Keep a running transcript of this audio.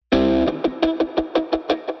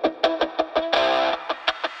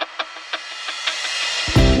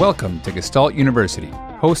Welcome to Gestalt University,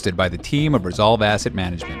 hosted by the team of Resolve Asset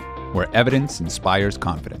Management, where evidence inspires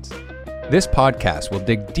confidence. This podcast will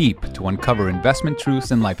dig deep to uncover investment truths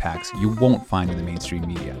and life hacks you won't find in the mainstream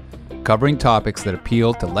media, covering topics that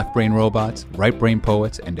appeal to left-brain robots, right-brain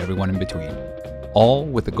poets, and everyone in between, all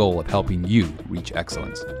with the goal of helping you reach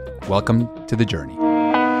excellence. Welcome to the journey.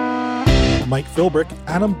 Mike Philbrick,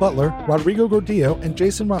 Adam Butler, Rodrigo Gordillo, and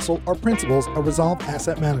Jason Russell are principals of Resolve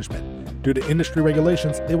Asset Management. Due to industry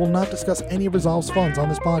regulations, they will not discuss any of Resolve's funds on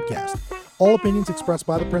this podcast. All opinions expressed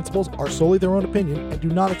by the principals are solely their own opinion and do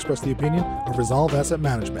not express the opinion of Resolve Asset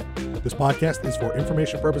Management. This podcast is for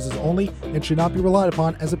information purposes only and should not be relied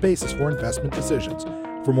upon as a basis for investment decisions.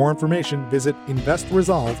 For more information, visit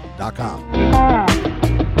investresolve.com.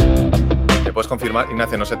 ¿Me puedes confirmar?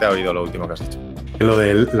 Ignacio, no se te ha oído lo último que has dicho. Lo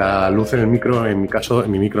de la luz en el micro, en mi caso,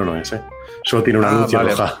 en mi micro no es, ¿eh? Solo tiene una luz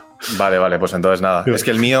roja. Vale, pues entonces nada. Es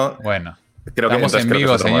que el mío... Bueno, creo que estamos en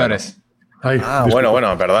vivo, señores. Ay,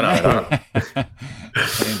 bueno, perdona.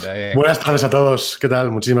 Buenas tardes a todos. ¿Qué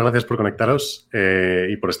tal? Muchísimas gracias por conectaros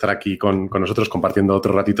y por estar aquí con nosotros compartiendo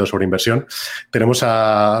otro ratito sobre inversión. Tenemos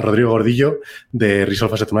a Rodrigo Gordillo de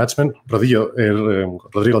Resolve Asset Management. Rodrigo,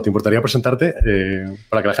 ¿te importaría presentarte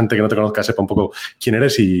para que la gente que no te conozca sepa un poco quién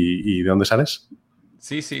eres y de dónde sales?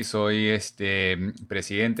 Sí, soy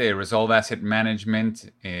presidente de Resolve Asset Management,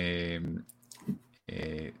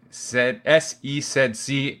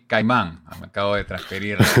 SEZC Caimán. Me acabo de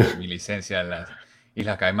transferir mi licencia a las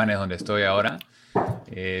Islas Caimanes, donde estoy ahora.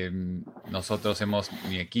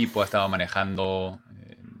 Mi equipo ha estado manejando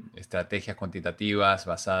estrategias cuantitativas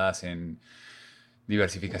basadas en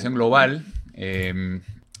diversificación global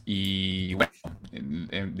y bueno,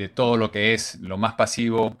 de todo lo que es lo más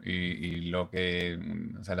pasivo y lo que,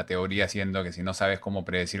 o sea, la teoría siendo que si no sabes cómo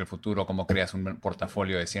predecir el futuro, cómo creas un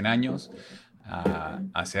portafolio de 100 años,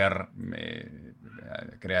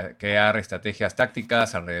 crear estrategias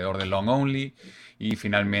tácticas alrededor del long only y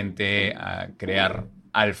finalmente crear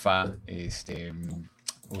alfa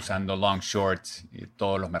usando long shorts y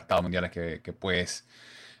todos los mercados mundiales que puedes,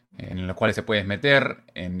 en los cuales se puedes meter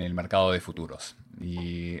en el mercado de futuros.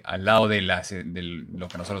 Y al lado de lo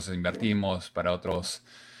que nosotros invertimos para otros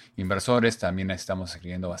inversores, también estamos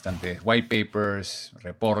escribiendo bastantes white papers,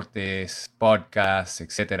 reportes, podcasts,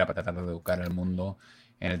 etcétera, para tratar de educar al mundo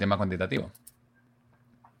en el tema cuantitativo.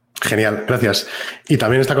 Genial, gracias. Y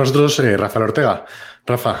también está con nosotros Rafael Ortega.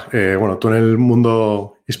 Rafa, tú en el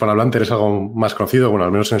mundo hispanohablante eres algo más conocido, bueno,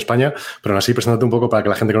 al menos en España, pero aún así preséntate un poco para que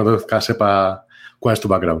la gente que no te conozca sepa cuál es tu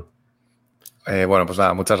background. Pues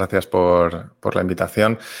nada, muchas gracias por la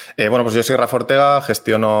invitación. Pues yo soy Rafa Ortega,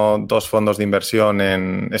 gestiono 2 fondos de inversión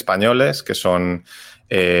españoles, que son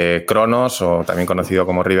Cronos, o también conocido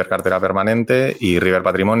como River Cartera Permanente, y River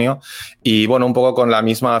Patrimonio. Y bueno, un poco con la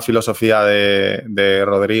misma filosofía de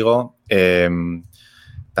Rodrigo,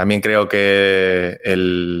 también creo que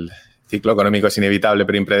el ciclo económico es inevitable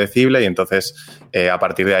pero impredecible y entonces a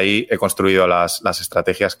partir de ahí he construido las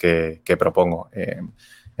estrategias que propongo.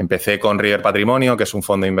 Empecé con River Patrimonio, que es un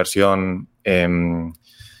fondo de inversión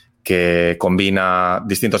que combina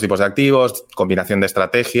distintos tipos de activos, combinación de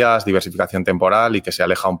estrategias, diversificación temporal y que se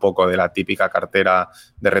aleja un poco de la típica cartera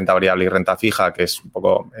de renta variable y renta fija, que es un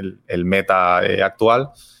poco el meta actual.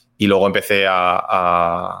 Y luego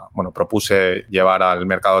propuse llevar al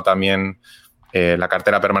mercado también la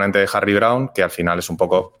cartera permanente de Harry Brown, que al final es un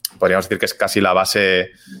poco, podríamos decir que es casi la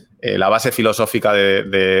base filosófica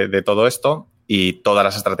de todo esto. Y todas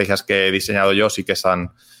las estrategias que he diseñado yo sí que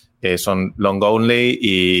son long only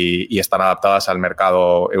y están adaptadas al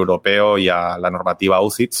mercado europeo y a la normativa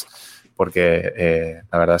UCITS, porque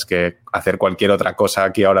la verdad es que hacer cualquier otra cosa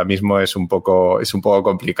aquí ahora mismo es un poco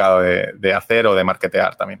complicado de hacer o de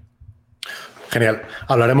marketear también. Genial.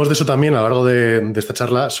 Hablaremos de eso también a lo largo de esta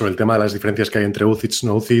charla, sobre el tema de las diferencias que hay entre UCITS y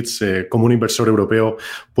no UCITS, cómo un inversor europeo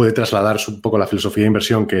puede trasladar un poco la filosofía de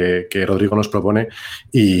inversión que Rodrigo nos propone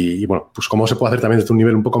y pues cómo se puede hacer también desde un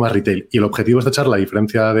nivel un poco más retail. Y el objetivo de esta charla, a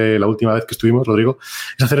diferencia de la última vez que estuvimos, Rodrigo,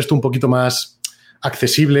 es hacer esto un poquito más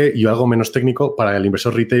accesible y algo menos técnico para el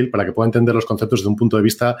inversor retail, para que pueda entender los conceptos desde un punto de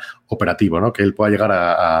vista operativo, ¿no? Que él pueda llegar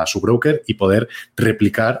a su broker y poder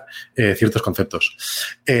replicar ciertos conceptos.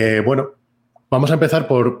 Vamos a empezar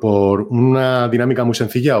por una dinámica muy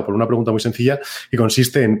sencilla o por una pregunta muy sencilla que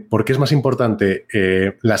consiste en por qué es más importante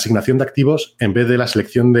la asignación de activos en vez de la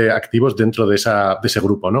selección de activos dentro de ese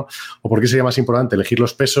grupo, ¿no? O por qué sería más importante elegir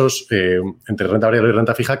los pesos entre renta variable y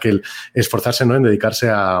renta fija que el esforzarse, ¿no?, en dedicarse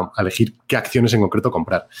a elegir qué acciones en concreto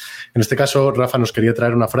comprar. En este caso, Rafa nos quería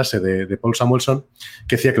traer una frase de Paul Samuelson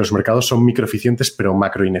que decía que los mercados son microeficientes pero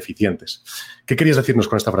macroineficientes. ¿Qué querías decirnos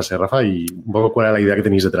con esta frase, Rafa? Y un poco cuál era la idea que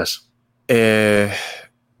tenéis detrás.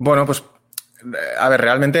 Bueno, pues a ver,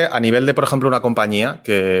 realmente a nivel de, por ejemplo, una compañía,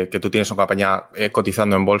 que tú tienes una compañía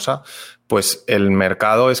cotizando en bolsa, pues el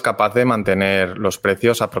mercado es capaz de mantener los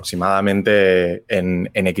precios aproximadamente en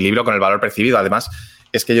equilibrio con el valor percibido. Además,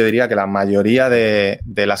 es que yo diría que la mayoría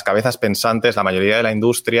de las cabezas pensantes, la mayoría de la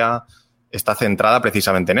industria está centrada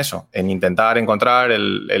precisamente en eso, en intentar encontrar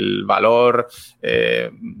el valor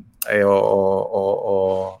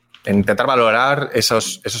en intentar valorar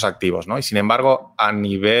esos activos, ¿no? Y sin embargo, a un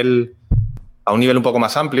nivel un poco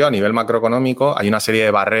más amplio, a nivel macroeconómico, hay una serie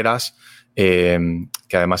de barreras que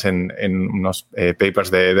además en unos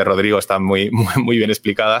papers de Rodrigo están muy bien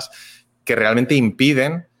explicadas, que realmente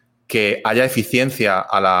impiden que haya eficiencia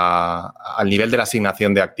al nivel de la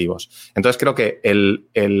asignación de activos. Entonces, creo que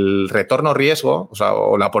el retorno-riesgo,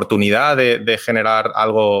 o la oportunidad de generar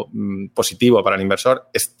algo positivo para el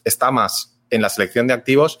inversor está más en la selección de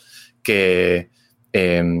activos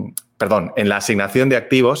en la asignación de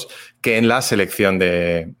activos que en la selección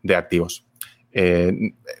de activos.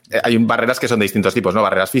 Hay barreras que son de distintos tipos, ¿no?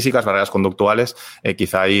 Barreras físicas, barreras conductuales.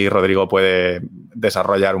 Quizá ahí Rodrigo puede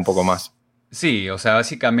desarrollar un poco más. Sí, o sea,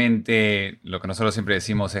 básicamente lo que nosotros siempre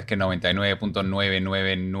decimos es que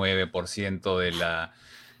 99.999%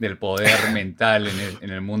 del poder mental en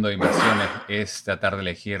el mundo de inversiones es tratar de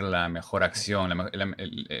elegir la mejor acción,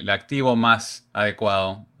 el activo más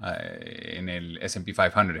adecuado en el S&P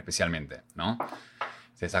 500 especialmente, ¿no?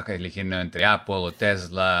 Se está eligiendo entre Apple o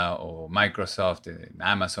Tesla o Microsoft,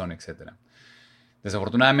 Amazon, etc.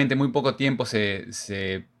 Desafortunadamente, muy poco tiempo se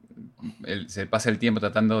pasa el tiempo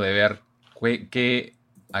tratando de ver qué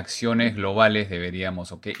acciones globales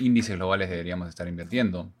deberíamos o qué índices globales deberíamos estar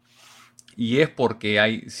invirtiendo. Y es porque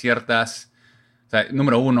hay ciertas... O sea,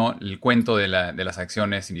 número uno, el cuento de las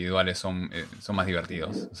acciones individuales son más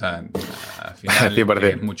divertidos. O sea, al final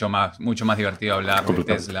es mucho más divertido hablar de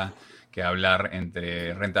Tesla que hablar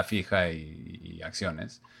entre renta fija y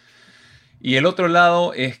acciones. Y el otro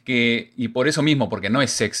lado es que, y por eso mismo, porque no es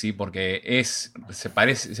sexy, porque se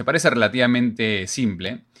parece relativamente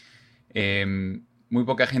simple, muy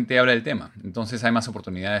poca gente habla del tema. Entonces hay más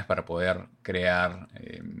oportunidades para poder crear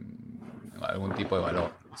algún tipo de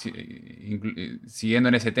valor. Siguiendo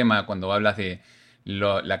en ese tema, cuando hablas de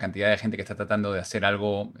la cantidad de gente que está tratando de hacer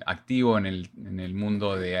algo activo en el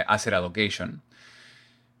mundo de asset allocation,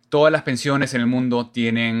 todas las pensiones en el mundo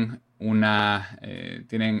tienen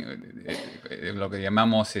lo que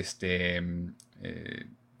llamamos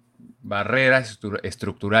barreras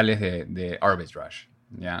estructurales de arbitrage,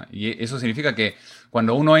 ¿ya? Y eso significa que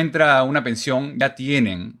cuando uno entra a una pensión ya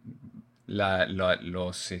tienen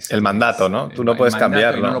el mandato, ¿no? Tú no puedes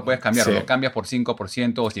cambiarlo. No lo puedes cambiar, sí. Lo cambias por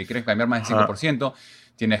 5%, o si quieres cambiar más del 5%,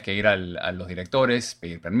 tienes que ir a los directores,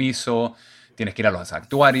 pedir permiso, tienes que ir a los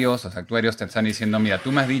actuarios te están diciendo, mira,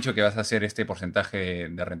 tú me has dicho que vas a hacer este porcentaje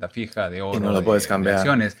de renta fija, de oro, y no lo puedes cambiar. De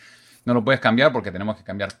acciones. No lo puedes cambiar porque tenemos que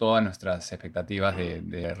cambiar todas nuestras expectativas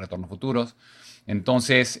de retornos futuros.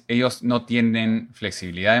 Entonces, ellos no tienen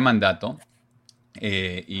flexibilidad de mandato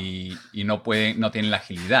y no tienen la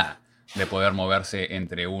agilidad de poder moverse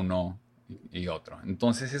entre uno y otro.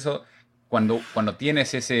 Entonces, eso, cuando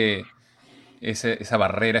tienes esa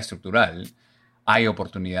barrera estructural, hay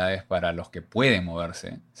oportunidades para los que pueden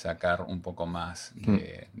moverse, sacar un poco más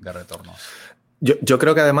de retornos. Yo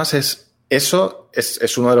creo que además eso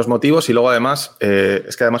es uno de los motivos, y luego además,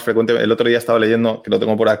 es que además frecuente, el otro día estaba leyendo, que lo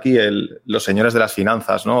tengo por aquí, Los señores de las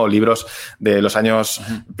finanzas, ¿no? O libros de los años,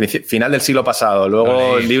 final del siglo pasado,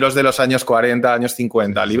 luego libros de los años 40, años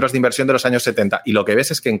 50, libros de inversión de los años 70, y lo que ves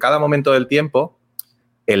es que en cada momento del tiempo,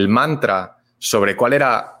 el mantra sobre cuál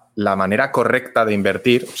era la manera correcta de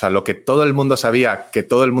invertir, o sea, lo que todo el mundo sabía,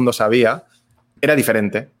 era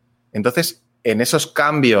diferente. Entonces, en esos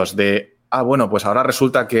cambios de, bueno, pues ahora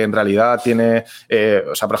resulta que en realidad tiene,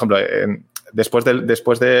 o sea, por ejemplo, después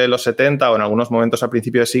de los 70 o en algunos momentos al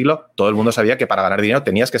principio del siglo, todo el mundo sabía que para ganar dinero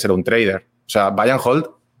tenías que ser un trader. O sea, buy and hold,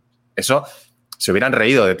 eso se hubieran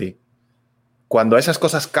reído de ti. Cuando esas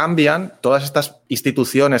cosas cambian, todas estas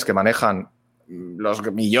instituciones que manejan los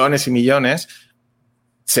millones y millones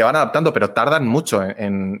se van adaptando, pero tardan mucho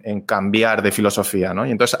en cambiar de filosofía, ¿no?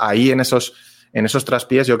 Y entonces ahí en esos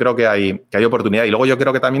traspiés yo creo que hay oportunidad. Y luego yo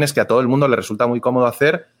creo que también es que a todo el mundo le resulta muy cómodo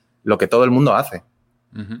hacer lo que todo el mundo hace.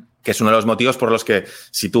 Uh-huh. Que es uno de los motivos por los que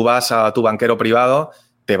si tú vas a tu banquero privado,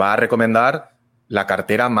 te va a recomendar la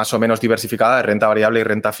cartera más o menos diversificada de renta variable y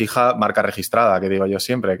renta fija marca registrada, que digo yo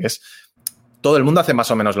siempre, que es... Todo el mundo hace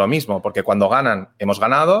más o menos lo mismo, porque cuando ganan, hemos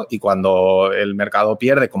ganado, y cuando el mercado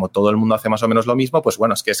pierde, como todo el mundo hace más o menos lo mismo, pues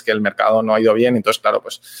bueno, es que el mercado no ha ido bien, entonces, claro,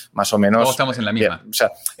 pues más o menos... Todos estamos en la misma. O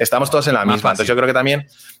sea, estamos todos en la misma. Entonces, yo creo que también,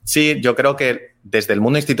 sí, yo creo que desde el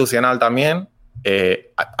mundo institucional también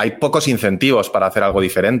hay pocos incentivos para hacer algo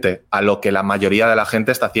diferente a lo que la mayoría de la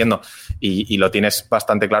gente está haciendo. Y lo tienes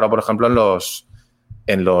bastante claro, por ejemplo,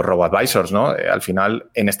 en los robo-advisors, ¿no? Al final,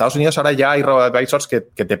 en Estados Unidos ahora ya hay robo-advisors que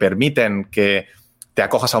te permiten que te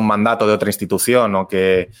acojas a un mandato de otra institución o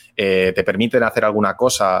que te permiten hacer alguna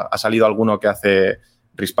cosa. Ha salido alguno que hace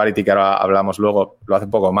risk parity, que ahora hablamos luego, lo hace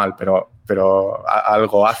un poco mal, pero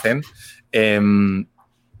algo hacen.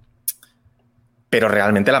 Pero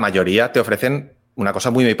realmente la mayoría te ofrecen una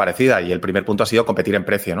cosa muy, muy parecida y el primer punto ha sido competir en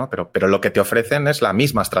precio, ¿no? Pero lo que te ofrecen es la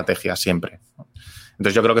misma estrategia siempre, ¿no?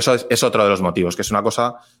 Entonces yo creo que eso es otro de los motivos, que es una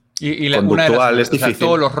cosa conductual, es difícil. O sea,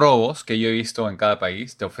 todos los robos que yo he visto en cada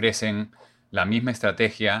país te ofrecen la misma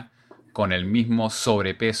estrategia con el mismo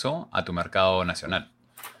sobrepeso a tu mercado nacional.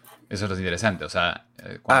 Eso es lo interesante. O sea,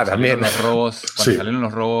 cuando salieron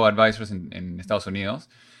los robo-advisors en Estados Unidos,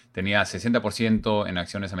 tenía 60% en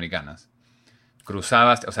acciones americanas.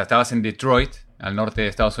 Cruzabas, o sea, estabas en Detroit, al norte de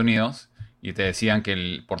Estados Unidos, y te decían que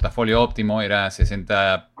el portafolio óptimo era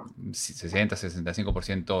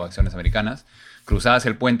 60-65% acciones americanas. Cruzabas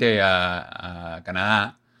el puente a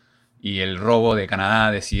Canadá y el robo de Canadá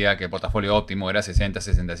decía que el portafolio óptimo era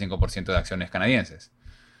 60-65% de acciones canadienses.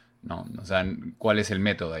 No, o sea, ¿cuál es el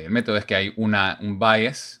método ahí? El método es que hay un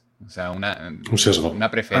bias, o sea, un sesgo, una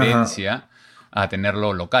preferencia a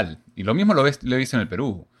tenerlo local. Y lo mismo lo he visto en el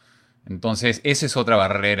Perú. Entonces, esa es otra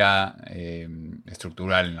barrera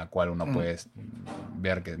estructural en la cual uno puede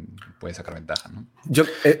ver que puede sacar ventaja, ¿no?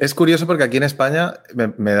 Es curioso porque aquí en España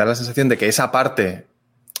me da la sensación de que esa parte,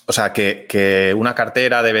 o sea, que una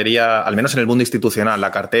cartera debería, al menos en el mundo institucional, la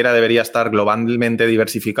cartera debería estar globalmente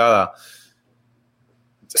diversificada,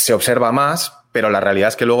 se observa más, pero la realidad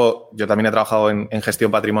es que luego yo también he trabajado en gestión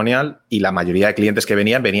patrimonial y la mayoría de clientes que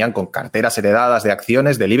venían con carteras heredadas de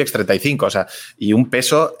acciones del IBEX 35, o sea, y un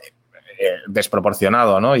peso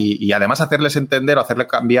desproporcionado, ¿no? Y además hacerles entender o hacerle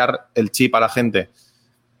cambiar el chip a la gente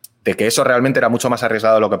de que eso realmente era mucho más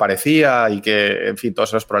arriesgado de lo que parecía y que, en fin, todos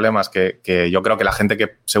esos problemas que yo creo que la gente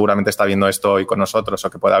que seguramente está viendo esto hoy con nosotros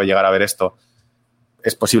o que pueda llegar a ver esto,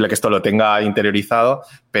 es posible que esto lo tenga interiorizado,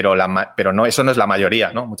 pero no, eso no es la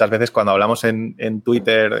mayoría, ¿no? Muchas veces cuando hablamos en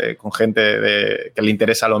Twitter con gente que le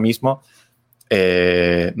interesa lo mismo,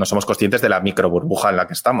 no somos conscientes de la micro burbuja en la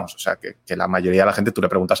que estamos. O sea, que la mayoría de la gente, tú le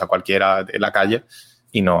preguntas a cualquiera en la calle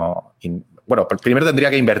bueno, primero tendría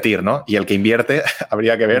que invertir, ¿no? Y el que invierte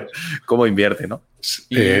habría que ver cómo invierte, ¿no?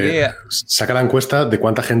 Saca la encuesta de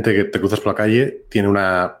cuánta gente que te cruzas por la calle tiene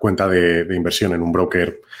una cuenta de inversión en un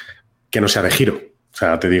broker que no sea de giro. O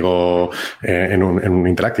sea, te digo, en un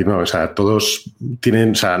Interactive, ¿no? O sea, todos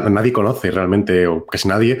tienen, o sea, nadie conoce realmente, o casi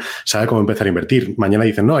nadie sabe cómo empezar a invertir. Mañana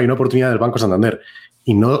dicen, no, hay una oportunidad del Banco Santander.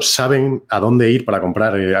 Y no saben a dónde ir para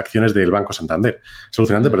comprar acciones del Banco Santander. Es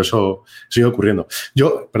alucinante, pero eso sigue ocurriendo.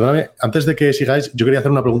 Perdóname, antes de que sigáis, yo quería hacer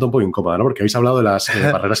una pregunta un poco incómoda, ¿no? Porque habéis hablado de las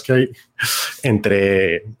barreras que hay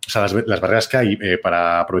o sea, las barreras que hay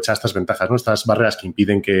para aprovechar estas ventajas, ¿no? Estas barreras que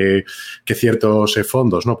impiden que ciertos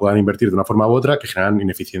fondos, ¿no?, puedan invertir de una forma u otra, que generan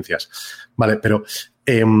ineficiencias. Vale, pero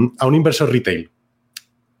a un inversor retail,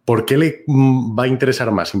 ¿por qué le va a interesar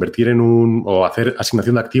más invertir o hacer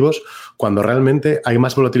asignación de activos cuando realmente hay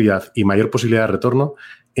más volatilidad y mayor posibilidad de retorno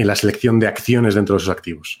en la selección de acciones dentro de esos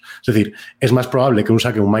activos? Es decir, es más probable que uno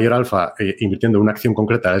saque un mayor alfa invirtiendo en una acción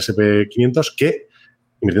concreta del S&P 500 que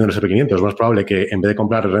invirtiendo en el S&P 500. Es más probable que en vez de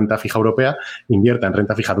comprar renta fija europea, invierta en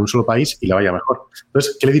renta fija de un solo país y le vaya mejor.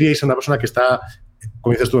 Entonces, ¿qué le diríais a una persona que está,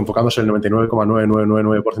 como dices tú, enfocándose el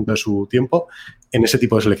 99,9999% de su tiempo en ese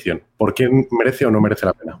tipo de selección? ¿Por qué merece o no merece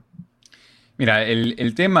la pena? Mira,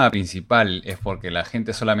 el tema principal es porque la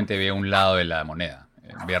gente solamente ve un lado de la moneda,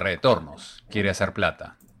 ve retornos, quiere hacer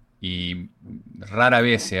plata. Y rara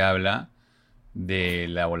vez se habla de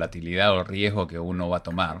la volatilidad o riesgo que uno va a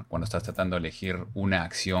tomar cuando estás tratando de elegir una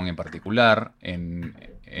acción en particular en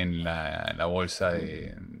la bolsa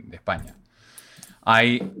de España.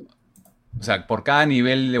 O sea, por cada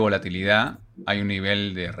nivel de volatilidad hay un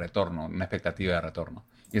nivel de retorno, una expectativa de retorno.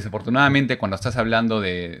 Y desafortunadamente, cuando estás hablando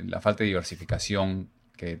de la falta de diversificación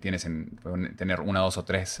que tienes en tener una, dos o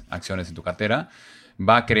tres acciones en tu cartera,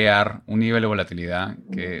 va a crear un nivel de volatilidad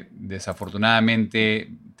que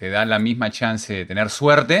desafortunadamente te da la misma chance de tener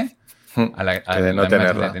suerte a la misma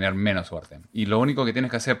chance de tener menos suerte. Y lo único que tienes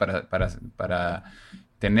que hacer para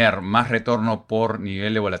tener más retorno por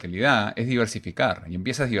nivel de volatilidad es diversificar. Y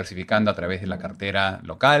empiezas diversificando a través de la cartera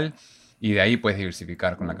local y de ahí puedes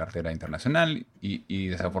diversificar con la cartera internacional y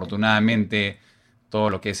desafortunadamente todo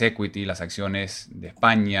lo que es equity, las acciones de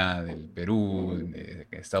España, del Perú, de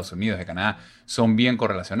Estados Unidos, de Canadá, son bien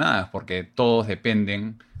correlacionadas porque todos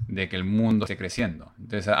dependen de que el mundo esté creciendo.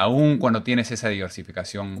 Entonces, aún cuando tienes esa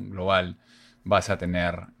diversificación global, vas a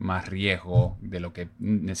tener más riesgo de lo que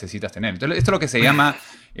necesitas tener. Entonces, esto es lo que se llama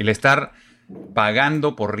el estar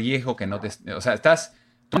pagando por riesgo que no te... O sea, estás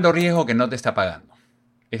tomando riesgo que no te está pagando.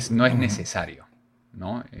 No es necesario,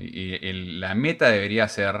 ¿no? Y la meta debería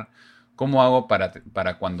ser cómo hago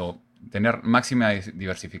para cuando tener máxima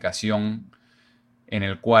diversificación en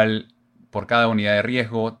el cual por cada unidad de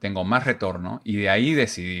riesgo tengo más retorno y de ahí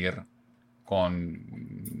decidir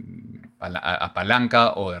a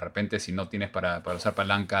palanca o de repente si no tienes para usar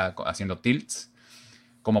palanca haciendo tilts,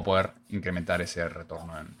 cómo poder incrementar ese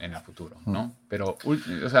retorno en el futuro, ¿no? Pero,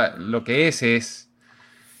 o sea, lo que es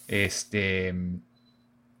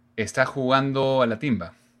está jugando a la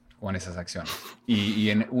timba con esas acciones. Y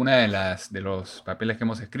en una de los papeles que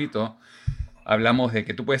hemos escrito, hablamos de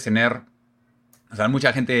que tú puedes tener... O sea,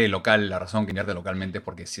 mucha gente local, la razón que invierte localmente es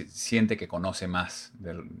porque siente que conoce más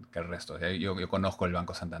que el resto. O sea, yo conozco el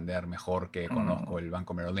Banco Santander mejor que conozco el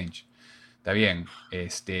Banco Merrill Lynch. Está bien.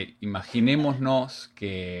 Imaginémonos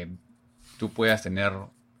que tú puedas tener...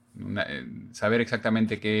 saber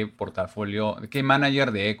exactamente qué portafolio, qué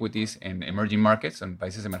manager de equities en emerging markets, en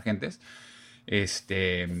países emergentes,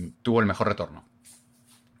 tuvo el mejor retorno.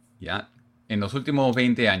 ¿Ya? En los últimos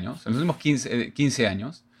 20 años, en los últimos 15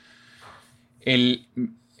 años, el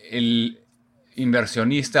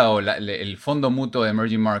inversionista o el fondo mutuo de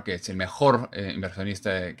emerging markets, el mejor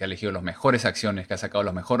inversionista que ha elegido las mejores acciones, que ha sacado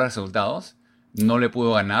los mejores resultados, no le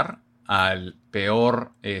pudo ganar al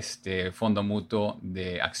peor fondo mutuo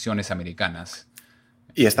de acciones americanas.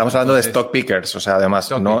 Y estamos hablando de stock pickers, o sea,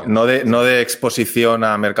 además, no de exposición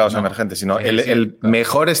a mercados emergentes, sino el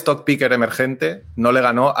mejor stock picker emergente no le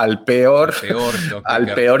ganó al peor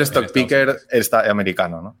stock picker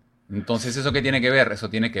americano, ¿no? Entonces, ¿eso qué tiene que ver? Eso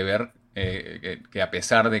tiene que ver que a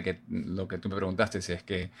pesar de que lo que tú me preguntaste es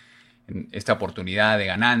que esta oportunidad de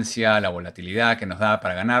ganancia, la volatilidad que nos da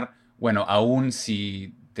para ganar, bueno, aún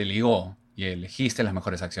si te ligó y elegiste las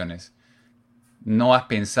mejores acciones, no has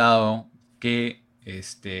pensado qué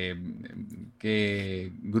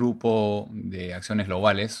grupo de acciones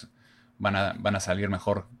globales van a salir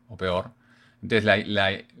mejor o peor. Entonces,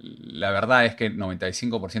 la verdad es que el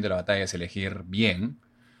 95% de la batalla es elegir bien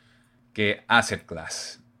qué asset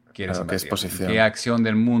class quieres invertir. ¿Qué acción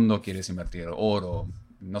del mundo quieres invertir? Oro,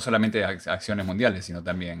 no solamente acciones mundiales, sino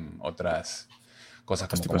también otras cosas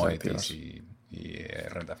como commodities y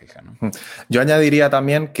renta fija, ¿no? Yo añadiría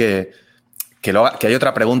también que hay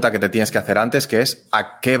otra pregunta que te tienes que hacer antes, que es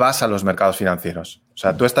 ¿a qué vas a los mercados financieros? O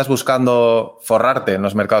sea, ¿tú estás buscando forrarte en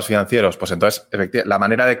los mercados financieros? Pues entonces, la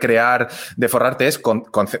manera de forrarte es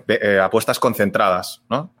apuestas concentradas,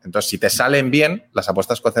 ¿no? Entonces, si te salen bien, las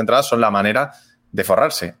apuestas concentradas son la manera de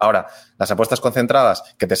forrarse. Ahora, las apuestas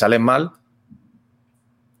concentradas que te salen mal,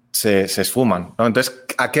 se esfuman, ¿no? Entonces,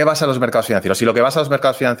 ¿a qué vas a los mercados financieros? Si lo que vas a los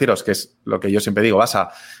mercados financieros, que es lo que yo siempre digo, vas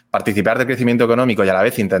a participar del crecimiento económico y a la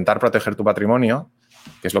vez intentar proteger tu patrimonio,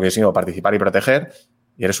 que es lo que yo digo, participar y proteger,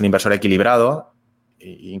 y eres un inversor equilibrado e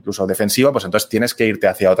incluso defensivo, pues entonces tienes que irte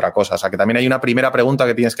hacia otra cosa. O sea, que también hay una primera pregunta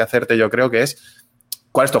que tienes que hacerte, yo creo, que es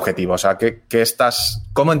 ¿cuál es tu objetivo? O sea,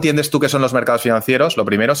 ¿cómo entiendes tú qué son los mercados financieros? Lo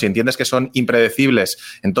primero, si entiendes que son impredecibles,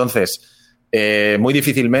 entonces muy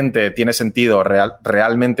difícilmente tiene sentido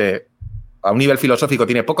realmente, a un nivel filosófico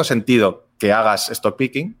tiene poco sentido que hagas stock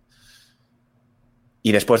picking,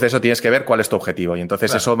 y después de eso tienes que ver cuál es tu objetivo y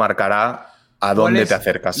entonces eso marcará a dónde te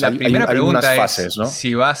acercas. La primera pregunta unas fases, es, ¿no?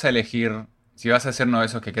 si vas a ser uno de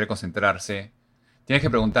esos que quiere concentrarse, tienes que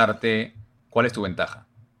preguntarte cuál es tu ventaja.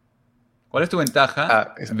 ¿Cuál es tu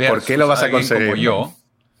ventaja? ¿Por qué lo vas a conseguir? Como yo,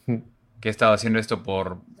 que he estado haciendo esto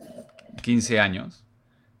por 15 años,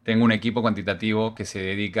 tengo un equipo cuantitativo que se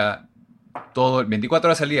dedica 24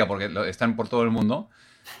 horas al día, porque están por todo el mundo,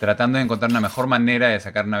 tratando de encontrar una mejor manera de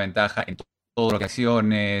sacar una ventaja en todo lo que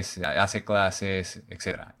acciones, hace clases,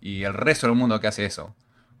 etc. Y el resto del mundo que hace eso,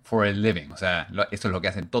 for a living, o sea, esto es lo que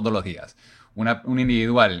hacen todos los días. Un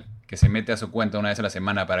individual que se mete a su cuenta una vez a la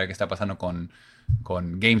semana para ver qué está pasando con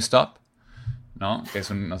GameStop, ¿no? Que es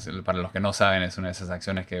no sé, para los que no saben, es una de esas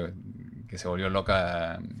acciones que se volvió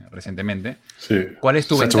loca recientemente. Sí, ¿cuál es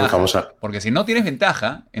tu se ha hecho muy ventaja? famosa. Porque si no tienes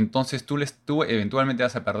ventaja, entonces tú eventualmente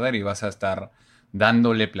vas a perder y vas a estar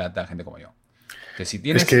dándole plata a gente como yo.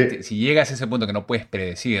 Entonces, si llegas a ese punto que no puedes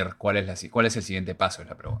predecir cuál es el siguiente paso, es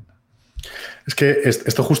la pregunta. Es que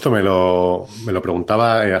esto justo me lo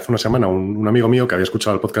preguntaba hace una semana un amigo mío que había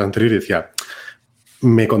escuchado el podcast anterior y decía,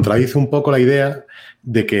 me contradice un poco la idea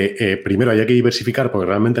de que primero hay que diversificar porque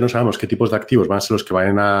realmente no sabemos qué tipos de activos van a ser los que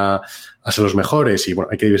vayan a ser los mejores y bueno,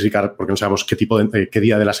 hay que diversificar porque no sabemos qué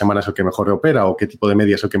día de la semana es el que mejor opera o qué tipo de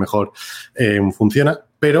media es el que mejor funciona,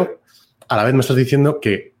 pero a la vez me estás diciendo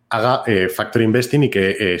que haga factor investing y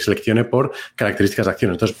que seleccione por características de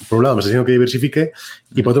acciones. Entonces, por un lado me está diciendo que diversifique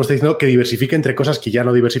y por otro me está diciendo que diversifique entre cosas que ya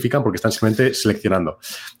no diversifican porque están simplemente seleccionando.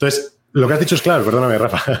 Entonces, lo que has dicho es claro, perdóname,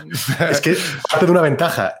 Rafa, es que parte de una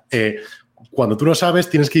ventaja. Cuando tú no sabes,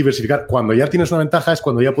 tienes que diversificar. Cuando ya tienes una ventaja es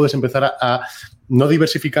cuando ya puedes empezar a no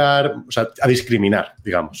diversificar, o sea, a discriminar,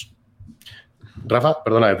 digamos. Rafa,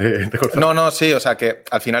 perdona, te corto. No, sí, o sea que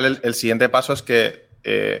al final el siguiente paso es que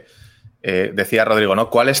decía Rodrigo, ¿no?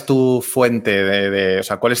 ¿Cuál es tu fuente o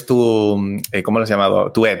sea, cuál es tu, ¿cómo lo has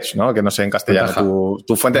llamado? Tu edge, ¿no? Que no sé en castellano,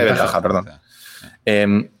 tu fuente de ventaja, perdón.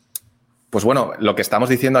 Pues bueno, lo que estamos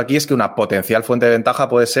diciendo aquí es que una potencial fuente de ventaja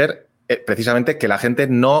puede ser precisamente que la gente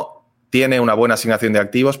no tiene una buena asignación de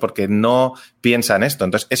activos porque no piensa en esto.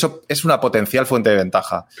 Entonces, eso es una potencial fuente de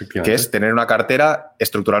ventaja, que es tener una cartera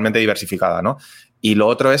estructuralmente diversificada, ¿no? Y lo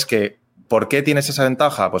otro es que, ¿por qué tienes esa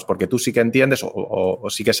ventaja? Pues porque tú sí que entiendes o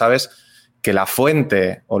sí que sabes que la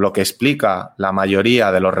fuente o lo que explica la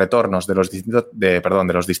mayoría de los retornos de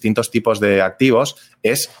los distintos tipos de activos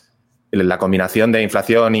es la combinación de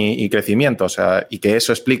inflación y crecimiento. O sea, y que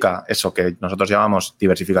eso explica eso que nosotros llamamos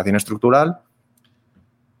diversificación estructural.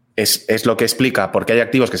 Es lo que explica por qué hay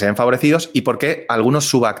activos que se ven favorecidos y por qué algunos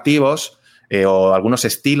subactivos o algunos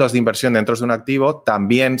estilos de inversión dentro de un activo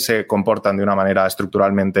también se comportan de una manera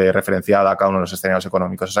estructuralmente referenciada a cada uno de los escenarios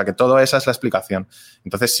económicos. O sea, que toda esa es la explicación.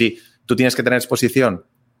 Entonces, sí, tú tienes que tener exposición,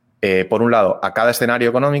 por un lado, a cada escenario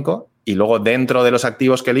económico y luego dentro de los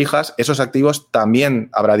activos que elijas, esos activos también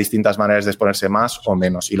habrá distintas maneras de exponerse más o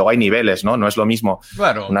menos. Y luego hay niveles, ¿no? No es lo mismo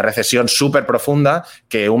una recesión súper profunda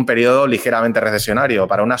que un periodo ligeramente recesionario.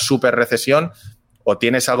 Para una súper recesión o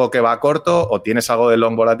tienes algo que va a corto o tienes algo de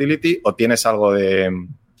long volatility o tienes algo de...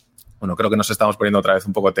 Bueno, creo que nos estamos poniendo otra vez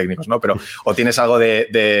un poco técnicos, ¿no? Pero o tienes algo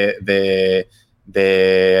de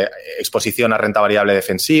exposición a renta variable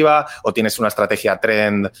defensiva o tienes una estrategia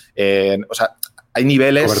trend. O sea, hay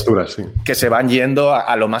niveles que se van yendo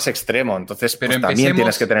a lo más extremo. Entonces, pues, también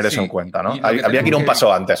tienes que tener eso en cuenta, ¿no? Habría que ir un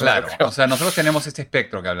paso antes. Claro, ¿no? O sea, nosotros tenemos este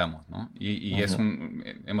espectro que hablamos, ¿no? Y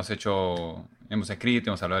hemos escrito,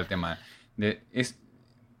 hemos hablado del tema.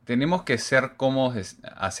 Tenemos que ser cómodos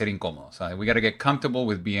a ser incómodos. ¿Sabes? We gotta get comfortable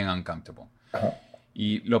with being uncomfortable.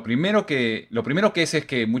 Y lo primero que es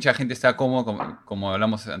que mucha gente está cómodo, como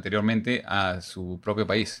hablamos anteriormente, a su propio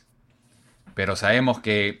país. Pero sabemos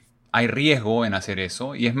que hay riesgo en hacer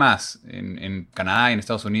eso. Y es más, en Canadá y en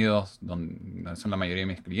Estados Unidos, donde son la mayoría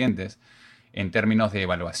de mis clientes, en términos de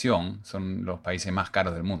evaluación, son los países más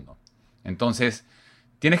caros del mundo. Entonces,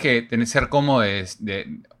 tienes que ser cómodo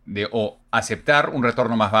de o aceptar un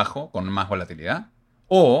retorno más bajo, con más volatilidad,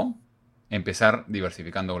 o empezar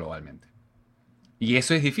diversificando globalmente. Y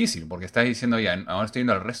eso es difícil, porque estás diciendo, ya, ahora estoy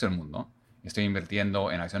yendo al resto del mundo, estoy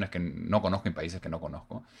invirtiendo en acciones que no conozco, en países que no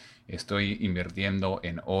conozco, estoy invirtiendo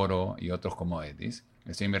en oro y otros commodities,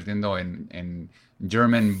 estoy invirtiendo en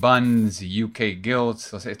German bonds y UK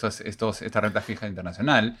gilts, o sea, esta renta fija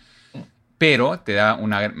internacional, pero te da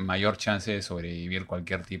una mayor chance de sobrevivir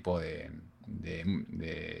cualquier tipo de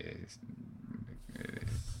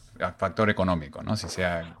factor económico, ¿no? Si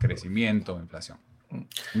sea crecimiento o inflación.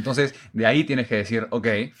 Entonces, de ahí tienes que decir, ok,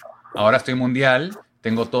 ahora estoy mundial,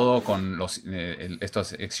 tengo todo con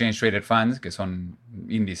estos exchange traded funds, que son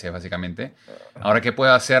índices básicamente. Ahora, ¿qué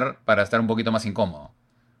puedo hacer para estar un poquito más incómodo?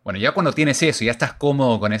 Bueno, ya cuando tienes eso, ya estás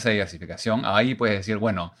cómodo con esa diversificación, ahí puedes decir,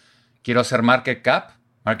 bueno, quiero hacer market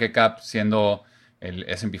cap siendo el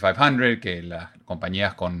S&P 500, que las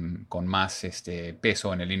compañías con más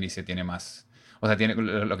peso en el índice tiene más... O sea,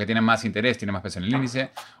 lo que tiene más interés tiene más peso en el índice.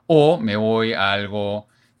 O me voy a algo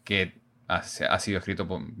que ha sido escrito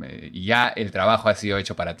y ya el trabajo ha sido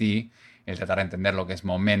hecho para ti. El tratar de entender lo que es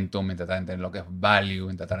momentum, el tratar de entender lo que es value,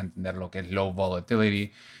 el tratar de entender lo que es low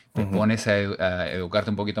volatility. Te pones a educarte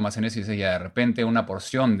un poquito más en eso y dices, ya de repente una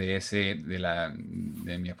porción de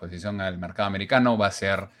mi exposición al mercado americano va a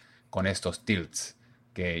ser con estos tilts.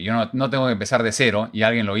 Que yo no tengo que empezar de cero y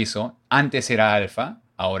alguien lo hizo. Antes era alfa,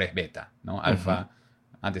 ahora es beta, ¿no? Alfa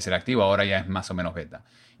antes era activo, ahora ya es más o menos beta.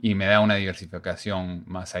 Y me da una diversificación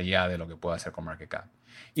más allá de lo que puedo hacer con market cap.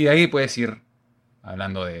 Y de ahí puedes ir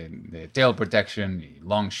hablando de tail protection y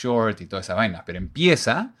long short y toda esa vaina. Pero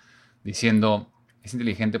empieza diciendo, ¿es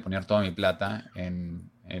inteligente poner toda mi plata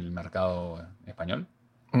en el mercado español?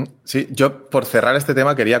 Sí, yo por cerrar este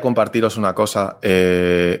tema quería compartiros una cosa.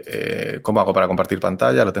 ¿Cómo hago para compartir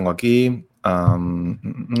pantalla? Lo tengo aquí.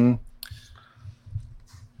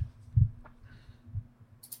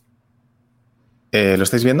 ¿Lo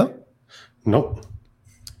estáis viendo? No.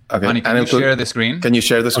 Okay. Manny, can you share the screen? Can you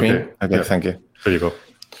share the screen? Okay, yeah. Thank you. There you go.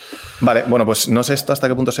 Vale, bueno, pues no sé esto hasta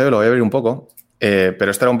qué punto se ve, lo voy a abrir un poco. pero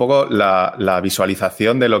esto era un poco la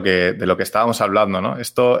visualización de lo que estábamos hablando, ¿no?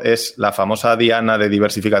 Esto es la famosa diana de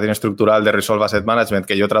diversificación estructural de Resolve Asset Management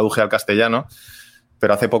que yo traduje al castellano,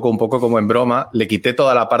 pero hace poco, un poco como en broma, le quité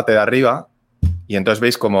toda la parte de arriba y entonces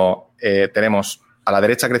veis como tenemos a la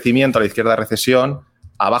derecha crecimiento, a la izquierda recesión,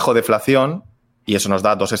 abajo deflación, y eso nos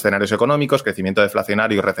da dos escenarios económicos, crecimiento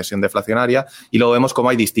deflacionario y recesión deflacionaria, y luego vemos cómo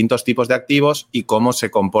hay distintos tipos de activos y cómo se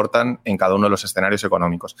comportan en cada uno de los escenarios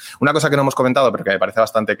económicos. Una cosa que no hemos comentado, pero que me parece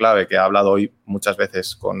bastante clave, que he hablado hoy muchas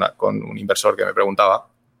veces con un inversor que me preguntaba,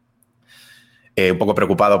 un poco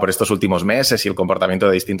preocupado por estos últimos meses y el comportamiento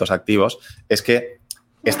de distintos activos, es que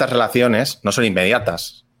estas relaciones no son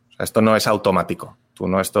inmediatas. O sea, esto no es automático. Tú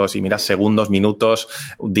no si miras segundos, minutos,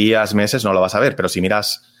 días, meses, no lo vas a ver, pero si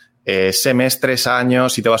miras semestres,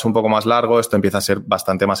 años, si te vas un poco más largo, esto empieza a ser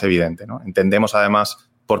bastante más evidente, ¿no? Entendemos además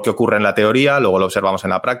por qué ocurre en la teoría, luego lo observamos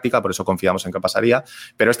en la práctica, por eso confiamos en que pasaría,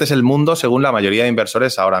 pero este es el mundo según la mayoría de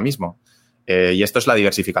inversores ahora mismo. Y esto es la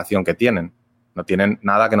diversificación que tienen. No tienen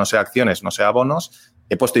nada que no sea acciones, no sea bonos.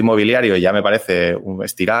 He puesto inmobiliario y ya me parece un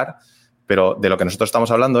estirar, pero de lo que nosotros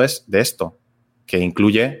estamos hablando es de esto, que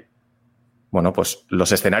incluye, bueno, pues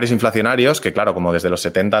los escenarios inflacionarios, que claro, como desde los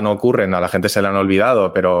 70 no ocurren, a la gente se le han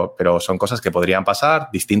olvidado, pero son cosas que podrían pasar,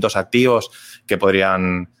 distintos activos que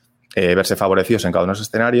podrían verse favorecidos en cada uno de los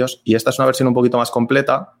escenarios. Y esta es una versión un poquito más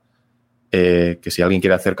completa, que si alguien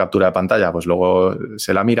quiere hacer captura de pantalla, pues luego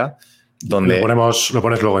se la mira. Donde Lo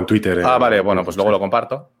pones luego en Twitter. Vale, bueno, pues luego lo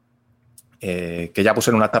comparto. Que ya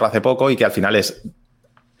puse en una charla hace poco y que al final es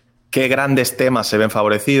qué grandes temas se ven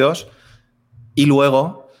favorecidos y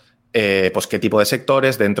luego pues qué tipo de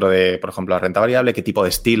sectores dentro de, por ejemplo, la renta variable, qué tipo de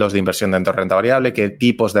estilos de inversión dentro de renta variable, qué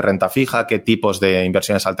tipos de renta fija, qué tipos de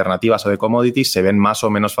inversiones alternativas o de commodities se ven más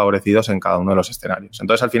o menos favorecidos en cada uno de los escenarios.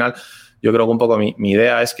 Entonces, al final, yo creo que un poco mi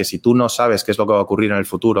idea es que si tú no sabes qué es lo que va a ocurrir en el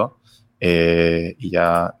futuro, y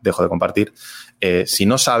ya dejo de compartir, si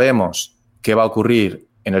no sabemos qué va a ocurrir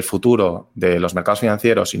en el futuro de los mercados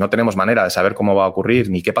financieros y no tenemos manera de saber cómo va a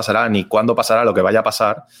ocurrir, ni qué pasará, ni cuándo pasará lo que vaya a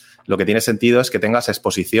pasar, lo que tiene sentido es que tengas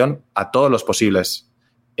exposición a todos los posibles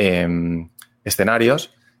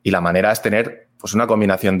escenarios y la manera es tener pues una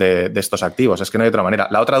combinación de estos activos. Es que no hay otra manera.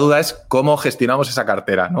 La otra duda es cómo gestionamos esa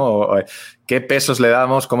cartera, ¿no? ¿Qué pesos le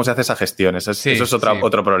damos? ¿Cómo se hace esa gestión? Eso es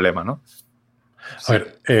otro problema, ¿no? A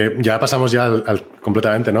ver, ya pasamos ya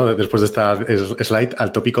completamente, ¿no? Después de esta slide,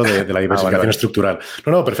 al tópico de la diversificación estructural.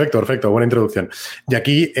 No, perfecto, buena introducción. Y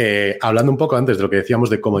aquí, hablando un poco antes de lo que decíamos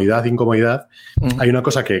de comodidad e incomodidad, hay una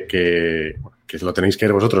cosa que lo tenéis que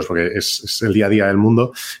ver vosotros porque es el día a día del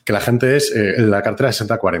mundo, que la gente es la cartera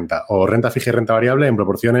 60-40 o renta fija y renta variable en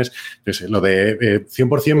proporciones, yo sé, lo de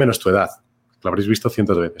 100% menos tu edad. Lo habréis visto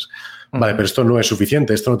cientos de veces. Vale, pero esto no es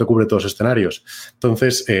suficiente, esto no te cubre todos los escenarios.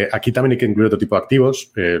 Entonces, aquí también hay que incluir otro tipo de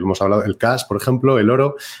activos. Lo hemos hablado, el cash, por ejemplo, el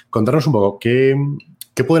oro. Contarnos un poco, ¿qué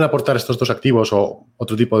pueden aportar estos dos activos o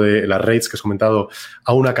otro tipo de las rates que has comentado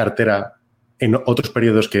a una cartera en otros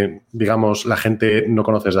periodos que, digamos, la gente no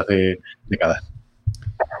conoce desde hace décadas?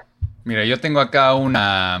 Mira, yo tengo acá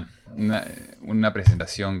una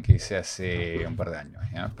presentación que hice hace un par de años,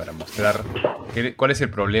 ¿ya? Para mostrar cuál es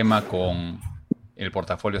el problema con el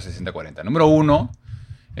portafolio 60-40. Número uno,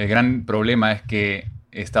 el gran problema es que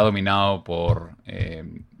está dominado por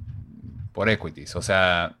equities. O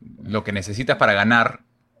sea, lo que necesitas para ganar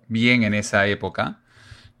bien en esa época,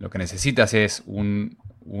 lo que necesitas es un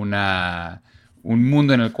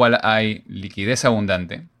mundo en el cual hay liquidez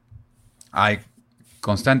abundante, hay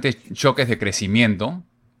constantes choques de crecimiento,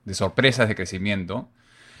 de sorpresas de crecimiento,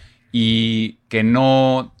 y que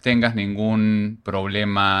no tengas ningún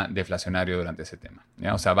problema deflacionario durante ese tema,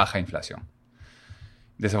 ¿ya? O sea, baja inflación.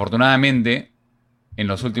 Desafortunadamente, en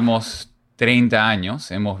los últimos 30 años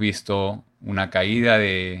hemos visto una caída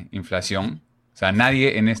de inflación. O sea,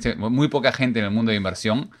 muy poca gente en el mundo de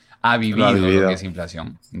inversión ha vivido lo que es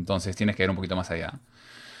inflación. Entonces tienes que ir un poquito más allá.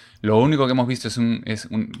 Lo único que hemos visto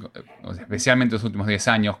especialmente en los últimos 10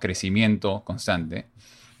 años, crecimiento constante.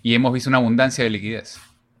 Y hemos visto una abundancia de liquidez.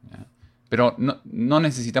 ¿Ya? Pero no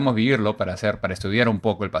necesitamos vivirlo para estudiar un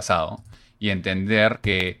poco el pasado y entender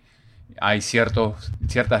que hay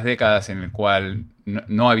ciertas décadas en las cuales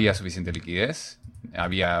no había suficiente liquidez,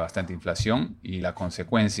 había bastante inflación y las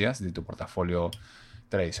consecuencias de tu portafolio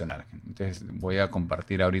tradicional. Entonces voy a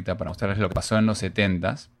compartir ahorita para mostrarles lo que pasó en los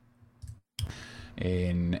 70s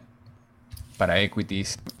para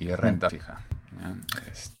equities y renta fija. ¿Ya?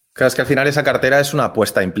 Claro, es que al final esa cartera es una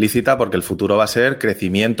apuesta implícita porque el futuro va a ser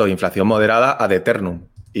crecimiento e inflación moderada ad eternum.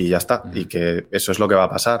 Y ya está. Y que eso es lo que va a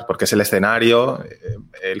pasar, porque es el escenario,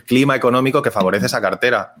 el clima económico que favorece esa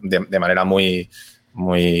cartera de manera muy,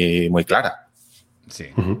 muy, muy clara. Sí.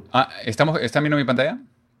 ¿Están viendo mi pantalla?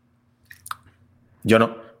 Yo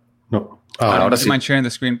no. No. Ahora sí. Mind sharing the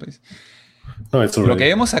screen, please? No, Lo que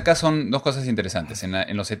vemos acá son dos cosas interesantes.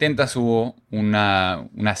 En los 70s hubo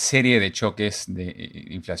una serie de choques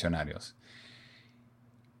inflacionarios.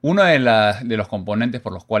 Uno de los componentes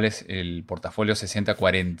por los cuales el portafolio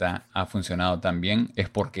 60-40 ha funcionado tan bien es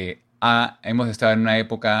porque hemos estado en una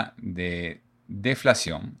época de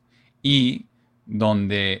deflación y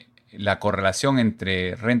donde la correlación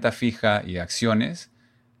entre renta fija y acciones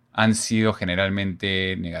han sido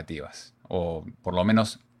generalmente negativas, o por lo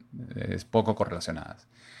menos poco correlacionadas.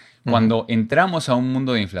 Cuando entramos a un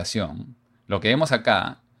mundo de inflación, lo que vemos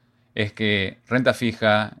acá es que renta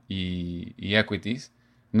fija y equities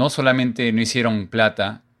no solamente no hicieron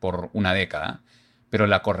plata por una década, pero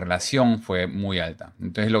la correlación fue muy alta.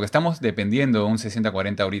 Entonces, lo que estamos dependiendo de un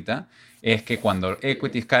 60-40 ahorita es que cuando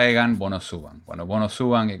equities caigan, bonos suban. Cuando bonos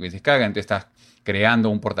suban, equities caigan, entonces estás creando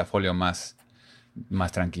un portafolio más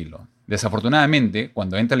tranquilo. Desafortunadamente,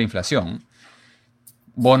 cuando entra la inflación,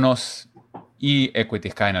 bonos y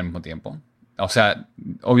equities caen al mismo tiempo. O sea,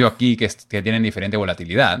 obvio aquí que tienen diferente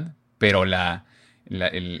volatilidad, pero la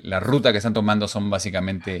ruta que están tomando son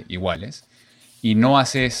básicamente iguales y no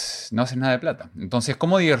haces nada de plata. Entonces,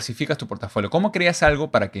 ¿cómo diversificas tu portafolio? ¿Cómo creas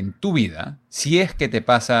algo para que en tu vida, si es que te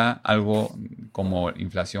pasa algo como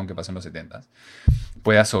inflación que pasó en los 70s,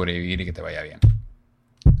 puedas sobrevivir y que te vaya bien?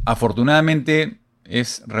 Afortunadamente,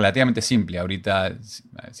 es relativamente simple. Ahorita,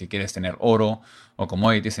 si quieres tener oro o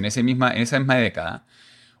commodities en esa misma década,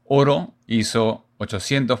 oro hizo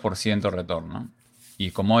 800% retorno y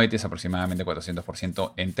commodities aproximadamente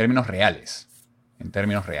 400% en términos reales.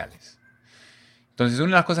 Entonces, una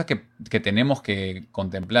de las cosas que tenemos que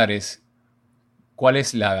contemplar es cuál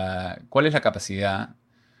es la capacidad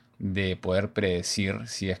de poder predecir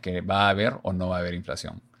si es que va a haber o no va a haber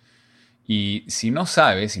inflación. Y si no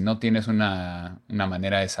sabes, si no tienes una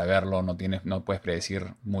manera de saberlo, no puedes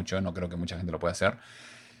predecir mucho, no creo que mucha gente lo pueda hacer.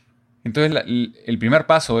 Entonces, el primer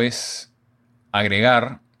paso es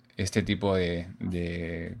agregar este tipo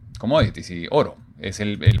de commodities y oro. Es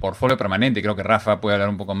el portfolio permanente. Creo que Rafa puede hablar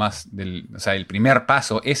un poco más o sea, el primer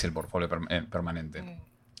paso es el portfolio permanente.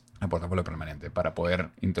 El portafolio permanente para poder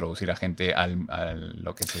introducir a gente a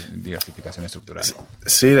lo que es diversificación estructural.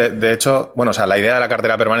 Sí, de hecho, bueno, o sea, la idea de la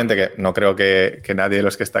cartera permanente, que no creo que nadie de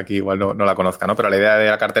los que está aquí igual no la conozca, ¿no? Pero la idea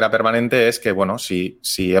de la cartera permanente es que, bueno, si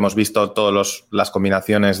hemos visto todas las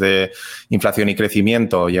combinaciones de inflación y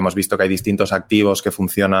crecimiento y hemos visto que hay distintos activos que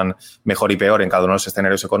funcionan mejor y peor en cada uno de los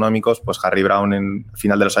escenarios económicos, pues Harry Browne en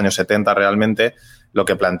final de los años 70 realmente lo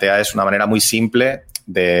que plantea es una manera muy simple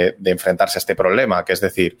de enfrentarse a este problema, que es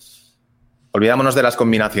decir, olvidámonos de las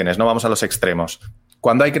combinaciones, no vamos a los extremos.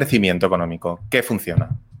 Cuando hay crecimiento económico, ¿qué funciona?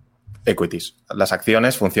 Equities. Las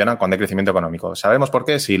acciones funcionan cuando hay crecimiento económico. ¿Sabemos por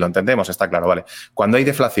qué? Sí, lo entendemos, está claro, vale. Cuando hay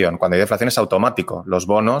deflación es automático. Los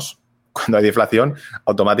bonos, cuando hay deflación,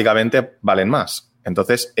 automáticamente valen más.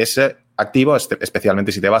 Entonces, ese activo,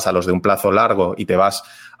 especialmente si te vas a los de un plazo largo y te vas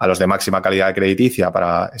a los de máxima calidad crediticia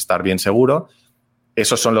para estar bien seguro,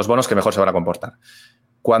 esos son los bonos que mejor se van a comportar.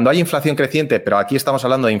 Cuando hay inflación creciente, pero aquí estamos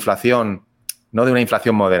hablando de inflación, no de una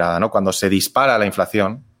inflación moderada, ¿no? Cuando se dispara la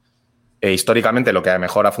inflación, históricamente lo que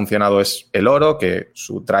mejor ha funcionado es el oro, que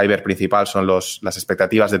su driver principal son las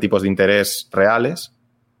expectativas de tipos de interés reales.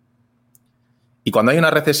 Y cuando hay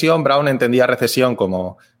una recesión, Brown entendía recesión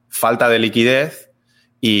como falta de liquidez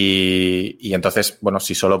y entonces, bueno,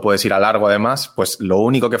 si solo puedes ir a largo además, pues lo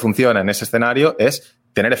único que funciona en ese escenario es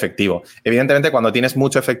tener efectivo. Evidentemente, cuando tienes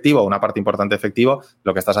mucho efectivo, una parte importante de efectivo,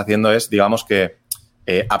 lo que estás haciendo es, digamos que,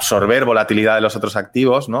 absorber volatilidad de los otros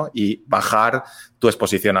activos, ¿no? Y bajar tu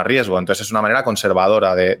exposición a riesgo. Entonces, es una manera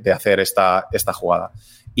conservadora de hacer esta jugada.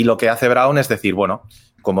 Y lo que hace Brown es decir, bueno,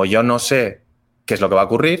 como yo no sé qué es lo que va a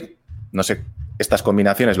ocurrir, no sé estas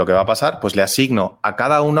combinaciones lo que va a pasar, pues le asigno a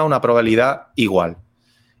cada una probabilidad igual.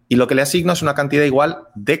 Y lo que le asigno es una cantidad igual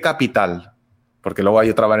de capital. Porque luego hay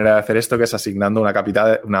otra manera de hacer esto que es asignando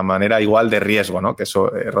una manera igual de riesgo, ¿no? Que eso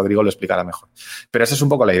Rodrigo lo explicará mejor. Pero esa es un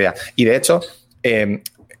poco la idea. Y de hecho,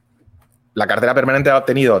 la cartera permanente ha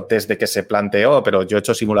obtenido desde que se planteó, pero yo he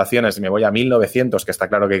hecho simulaciones, me voy a 1900, que está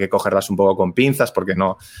claro que hay que cogerlas un poco con pinzas porque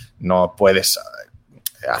no puedes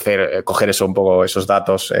coger eso un poco, esos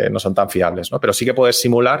datos no son tan fiables, ¿no? Pero sí que puedes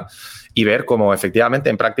simular y ver cómo efectivamente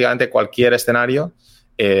en prácticamente cualquier escenario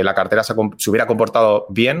la cartera se hubiera comportado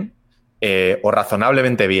bien o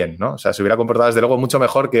razonablemente bien, ¿no? O sea, se hubiera comportado desde luego mucho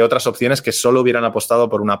mejor que otras opciones que solo hubieran apostado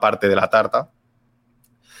por una parte de la tarta.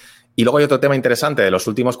 Y luego hay otro tema interesante de los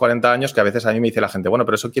últimos 40 años que a veces a mí me dice la gente, bueno,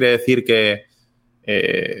 pero eso quiere decir que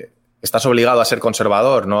estás obligado a ser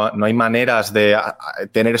conservador, no hay maneras de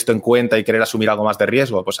tener esto en cuenta y querer asumir algo más de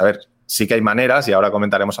riesgo. Pues a ver, sí que hay maneras y ahora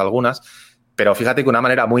comentaremos algunas, pero fíjate que una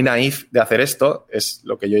manera muy naif de hacer esto es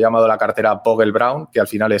lo que yo he llamado la cartera Pogel-Brown, que al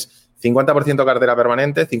final es 50% cartera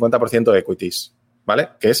permanente, 50% equities, ¿vale?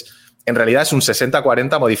 Que en realidad es un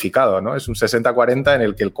 60-40 modificado, ¿no? Es un 60-40 en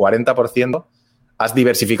el que el 40% has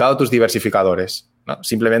diversificado tus diversificadores, ¿no?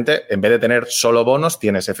 Simplemente, en vez de tener solo bonos,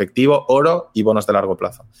 tienes efectivo, oro y bonos de largo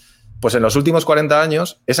plazo. Pues en los últimos 40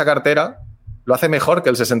 años, esa cartera lo hace mejor que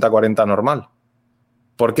el 60-40 normal.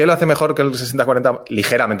 ¿Por qué lo hace mejor que el 60-40?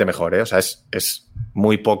 Ligeramente mejor, ¿eh? O sea, es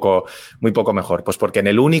muy poco mejor. Pues porque en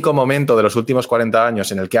el único momento de los últimos 40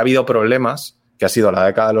 años en el que ha habido problemas, que ha sido la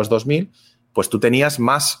década de los 2000, pues tú tenías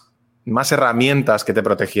más herramientas que te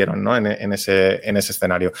protegieron, ¿no? en ese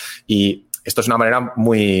escenario. Y esto es una manera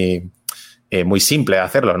muy simple de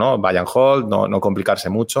hacerlo, ¿no? Buy and hold, no complicarse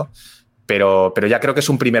mucho, pero ya creo que es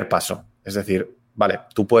un primer paso. Es decir, vale,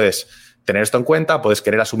 tú puedes tener esto en cuenta, puedes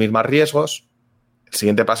querer asumir más riesgos. El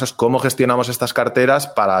siguiente paso es cómo gestionamos estas carteras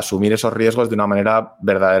para asumir esos riesgos de una manera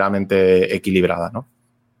verdaderamente equilibrada, ¿no?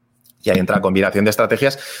 Y ahí entra la combinación de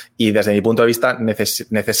estrategias y desde mi punto de vista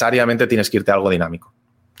necesariamente tienes que irte a algo dinámico.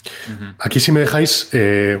 Aquí, si me dejáis,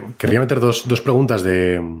 quería meter dos preguntas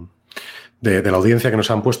de la audiencia que nos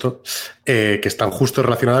han puesto, que están justo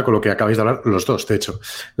relacionadas con lo que acabáis de hablar los dos, de hecho.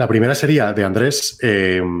 La primera sería de Andrés.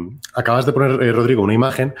 Acabas de poner, Rodrigo, una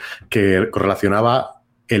imagen que correlacionaba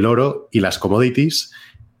el oro y las commodities,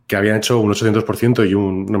 que habían hecho un 800% y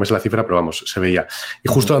no me sé la cifra, pero vamos, se veía. Y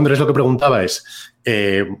justo Andrés lo que preguntaba es,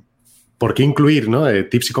 ¿por qué incluir, ¿no,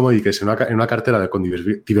 tips y commodities en una cartera con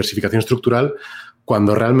diversificación estructural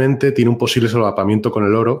cuando realmente tiene un posible solapamiento con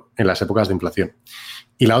el oro en las épocas de inflación?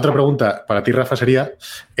 Y la otra pregunta para ti, Rafa, sería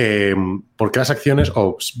 ¿por qué las acciones,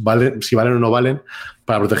 o si valen o no valen,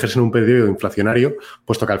 para protegerse en un periodo inflacionario,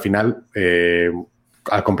 puesto que al final,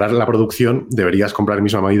 al comprar la producción, deberías comprar en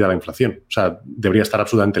misma medida la inflación? O sea, debería estar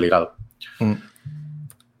absolutamente ligado.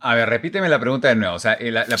 A ver, repíteme la pregunta de nuevo. O sea,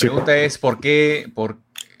 la pregunta es ¿por qué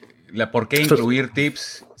incluir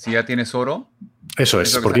tips si ya tienes oro? Eso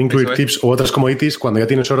es. ¿Por qué incluir tips u otras commodities cuando ya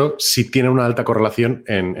tienes oro si tienen una alta correlación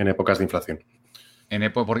en épocas de inflación?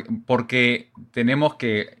 Porque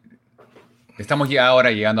estamos ya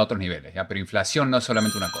ahora llegando a otros niveles, ¿ya? Pero inflación no es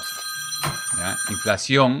solamente una cosa, ¿ya?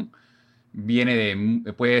 Inflación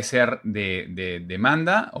puede ser de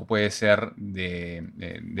demanda o puede ser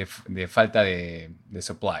de falta de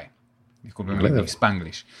supply. Discúlpenme mi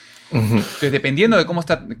Spanglish. Entonces, dependiendo de cómo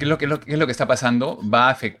está, qué es lo que está pasando, va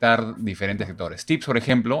a afectar diferentes sectores. TIPS, por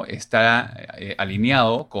ejemplo, está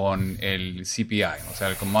alineado con el CPI, o sea,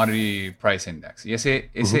 el Commodity Price Index. Y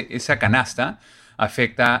esa canasta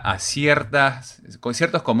afecta a ciertos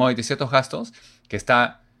commodities, ciertos gastos, que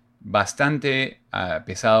está bastante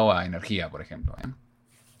pesado a energía, por ejemplo, ¿eh?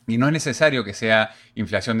 Y no es necesario que sea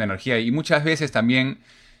inflación de energía. Y muchas veces también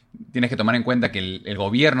tienes que tomar en cuenta que el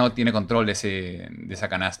gobierno tiene control de esa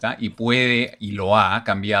canasta y lo ha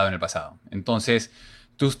cambiado en el pasado. Entonces,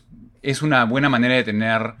 es una buena manera de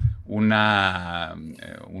tener un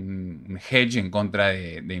hedge en contra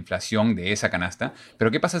de inflación de esa canasta.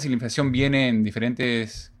 Pero ¿qué pasa si la inflación viene en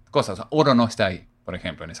diferentes cosas? O sea, oro no está ahí, por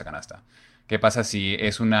ejemplo, en esa canasta. ¿Qué pasa si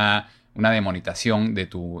es una demonetización de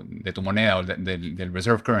tu moneda o del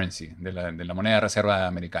reserve currency, de la moneda de reserva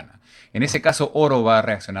americana? En ese caso, oro va a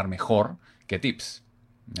reaccionar mejor que tips,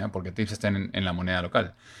 ¿ya? Porque tips están en la moneda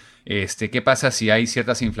local. ¿Qué pasa si hay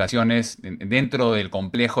ciertas inflaciones dentro del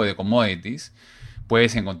complejo de commodities?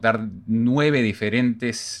 Puedes encontrar 9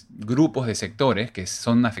 diferentes grupos de sectores que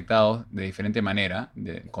son afectados de diferente manera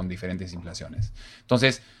con diferentes inflaciones.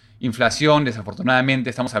 Entonces, inflación,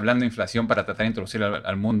 desafortunadamente, estamos hablando de inflación para tratar de introducir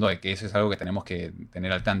al mundo de que eso es algo que tenemos que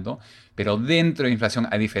tener al tanto, pero dentro de inflación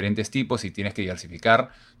hay diferentes tipos y tienes que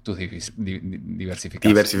diversificar tus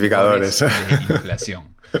diversificadores de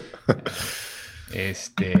inflación.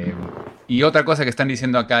 Y otra cosa que están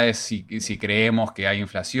diciendo acá es si creemos que hay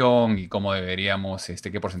inflación y cómo deberíamos,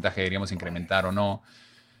 qué porcentaje deberíamos incrementar o no.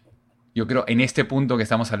 Yo creo, en este punto que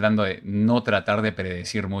estamos hablando de no tratar de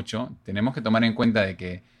predecir mucho, tenemos que tomar en cuenta de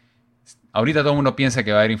que ahorita todo el mundo piensa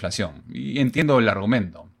que va a haber inflación. Y entiendo el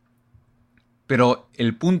argumento. Pero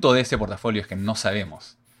el punto de este portafolio es que no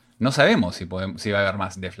sabemos. No sabemos si va a haber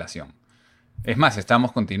más deflación. Es más,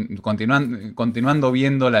 estamos continuando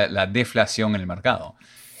viendo la deflación en el mercado.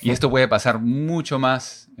 Y esto puede pasar por mucho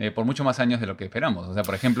más años de lo que esperamos. O sea,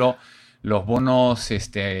 por ejemplo, los bonos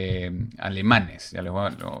alemanes. Ya lo voy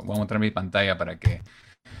a mostrar en mi pantalla para que...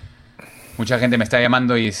 Mucha gente me está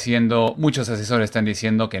llamando y diciendo, muchos asesores están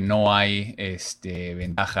diciendo que no hay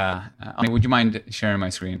ventaja. Would you mind sharing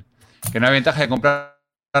my screen? Que no hay ventaja de comprar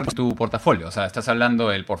tu portafolio. O sea, estás hablando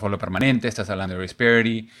del portafolio permanente, estás hablando de risk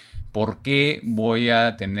parity. ¿Por qué voy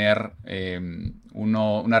a tener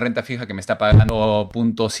una renta fija que me está pagando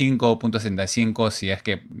 0.5, 0.65 si es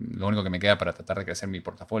que lo único que me queda para tratar de crecer mi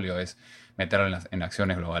portafolio es meterlo en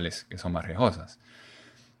acciones globales que son más riesgosas?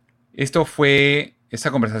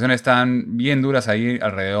 Estas conversaciones están bien duras ahí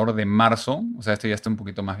alrededor de marzo. O sea, esto ya está un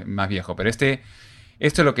poquito más viejo. Pero esto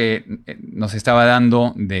es lo que nos estaba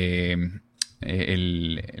dando de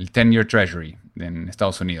el 10-year Treasury en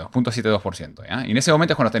Estados Unidos, 0.72%. ¿ya? Y en ese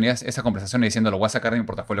momento es cuando tenías esa conversación diciendo lo voy a sacar de mi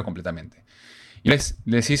portafolio completamente. Y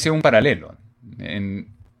les hice un paralelo. En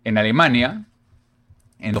Alemania,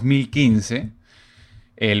 en 2015,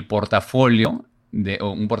 el portafolio,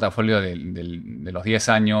 un portafolio de los 10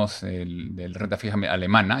 años del renta fija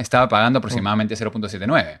alemana, estaba pagando aproximadamente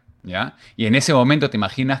 0.79. ¿Ya? Y en ese momento te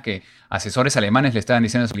imaginas que asesores alemanes le estaban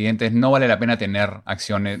diciendo a sus clientes no vale la pena tener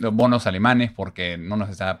bonos alemanes porque no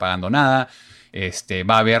nos está pagando nada,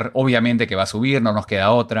 va a haber, obviamente que va a subir, no nos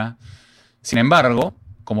queda otra. Sin embargo,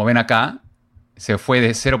 como ven acá, se fue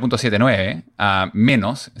de 0.79 a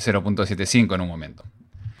menos 0.75 en un momento.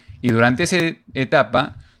 Y durante esa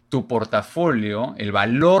etapa, tu portafolio, el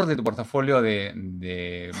valor de tu portafolio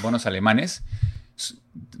de bonos alemanes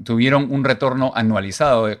tuvieron un retorno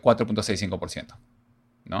anualizado de 4.65%,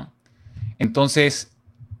 ¿no? Entonces,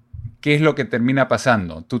 ¿qué es lo que termina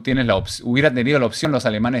pasando? Tú hubieras tenido la opción los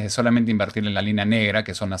alemanes de solamente invertir en la línea negra,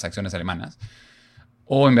 que son las acciones alemanas,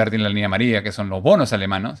 o invertir en la línea amarilla, que son los bonos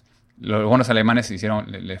alemanes. Los bonos alemanes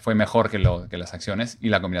les fue mejor que las acciones y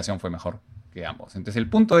la combinación fue mejor que ambos. Entonces, el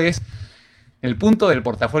punto del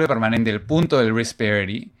portafolio permanente, el punto del risk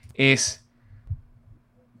parity es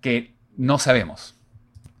que no sabemos.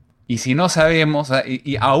 Y si no sabemos,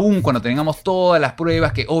 y aún cuando tengamos todas las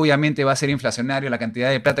pruebas que obviamente va a ser inflacionario, la cantidad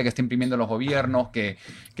de plata que está imprimiendo los gobiernos, que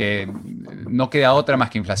no queda otra más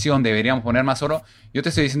que inflación, deberíamos poner más oro, yo te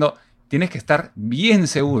estoy diciendo, tienes que estar bien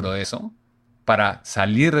seguro de eso para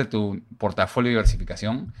salir de tu portafolio de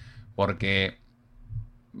diversificación, porque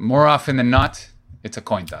more often than not, it's a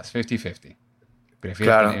coin toss, 50-50.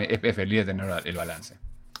 Es preferible tener el balance.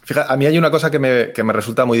 Fíjate, a mí hay una cosa que me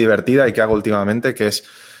resulta muy divertida y que hago últimamente, que es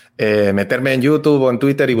meterme en YouTube o en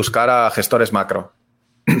Twitter y buscar a gestores macro.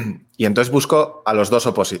 Y entonces busco a los dos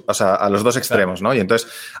a los dos extremos, ¿no? Y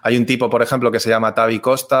entonces hay un tipo, por ejemplo, que se llama Tavi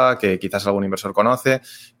Costa, que quizás algún inversor conoce,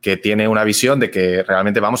 que tiene una visión de que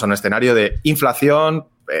realmente vamos a un escenario de inflación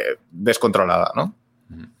descontrolada, ¿no?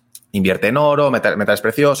 Invierte en oro, metales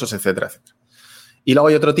preciosos, etcétera, etcétera. Y luego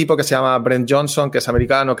hay otro tipo que se llama Brent Johnson, que es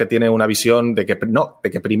americano, que tiene una visión de que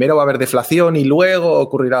primero va a haber deflación y luego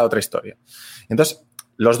ocurrirá otra historia. Entonces,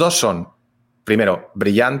 los dos son, primero,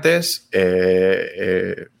 brillantes,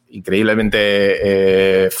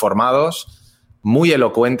 increíblemente formados, muy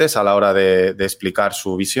elocuentes a la hora de explicar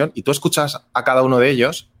su visión, y tú escuchas a cada uno de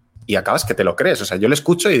ellos y acabas que te lo crees. O sea, yo le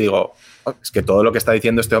escucho y digo, oh, es que todo lo que está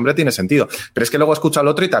diciendo este hombre tiene sentido. Pero es que luego escucho al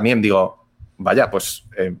otro y también digo, vaya, pues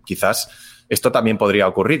quizás esto también podría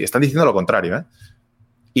ocurrir. Y están diciendo lo contrario, ¿eh?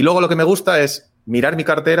 Y luego lo que me gusta es mirar mi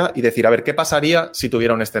cartera y decir, a ver, ¿qué pasaría si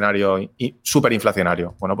tuviera un escenario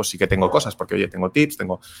superinflacionario? Bueno, pues sí que tengo cosas, porque, oye, tengo tips,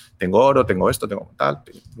 tengo oro, tengo esto, tengo tal,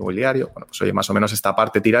 tengo mobiliario. Bueno, pues, oye, más o menos esta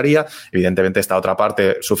parte tiraría, evidentemente esta otra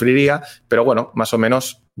parte sufriría, pero bueno, más o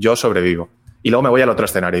menos yo sobrevivo. Y luego me voy al otro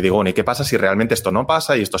escenario y digo, bueno, ¿y qué pasa si realmente esto no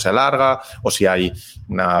pasa y esto se alarga? O si hay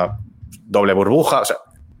una doble burbuja. O sea,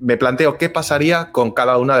 me planteo qué pasaría con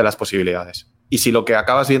cada una de las posibilidades. Y si lo que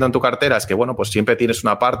acabas viendo en tu cartera es que, bueno, pues siempre tienes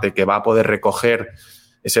una parte que va a poder recoger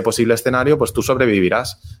ese posible escenario, pues tú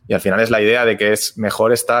sobrevivirás. Y al final es la idea de que es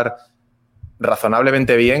mejor estar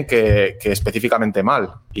razonablemente bien que específicamente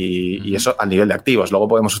mal. Y eso al nivel de activos. Luego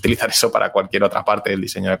podemos utilizar eso para cualquier otra parte del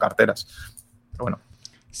diseño de carteras. Pero bueno,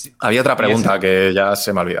 sí. Había otra pregunta que ya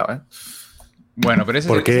se me ha olvidado, ¿eh? Bueno, pero ese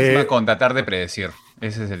es el tema con tratar de predecir.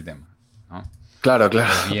 Ese es el tema, ¿no? Claro.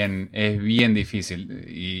 Es bien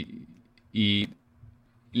difícil. Y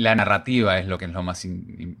la narrativa es lo que es lo más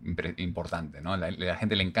importante, ¿no? La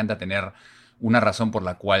gente le encanta tener una razón por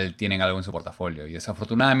la cual tienen algo en su portafolio. Y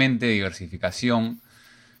desafortunadamente, diversificación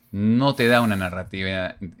no te da una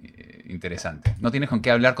narrativa interesante. No tienes con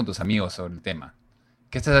qué hablar con tus amigos sobre el tema.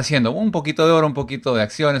 ¿Qué estás haciendo? Un poquito de oro, un poquito de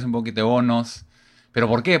acciones, un poquito de bonos. ¿Pero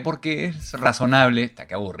por qué? Porque es razonable. Está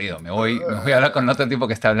qué aburrido. Me voy a hablar con otro tipo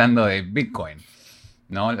que está hablando de Bitcoin,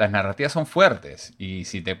 ¿no? Las narrativas son fuertes. Y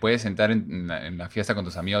si te puedes sentar en la fiesta con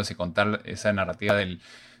tus amigos y contar esa narrativa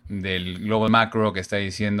del global macro que está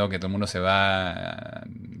diciendo que todo el mundo se va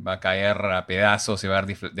a caer a pedazos y va a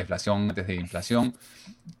haber deflación antes de inflación,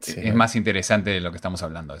 sí, es más interesante de lo que estamos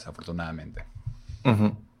hablando, desafortunadamente.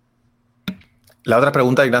 Uh-huh. La otra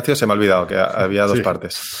pregunta, Ignacio, se me ha olvidado, que había dos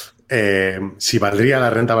partes. Si valdría la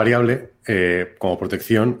renta variable como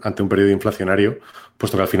protección ante un periodo inflacionario,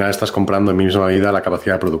 puesto que al final estás comprando en misma medida la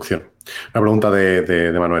capacidad de producción. Una pregunta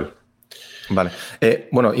de Manuel. Vale.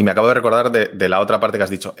 Bueno, y me acabo de recordar de la otra parte que has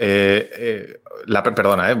dicho.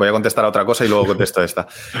 Perdona, voy a contestar a otra cosa y luego contesto esta.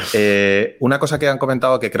 Una cosa que han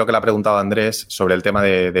comentado, que creo que le ha preguntado Andrés, sobre el tema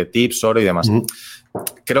de tips, oro y demás.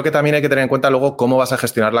 Creo que también hay que tener en cuenta luego cómo vas a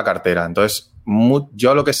gestionar la cartera. Entonces,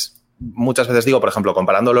 yo lo que muchas veces digo, por ejemplo,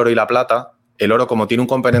 comparando el oro y la plata, el oro, como tiene un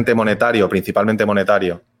componente monetario, principalmente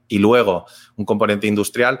monetario, y luego un componente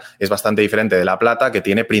industrial, es bastante diferente de la plata, que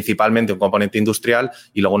tiene principalmente un componente industrial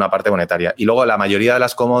y luego una parte monetaria. Y luego la mayoría de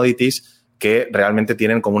las commodities que realmente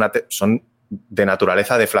tienen como son de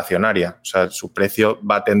naturaleza deflacionaria. O sea, su precio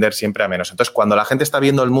va a tender siempre a menos. Entonces, cuando la gente está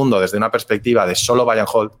viendo el mundo desde una perspectiva de solo buy and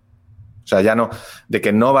hold, o sea, ya no, de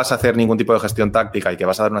que no vas a hacer ningún tipo de gestión táctica y que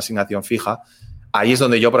vas a dar una asignación fija, ahí es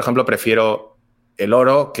donde yo, por ejemplo, prefiero el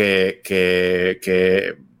oro que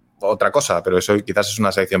otra cosa, pero eso quizás es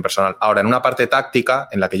una selección personal. Ahora, en una parte táctica,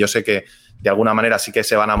 en la que yo sé que de alguna manera sí que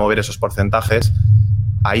se van a mover esos porcentajes,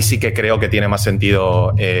 ahí sí que creo que tiene más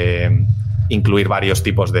sentido incluir varios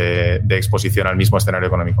tipos de exposición al mismo escenario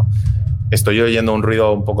económico. Estoy oyendo un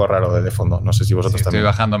ruido un poco raro desde fondo. No sé si vosotros también.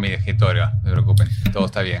 Estoy bajando mi escritorio, no se preocupen, todo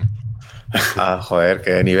está bien. Joder,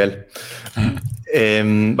 qué nivel.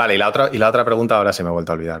 Vale, y la otra pregunta ahora se me ha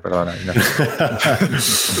vuelto a olvidar, perdona.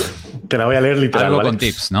 Te la voy a leer literal. Algo ¿vale? con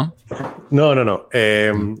tips, ¿no? No. A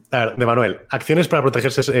ver, de Manuel, ¿acciones para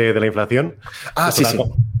protegerse de la inflación? Sí. ¿Sí?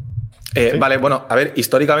 Vale, bueno, a ver,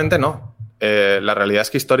 históricamente no. La realidad es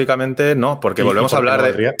que históricamente no, porque volvemos a hablar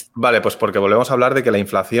de... Vale, pues porque volvemos a hablar de que la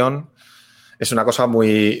inflación es una cosa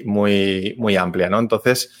muy, muy, muy amplia, ¿no?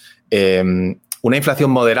 Entonces, una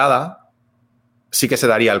inflación moderada sí que se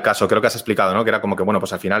daría el caso, creo que has explicado, ¿no? Que era como que, bueno,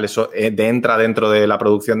 pues al final eso entra dentro de la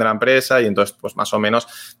producción de la empresa y entonces, pues más o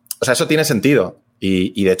menos, o sea, eso tiene sentido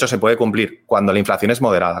y de hecho se puede cumplir cuando la inflación es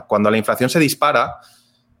moderada. Cuando la inflación se dispara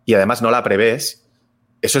y además no la prevés,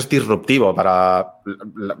 eso es disruptivo para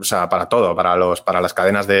todo, para las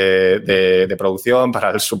cadenas de producción,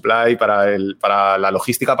 para el supply, para la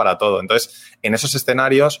logística, para todo. Entonces, en esos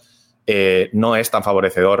escenarios no es tan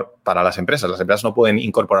favorecedor para las empresas. Las empresas no pueden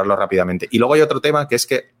incorporarlo rápidamente. Y luego hay otro tema que es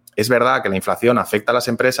que es verdad que la inflación afecta a las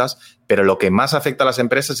empresas, pero lo que más afecta a las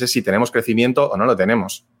empresas es si tenemos crecimiento o no lo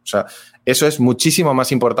tenemos. O sea, eso es muchísimo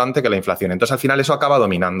más importante que la inflación. Entonces, al final, eso acaba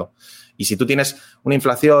dominando. Y si tú tienes una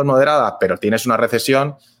inflación moderada, pero tienes una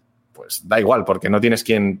recesión, pues da igual, porque no tienes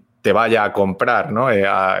quien te vaya a comprar, ¿no?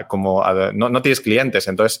 No tienes clientes.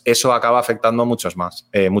 Entonces, eso acaba afectando mucho más.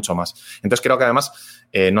 Entonces, creo que además,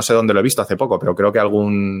 no sé dónde lo he visto hace poco, pero creo que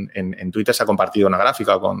en Twitter se ha compartido una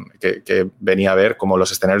gráfica que venía a ver como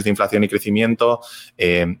los escenarios de inflación y crecimiento.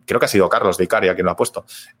 Creo que ha sido Carlos de Icaria quien lo ha puesto.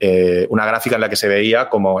 Una gráfica en la que se veía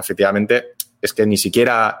como efectivamente es que ni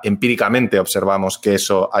siquiera empíricamente observamos que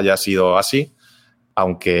eso haya sido así,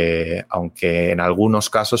 aunque en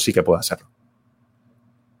algunos casos sí que pueda serlo.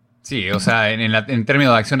 Sí, o sea, en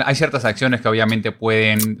términos de acción, hay ciertas acciones que obviamente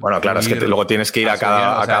pueden... Bueno, claro, es que luego tienes que ir a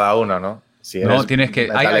cada una, ¿no? Tienes que...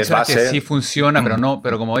 Hay acciones que sí funciona,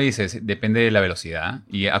 pero como dices, depende de la velocidad.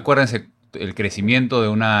 Y acuérdense, el crecimiento de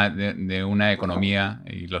una economía,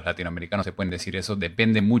 y los latinoamericanos se pueden decir eso,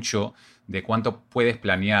 depende mucho de cuánto puedes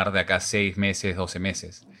planear de acá 6 meses, 12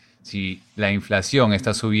 meses. Si la inflación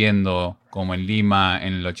está subiendo, como en Lima,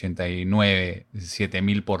 en el 89,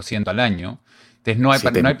 7.000% al año, entonces no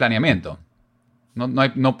hay planeamiento.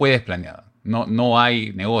 No puedes planear. No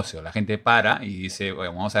hay negocio. La gente para y dice,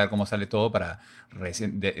 bueno, vamos a ver cómo sale todo para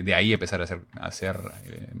de ahí empezar a hacer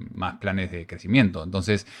más planes de crecimiento.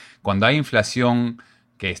 Entonces, cuando hay inflación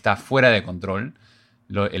que está fuera de control,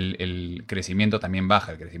 el crecimiento también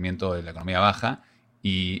baja, el crecimiento de la economía baja,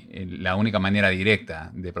 y la única manera directa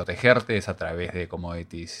de protegerte es a través de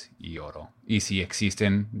commodities y oro. Y si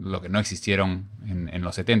existen, lo que no existieron en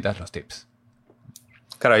los 70s, los tips.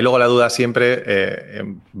 Claro, y luego la duda siempre,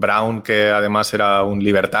 Brown, que además era un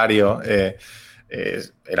libertario,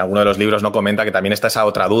 en alguno de los libros no comenta que también está esa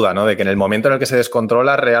otra duda, ¿no? De que en el momento en el que se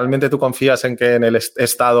descontrola, ¿realmente tú confías en que en el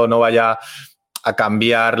Estado no vaya a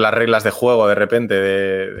cambiar las reglas de juego de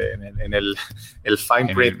repente en el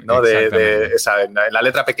fine print, ¿no? En la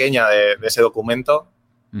letra pequeña de ese documento?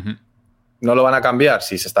 Uh-huh. ¿No lo van a cambiar?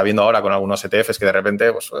 Si se está viendo ahora con algunos ETFs que de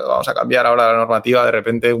repente, pues vamos a cambiar ahora la normativa, de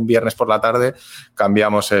repente un viernes por la tarde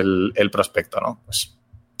cambiamos el prospecto, ¿no? Pues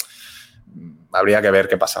habría que ver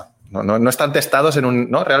qué pasa. No están testados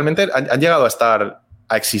 ¿no? Realmente han llegado a estar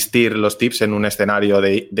a existir los tips en un escenario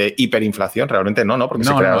de hiperinflación? Realmente no, porque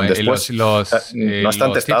se crearon después. No están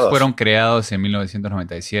los testados. tips fueron creados en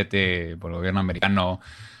 1997 por el gobierno americano,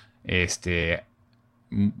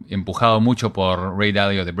 empujado mucho por Ray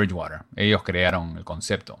Dalio de Bridgewater. Ellos crearon el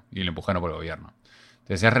concepto y lo empujaron por el gobierno.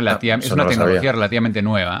 Entonces es una tecnología relativamente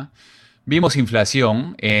nueva. Vimos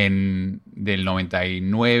inflación del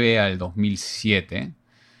 99 al 2007,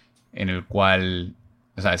 en el cual,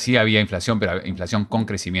 o sea, sí había inflación, pero inflación con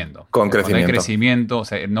crecimiento. Con crecimiento. Cuando hay crecimiento, o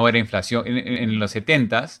sea, no era inflación. En los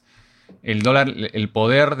 70s, el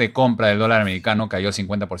poder de compra del dólar americano cayó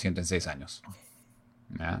 50% en 6 años.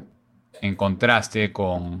 ¿Ya? En contraste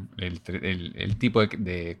con el tipo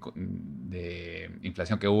de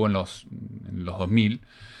inflación que hubo en los 2000,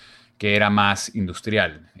 que era más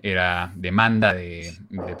industrial, era demanda de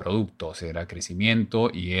productos, era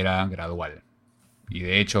crecimiento y era gradual. Y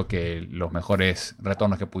de hecho que los mejores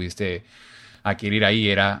retornos que pudiste adquirir ahí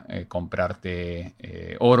era comprarte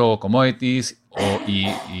oro, commodities y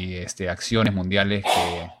acciones mundiales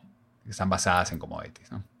que están basadas en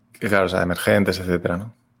commodities, ¿no? Claro, o sea, emergentes, etcétera,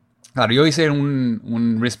 ¿no? Claro, yo hice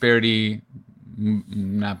un risk parity,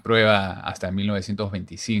 una prueba hasta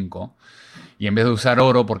 1925, y en vez de usar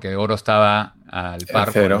oro, porque oro estaba al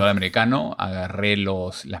par con el dólar americano, agarré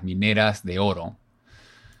las mineras de oro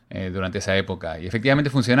durante esa época. Y efectivamente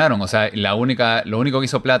funcionaron. O sea, lo único que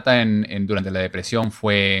hizo plata durante la depresión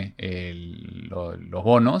fue los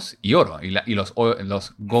bonos y oro, y los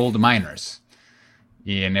gold miners.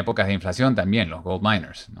 Y en épocas de inflación también, los gold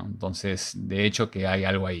miners, ¿no? Entonces, de hecho que hay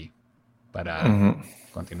algo ahí para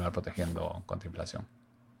continuar protegiendo contra inflación.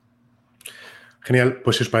 Genial,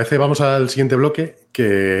 pues si os parece vamos al siguiente bloque,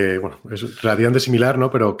 que bueno, es relativamente similar, ¿no?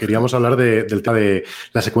 Pero queríamos hablar del tema de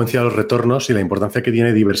la secuencia de los retornos y la importancia que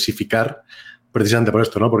tiene diversificar precisamente por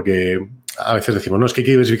esto, ¿no? Porque a veces decimos, no, es que hay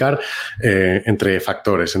que diversificar entre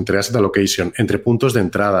factores, entre asset allocation, entre puntos de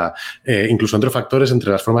entrada, incluso entre factores,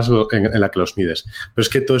 entre las formas en las que los mides. Pero es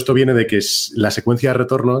que todo esto viene de que la secuencia de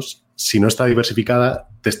retornos, si no está diversificada,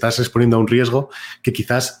 te estás exponiendo a un riesgo que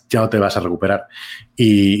quizás ya no te vas a recuperar.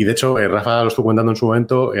 Y de hecho, Rafa lo estuvo comentando en su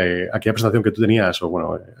momento, aquella presentación que tú tenías, o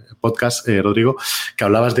bueno, podcast, Rodrigo, que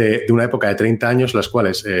hablabas de una época de 30 años, las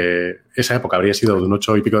cuales esa época habría sido de un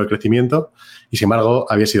 8 y pico de crecimiento, y sin embargo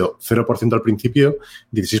había sido 0% al principio,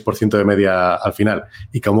 16% de media al final.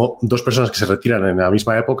 Y como dos personas que se retiran en la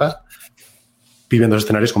misma época viven dos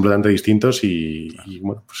escenarios completamente distintos y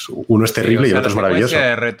bueno, pues uno es terrible y el otro es maravilloso. La secuencia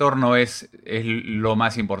de retorno es lo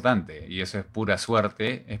más importante, y eso es pura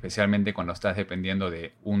suerte, especialmente cuando estás dependiendo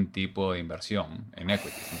de un tipo de inversión en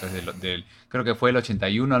equities. Entonces, creo que fue el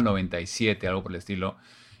 81 al 97, algo por el estilo,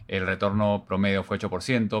 el retorno promedio fue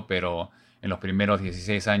 8%, pero en los primeros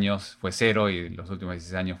 16 años fue 0 y los últimos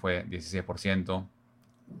 16 años fue 16%.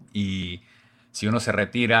 Y si uno se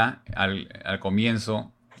retira al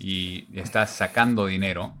comienzo y estás sacando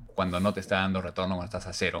dinero cuando no te está dando retorno, cuando estás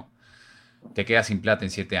a 0, te quedas sin plata en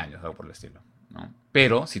 7 años, algo por el estilo, ¿no?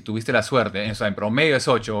 Pero si tuviste la suerte, eso en promedio es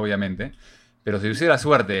 8, obviamente, pero si tuviste la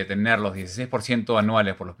suerte de tener los 16%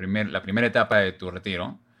 anuales por la primera etapa de tu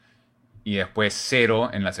retiro y después 0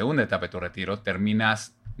 en la segunda etapa de tu retiro,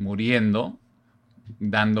 terminas muriendo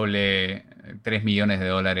dándole $3 millones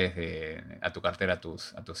a tu cartera a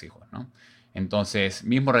tus hijos, ¿no? Entonces,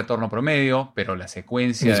 mismo retorno promedio, pero la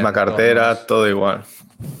secuencia misma cartera, todo igual.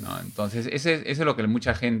 ¿No? Entonces, ese es lo que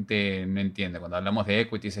mucha gente no entiende. Cuando hablamos de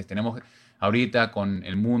equities, tenemos ahorita con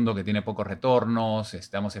el mundo que tiene pocos retornos,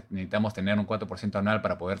 necesitamos tener un 4% anual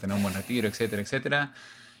para poder tener un buen retiro, etcétera, etcétera.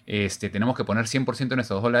 Tenemos que poner 100% de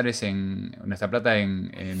nuestros dólares nuestra plata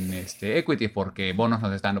en equities porque bonos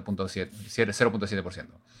nos están dando 0.7%.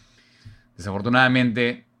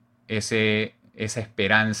 Desafortunadamente, esa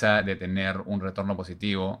esperanza de tener un retorno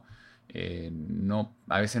positivo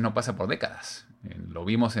a veces no pasa por décadas. Lo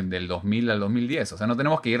vimos del 2000 al 2010. O sea, no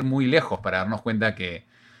tenemos que ir muy lejos para darnos cuenta que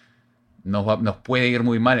nos puede ir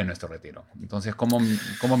muy mal en nuestro retiro. Entonces, ¿cómo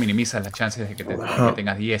minimizas las chances de que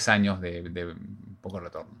tengas 10 años de poco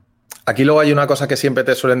retorno? Aquí luego hay una cosa que siempre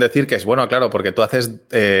te suelen decir que es, bueno, claro, porque tú haces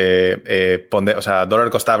dollar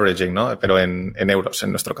cost averaging, ¿no? Pero en euros, en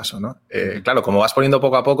nuestro caso, ¿no? Claro, como vas poniendo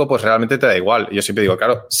poco a poco, pues realmente te da igual. Yo siempre digo,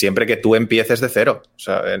 claro, siempre que tú empieces de cero. O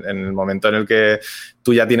sea, en el momento en el que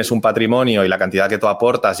tú ya tienes un patrimonio y la cantidad que tú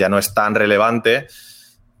aportas ya no es tan relevante,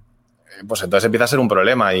 pues entonces empieza a ser un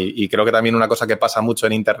problema. Y creo que también una cosa que pasa mucho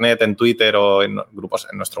en Internet, en Twitter o en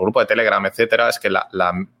nuestro grupo de Telegram, etcétera, es que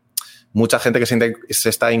mucha gente que se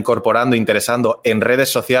está incorporando, interesando en redes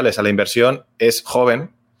sociales a la inversión es joven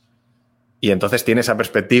y entonces tiene esa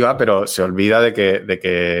perspectiva, pero se olvida de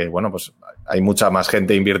que bueno, pues hay mucha más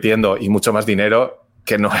gente invirtiendo y mucho más dinero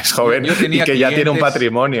que no es joven y que ya tiene un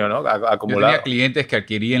patrimonio, ¿no? Acumulado. Yo tenía clientes que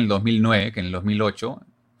adquirí en el 2009, que en el 2008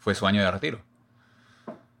 fue su año de retiro.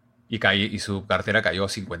 Y su cartera cayó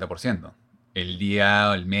 50%. El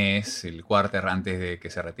día, el mes, el quarter antes de que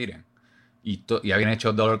se retiren. Y habían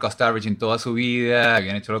hecho dollar cost averaging toda su vida,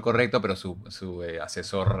 habían hecho lo correcto, pero su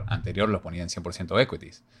asesor anterior los ponía en 100%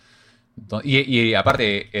 equities. Y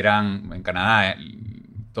aparte, en Canadá,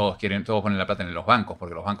 todos ponen la plata en los bancos,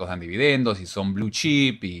 porque los bancos dan dividendos y son blue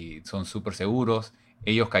chip y son súper seguros.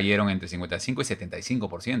 Ellos cayeron entre 55 y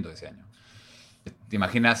 75% ese año. ¿Te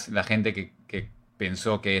imaginas la gente que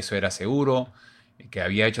pensó que eso era seguro, que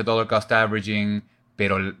había hecho todo el cost averaging,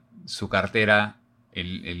 pero su cartera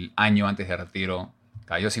el año antes de retiro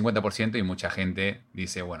cayó 50% y mucha gente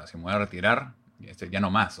dice, bueno, si me voy a retirar, ya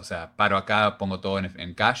no más. O sea, paro acá, pongo todo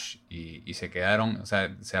en cash y se quedaron, o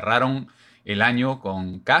sea, cerraron el año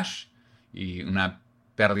con cash y una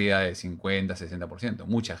pérdida de 50, 60%.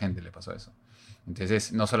 Mucha gente le pasó eso.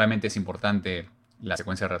 Entonces, no solamente es importante la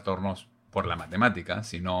secuencia de retornos por la matemática,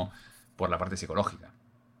 sino por la parte psicológica.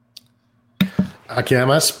 Aquí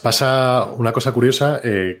además pasa una cosa curiosa,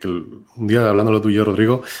 que un día hablándolo tú y yo,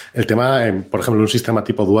 Rodrigo, el tema, por ejemplo, en un sistema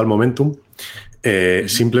tipo dual momentum,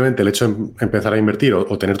 simplemente el hecho de empezar a invertir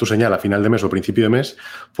o tener tu señal a final de mes o principio de mes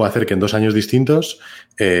puede hacer que en 2 años distintos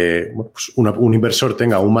pues un inversor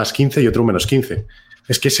tenga un más 15 y otro un menos 15.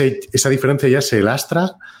 Es que esa diferencia ya se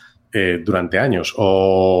lastra durante años.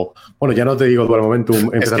 O, bueno, ya no te digo dual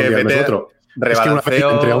momentum empezar un día al mes otro. Es que una vez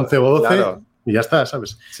entre 11 o 12... Claro. Y ya está,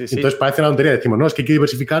 ¿sabes? Sí. Entonces parece una tontería. Decimos, no, es que hay que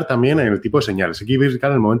diversificar también en el tipo de señales. Hay que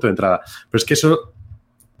diversificar en el momento de entrada. Pero es que eso,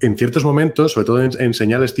 en ciertos momentos, sobre todo en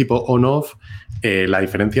señales tipo on-off, la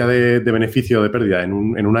diferencia de beneficio o de pérdida en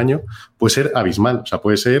un año puede ser abismal. O sea,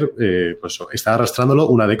 puede ser, pues, estar arrastrándolo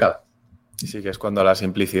una década. Sí, que es cuando la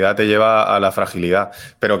simplicidad te lleva a la fragilidad.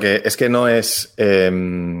 Pero que es que no es...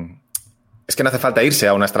 es que no hace falta irse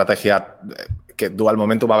a una estrategia que dual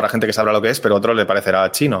momentum habrá gente que sabrá lo que es, pero a otro le parecerá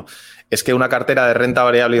chino. Es que una cartera de renta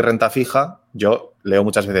variable y renta fija, yo leo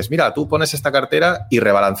muchas veces, mira, tú pones esta cartera y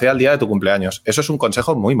rebalancea el día de tu cumpleaños. Eso es un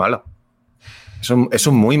consejo muy malo. Es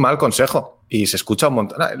un muy mal consejo y se escucha un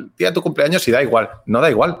montón. El día de tu cumpleaños sí da igual. No da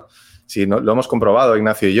igual. Sí, no, lo hemos comprobado,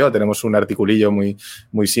 Ignacio y yo. Tenemos un articulillo muy,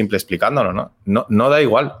 muy simple explicándolo, ¿no? No da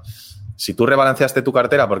igual. Si tú rebalanceaste tu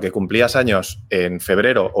cartera porque cumplías años en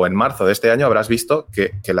febrero o en marzo de este año, habrás visto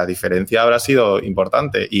que la diferencia habrá sido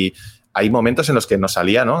importante. Y hay momentos en los que nos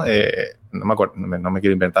salía, ¿no? No me acuerdo, no me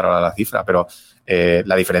quiero inventar ahora la cifra, pero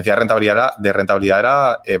la diferencia de rentabilidad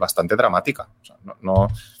era bastante dramática. O sea,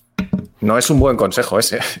 no es un buen consejo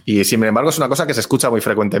ese. Y sin embargo es una cosa que se escucha muy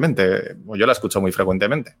frecuentemente. O yo la escucho muy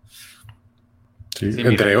frecuentemente. Sí,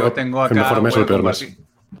 mira, yo tengo acá, el mejor mes o el peor mes.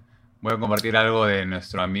 Voy a compartir algo de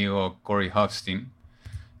nuestro amigo Corey Hofstein.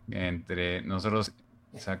 Entre nosotros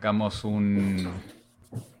sacamos un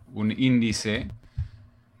índice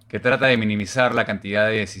que trata de minimizar la cantidad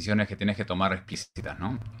de decisiones que tienes que tomar explícitas,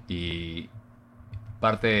 ¿no? Y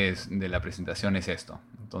parte de la presentación es esto.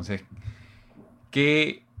 Entonces,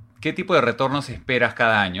 ¿qué tipo de retornos esperas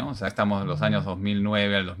cada año? O sea, estamos en los años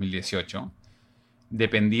 2009 al 2018.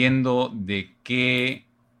 Dependiendo de qué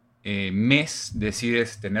mes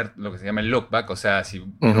decides tener lo que se llama el look back, o sea, si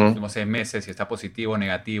en los últimos 6 meses, si está positivo o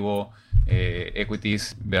negativo,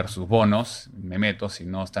 equities versus bonos, me meto, si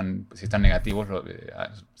están negativos,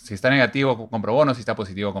 si está negativo compro bonos, si está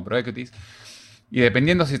positivo compro equities, y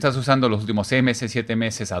dependiendo si estás usando los últimos 6 meses, 7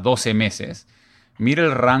 meses a 12 meses, mira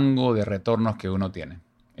el rango de retornos que uno tiene,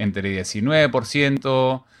 entre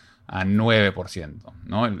 19% a 9%,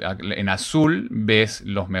 ¿no? En azul ves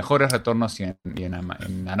los mejores retornos y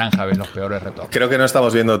en naranja ves los peores retornos. Creo que no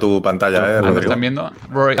estamos viendo tu pantalla, ¿Lo están viendo?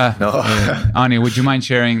 Rory, no. Ani, would you mind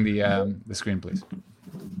sharing the screen, please?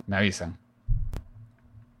 Me avisan.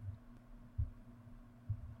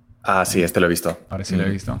 Ah, sí, este lo he visto. Ahora sí lo he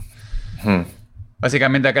visto.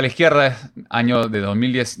 Básicamente acá a la izquierda es año de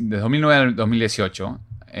 2010, de 2009 al 2018.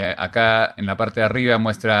 Acá en la parte de arriba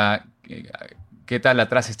muestra qué tal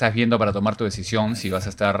atrás estás viendo para tomar tu decisión si vas a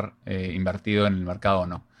estar invertido en el mercado o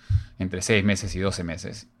no, entre 6 meses y 12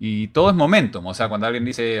 meses. Y todo es momentum, o sea, cuando alguien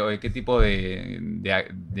dice, oye, ¿qué tipo de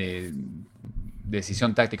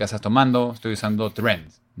decisión táctica estás tomando? Estoy usando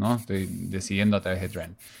trend, ¿no? Estoy decidiendo a través de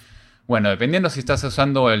trend. Bueno, dependiendo si estás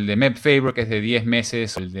usando el de Meb Faber, que es de 10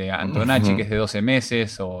 meses, o el de Antonacci, que es de 12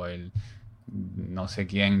 meses, o el no sé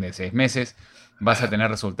quién de 6 meses, vas a tener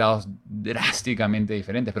resultados drásticamente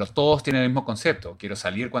diferentes, pero todos tienen el mismo concepto. Quiero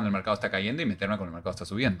salir cuando el mercado está cayendo y meterme cuando el mercado está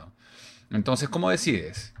subiendo. Entonces, ¿cómo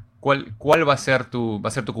decides? ¿Cuál va a ser tu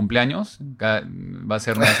cumpleaños? ¿Va a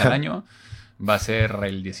ser una vez al año? ¿Va a ser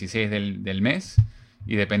el 16 del mes?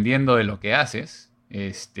 Y dependiendo de lo que haces,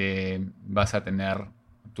 vas a tener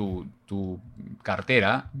tu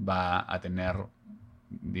cartera va a tener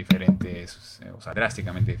diferentes, o sea,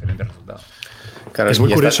 drásticamente diferentes resultados. Claro, es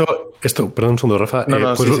muy curioso esto, perdón un segundo, Rafa.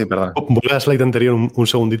 Sí, perdón. Vuelve a la slide anterior un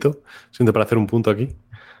segundito, simplemente para hacer un punto aquí.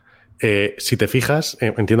 Si te fijas,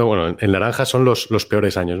 entiendo, bueno, en naranja son los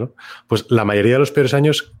peores años, ¿no? Pues la mayoría de los peores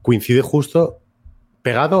años coincide justo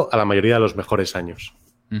pegado a la mayoría de los mejores años.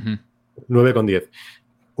 9 con 10.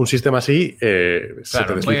 Un sistema así se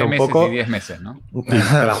te desliza un poco. 10 meses, ¿no?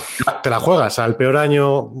 Te la juegas al peor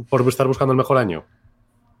año por estar buscando el mejor año.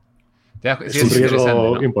 Es un riesgo,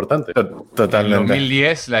 ¿no? Importante. Totalmente. En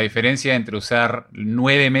 2010, la diferencia entre usar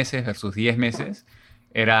 9 meses versus 10 meses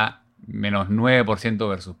era menos 9%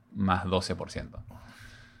 versus más 12%.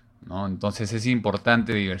 ¿No? Entonces es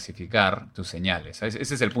importante diversificar tus señales. Ese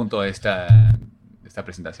es el punto de esta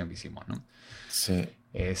presentación que hicimos, ¿no? Sí.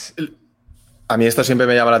 A mí esto siempre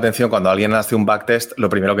me llama la atención cuando alguien hace un backtest. Lo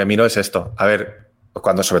primero que miro es esto. A ver,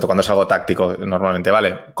 sobre todo cuando es algo táctico, normalmente,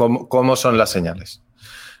 ¿vale? ¿Cómo son las señales?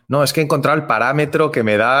 No, es que he encontrado el parámetro que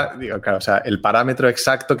me da, claro, o sea, el parámetro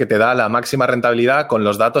exacto que te da la máxima rentabilidad con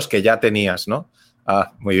los datos que ya tenías, ¿no?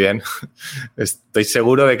 Ah, muy bien. Estoy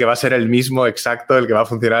seguro de que va a ser el mismo exacto el que va a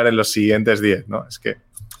funcionar en los siguientes 10, ¿no? Es que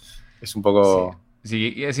es un poco...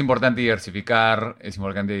 Sí, es importante diversificar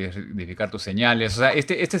tus señales. O sea,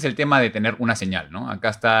 este es el tema de tener una señal, ¿no? Acá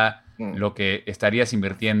está lo que estarías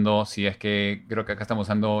invirtiendo si es que, creo que acá estamos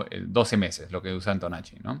usando 12 meses, lo que usa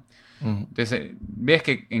Antonacci, ¿no? Entonces, ves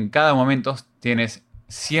que en cada momento tienes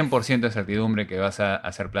 100% de certidumbre que vas a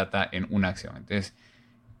hacer plata en una acción. Entonces,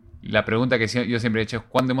 la pregunta que yo siempre he hecho es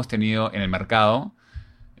 ¿cuándo hemos tenido en el mercado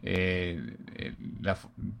el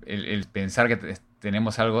pensar que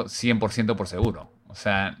tenemos algo 100% por seguro? O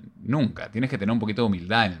sea, nunca. Tienes que tener un poquito de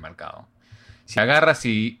humildad en el mercado. Si agarras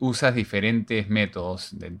y usas diferentes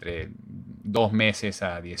métodos de entre 2 meses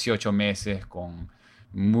a 18 meses con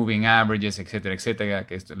moving averages, etcétera, etcétera,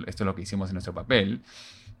 que esto es lo que hicimos en nuestro papel,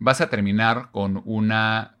 vas a terminar con un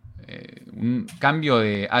cambio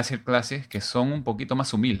de asset classes que son un poquito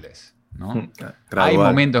más humildes, ¿no? Hay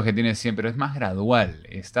momentos que tienes siempre, pero es más gradual.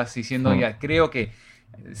 Estás diciendo, ya creo que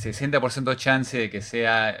 60% chance de que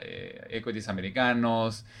sea equities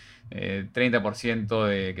americanos, 30%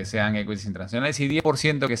 de que sean equities internacionales y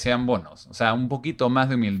 10% que sean bonos. O sea, un poquito más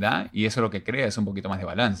de humildad y eso lo que crea es un poquito más de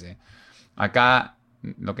balance. Acá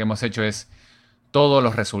lo que hemos hecho es todos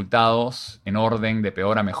los resultados en orden de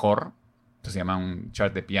peor a mejor. Esto se llama un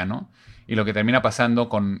chart de piano. Y lo que termina pasando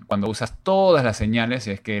cuando usas todas las señales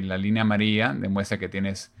es que la línea amarilla demuestra que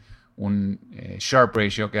tienes un Sharpe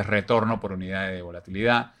ratio, que es retorno por unidad de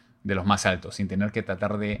volatilidad, de los más altos, sin tener que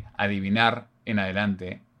tratar de adivinar en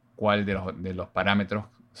adelante cuál de los parámetros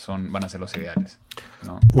van a ser los ideales,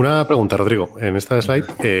 ¿no? Una pregunta, Rodrigo, en esta slide,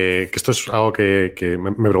 que esto es algo que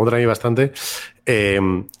me preguntan a mí bastante.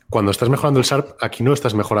 Cuando estás mejorando el Sharpe, aquí no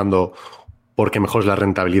estás mejorando porque mejores la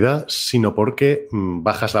rentabilidad, sino porque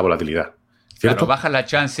bajas la volatilidad, ¿cierto? Claro, baja la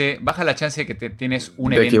chance que tienes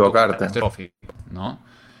un de evento equivocarte, catastrófico, ¿no?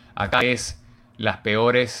 Acá es las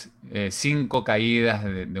peores 5 caídas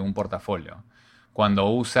de un portafolio. Cuando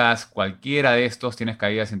usas cualquiera de estos, tienes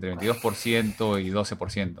caídas entre 22% y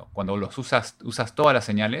 12%. Cuando usas todas las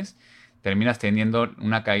señales, terminas teniendo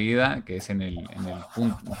una caída que es en el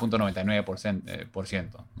punto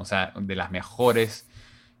 99%. O sea, de las mejores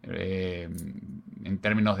en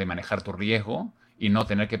términos de manejar tu riesgo y no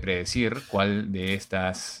tener que predecir cuál de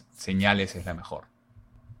estas señales es la mejor.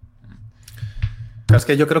 Es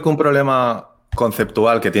que yo creo que un problema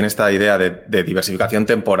conceptual que tiene esta idea de diversificación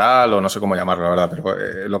temporal, o no sé cómo llamarlo, la verdad,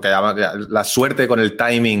 pero lo que llama la suerte con el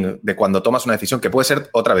timing de cuando tomas una decisión, que puede ser,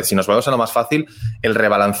 otra vez, si nos volvemos a lo más fácil, el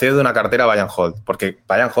rebalanceo de una cartera buy and hold, porque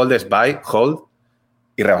buy and hold es buy, hold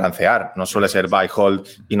y rebalancear, no suele ser buy, hold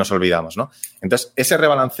y nos olvidamos, ¿no? Entonces, ese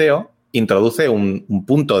rebalanceo introduce un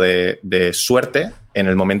punto de suerte en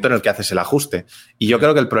el momento en el que haces el ajuste. Y yo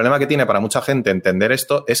creo que el problema que tiene para mucha gente entender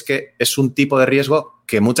esto es que es un tipo de riesgo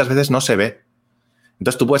que muchas veces no se ve.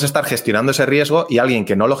 Entonces tú puedes estar gestionando ese riesgo y alguien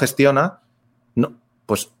que no lo gestiona,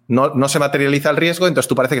 no se materializa el riesgo, entonces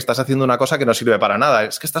tú parece que estás haciendo una cosa que no sirve para nada.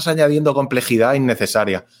 Es que estás añadiendo complejidad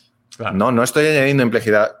innecesaria. Claro. No estoy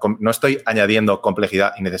añadiendo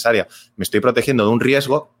complejidad innecesaria. Me estoy protegiendo de un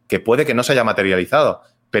riesgo que puede que no se haya materializado,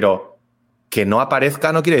 pero que no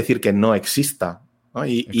aparezca no quiere decir que no exista, ¿no?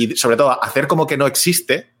 Y sobre todo, hacer como que no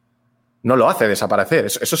existe no lo hace desaparecer.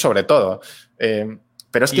 Eso sobre todo.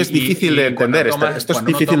 Pero es que es difícil de entender. Esto es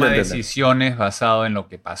difícil de entender. Decisiones basado en lo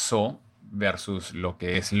que pasó versus lo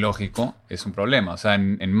que es lógico es un problema. O sea,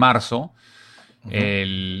 en marzo,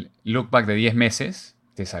 el look back de 10 meses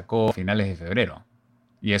te sacó finales de febrero.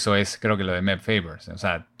 Y eso es, creo que lo de Meb Faber. O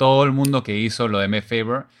sea, todo el mundo que hizo lo de Meb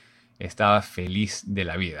Faber estaba feliz de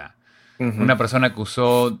la vida. Una persona que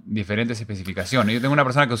usó diferentes especificaciones. Yo tengo una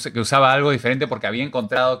persona que usaba algo diferente porque había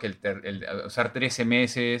encontrado que el usar 13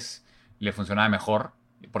 meses le funcionaba mejor,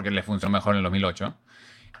 porque le funcionó mejor en el 2008.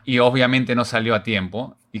 Y obviamente no salió a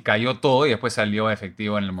tiempo y cayó todo y después salió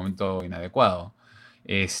efectivo en el momento inadecuado.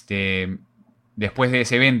 Después de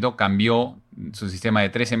ese evento cambió su sistema de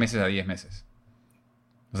 13 meses a 10 meses.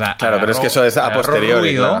 O sea, claro, pero es que eso es a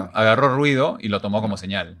posteriori. Agarró ruido y lo tomó como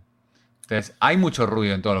señal. Entonces, hay mucho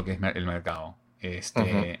ruido en todo lo que es el mercado.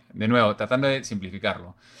 De nuevo, tratando de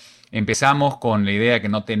simplificarlo. Empezamos con la idea de que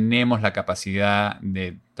no tenemos la capacidad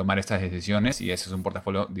de tomar estas decisiones y ese es un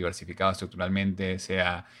portafolio diversificado estructuralmente,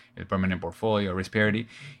 sea el permanent portfolio, risk parity.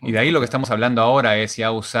 Y de ahí lo que estamos hablando ahora es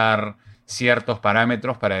ya usar ciertos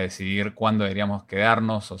parámetros para decidir cuándo deberíamos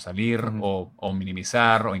quedarnos o salir o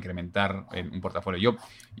minimizar o incrementar un portafolio.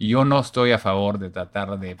 Yo no estoy a favor de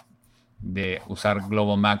tratar de usar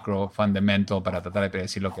Global Macro Fundamental para tratar de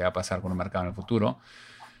predecir lo que va a pasar con el mercado en el futuro.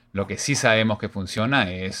 Lo que sí sabemos que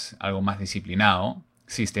funciona es algo más disciplinado,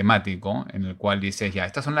 sistemático, en el cual dices, ya,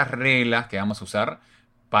 estas son las reglas que vamos a usar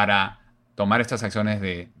para tomar estas acciones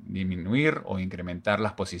de disminuir o incrementar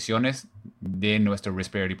las posiciones de nuestro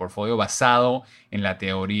risk parity portfolio basado en la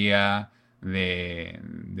teoría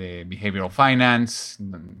de behavioral finance,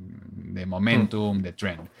 de momentum, de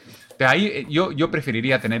trend. Entonces, ahí yo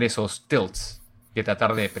preferiría tener esos tilts que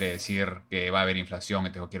tratar de predecir que va a haber inflación,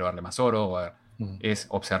 entonces quiero darle más oro. Es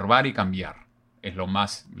observar y cambiar. Es lo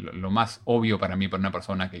más obvio para mí, para una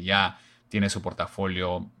persona que ya tiene su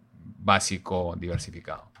portafolio básico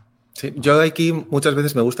diversificado. Sí, yo aquí muchas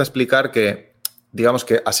veces me gusta explicar que, digamos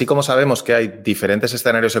que así como sabemos que hay diferentes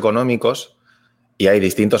escenarios económicos y hay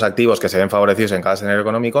distintos activos que se ven favorecidos en cada escenario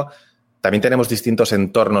económico, también tenemos distintos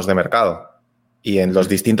entornos de mercado. Y en los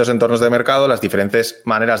distintos entornos de mercado, las diferentes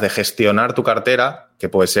maneras de gestionar tu cartera, que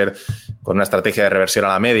puede ser con una estrategia de reversión a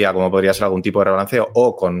la media, como podría ser algún tipo de rebalanceo,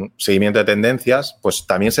 o con seguimiento de tendencias, pues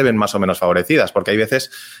también se ven más o menos favorecidas. Porque hay veces,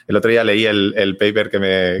 el otro día leí el paper que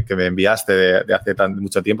me enviaste de hace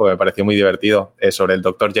mucho tiempo, que me pareció muy divertido, sobre el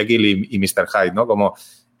Dr. Jekyll y Mr. Hyde, ¿no? Como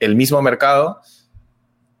el mismo mercado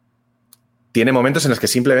tiene momentos en los que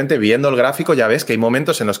simplemente viendo el gráfico ya ves que hay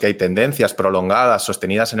momentos en los que hay tendencias prolongadas,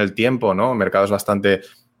 sostenidas en el tiempo, ¿no? Mercados bastante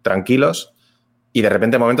tranquilos y de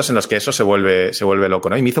repente momentos en los que eso se vuelve loco,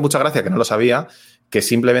 ¿no? Y me hizo mucha gracia, que no lo sabía, que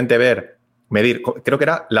simplemente medir, creo que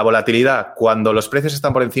era la volatilidad cuando los precios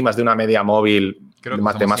están por encima de una media móvil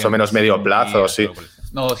de más o menos medio plazo, sí.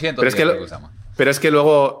 No, 200 Pero es que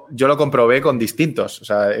luego yo lo comprobé con distintos. O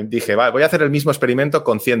sea, dije, vale, voy a hacer el mismo experimento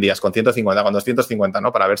con 100 días, con 150, con 250,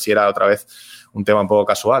 ¿no? Para ver si era otra vez un tema un poco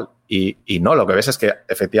casual. Y no, lo que ves es que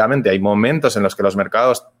efectivamente hay momentos en los que los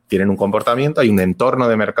mercados tienen un comportamiento, hay un entorno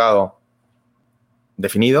de mercado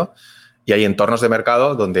definido y hay entornos de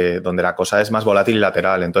mercado donde la cosa es más volátil y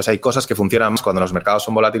lateral. Entonces hay cosas que funcionan más cuando los mercados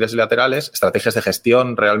son volátiles y laterales, estrategias de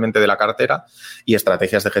gestión realmente de la cartera y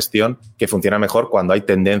estrategias de gestión que funcionan mejor cuando hay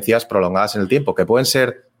tendencias prolongadas en el tiempo, que pueden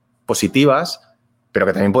ser positivas, pero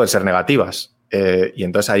que también pueden ser negativas. Y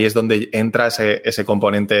entonces ahí es donde entra ese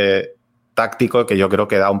componente táctico que yo creo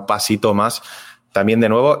que da un pasito más también de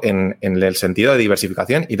nuevo en el sentido de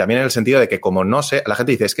diversificación y también en el sentido de que como no sé, la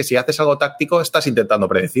gente dice, es que si haces algo táctico estás intentando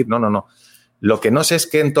predecir. No. Lo que no sé es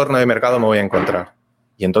qué entorno de mercado me voy a encontrar.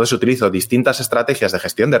 Y entonces utilizo distintas estrategias de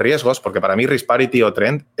gestión de riesgos, porque para mí risk parity o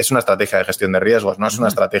trend es una estrategia de gestión de riesgos, no es una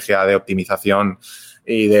estrategia de optimización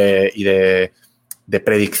y de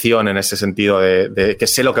predicción en ese sentido de que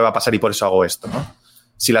sé lo que va a pasar y por eso hago esto, ¿no?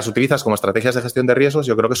 Si las utilizas como estrategias de gestión de riesgos,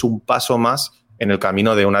 yo creo que es un paso más en el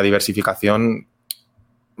camino de una diversificación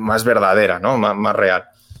más verdadera, ¿no? Más real.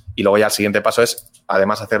 Y luego ya el siguiente paso es,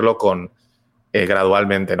 además, hacerlo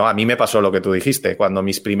gradualmente, ¿no? A mí me pasó lo que tú dijiste. Cuando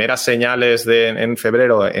mis primeras señales en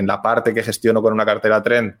febrero, en la parte que gestiono con una cartera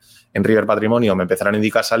trend en River Patrimonio, me empezaron a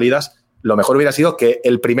indicar salidas, lo mejor hubiera sido que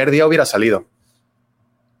el primer día hubiera salido.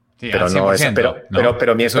 Sí, pero al 100%, no es,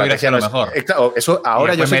 pero mi estrategia no es mejor. Claro, eso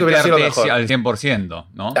ahora yo sé que hubiera sido lo mejor. Al 100%,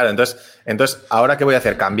 ¿no? Claro, entonces, ¿ahora qué voy a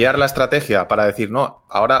hacer? ¿Cambiar la estrategia para decir, no,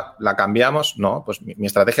 ahora la cambiamos? No, pues mi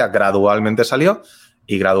estrategia gradualmente salió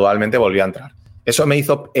y gradualmente volvió a entrar. ¿Eso me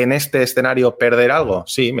hizo en este escenario perder algo?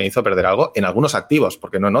 Sí, me hizo perder algo en algunos activos,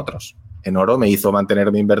 porque no en otros. En oro me hizo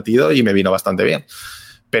mantenerme invertido y me vino bastante bien.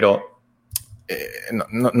 Pero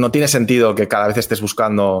no tiene sentido que cada vez estés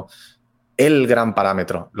buscando el gran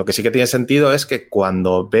parámetro. Lo que sí que tiene sentido es que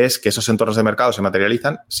cuando ves que esos entornos de mercado se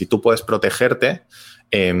materializan, si tú puedes protegerte,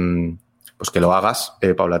 pues que lo hagas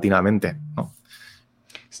paulatinamente, ¿no?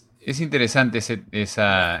 Es interesante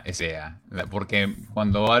esa idea, porque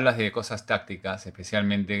cuando hablas de cosas tácticas,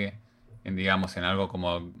 especialmente digamos, en algo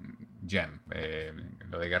como GEM,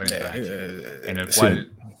 lo de Guerra Interamericana, en el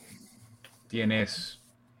cual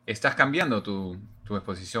estás cambiando tu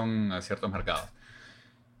exposición a ciertos mercados.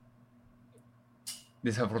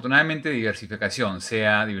 Desafortunadamente, diversificación,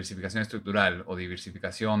 sea diversificación estructural o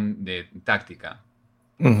diversificación de táctica,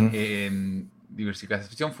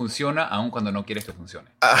 diversificación funciona aun cuando no quieres que funcione.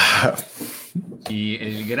 Y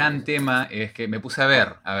el gran tema es que me puse a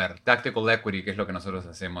ver, Tactical Equity, que es lo que nosotros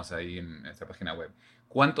hacemos ahí en nuestra página web.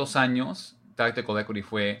 ¿Cuántos años Tactical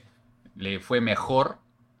Equity le fue mejor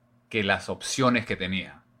que las opciones que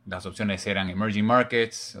tenía? Las opciones eran emerging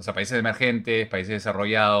markets, o sea, países emergentes, países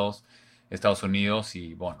desarrollados, Estados Unidos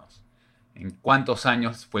y bonos. ¿En cuántos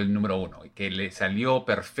años fue el número 1? Y que le salió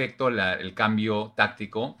perfecto el cambio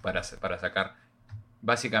táctico para sacar,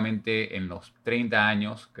 básicamente en los 30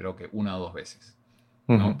 años, creo que 1 o 2 veces,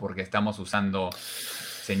 ¿no? Porque estamos usando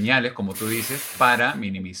señales, como tú dices, para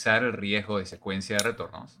minimizar el riesgo de secuencia de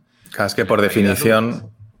retornos. Claro, es que por definición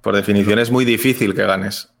es muy difícil que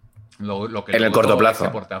ganes. Lo que en el corto plazo.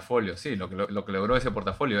 Ese portafolio, sí, lo que logró ese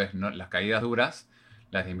portafolio es las caídas duras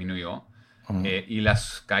las disminuyó. Y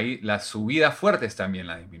las subidas fuertes también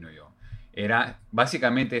las disminuyó.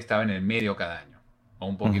 Básicamente estaba en el medio cada año, o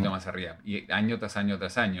un poquito más arriba. Y año tras año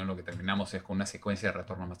tras año, lo que terminamos es con una secuencia de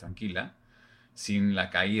retorno más tranquila, sin la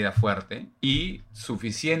caída fuerte, y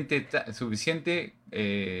suficiente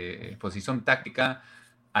exposición táctica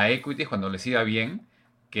a equities cuando les iba bien,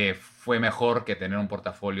 que fue mejor que tener un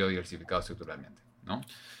portafolio diversificado estructuralmente, ¿no?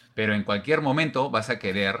 Pero en cualquier momento vas a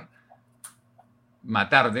querer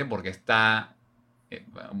matarte porque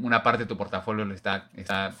una parte de tu portafolio le está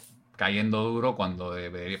cayendo duro cuando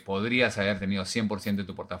podrías haber tenido 100% de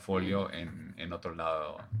tu portafolio en otro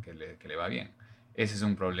lado que le va bien. Ese es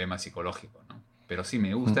un problema psicológico, ¿no? Pero sí,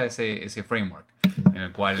 me gusta ese framework en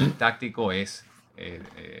el cual el táctico es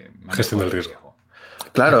gestión del riesgo.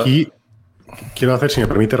 Claro. Aquí quiero hacer, si me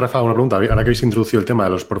permite, Rafa, una pregunta. Ahora que habéis introducido el tema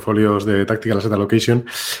de los portfolios de Tactical Asset Allocation,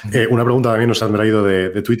 una pregunta también nos han traído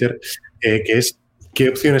de Twitter, que es ¿qué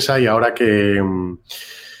opciones hay ahora que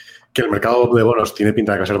el mercado de bonos tiene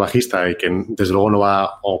pinta de que va a ser bajista y que desde luego no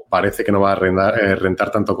va, o parece que no va a rentar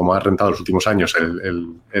tanto como ha rentado en los últimos años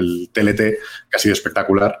el TLT, que ha sido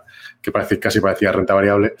espectacular, que casi parecía renta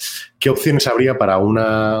variable? ¿Qué opciones habría para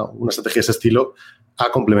una estrategia de ese estilo a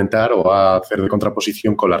complementar o a hacer de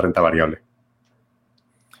contraposición con la renta variable?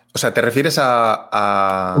 O sea, ¿te refieres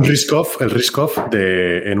a...? El risk-off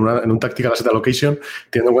en un Tactical Asset Allocation,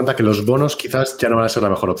 teniendo en cuenta que los bonos quizás ya no van a ser la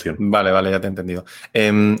mejor opción. Vale, ya te he entendido.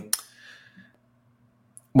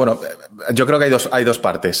 Bueno, yo creo que hay dos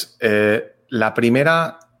partes. La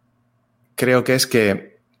primera creo que es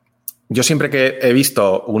que yo siempre que he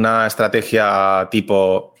visto una estrategia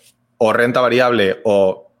tipo o renta variable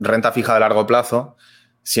o renta fija de largo plazo,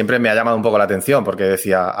 siempre me ha llamado un poco la atención porque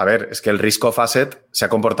decía, a ver, es que el risk of asset se ha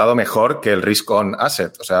comportado mejor que el risk on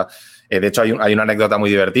asset. O sea, de hecho hay una anécdota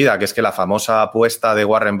muy divertida, que es que la famosa apuesta de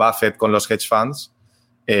Warren Buffett con los hedge funds,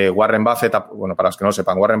 Warren Buffett, bueno, para los que no lo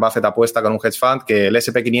sepan, Warren Buffett apuesta con un hedge fund que el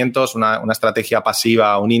S&P 500, una estrategia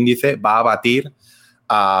pasiva, un índice, va a batir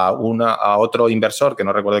a otro inversor, que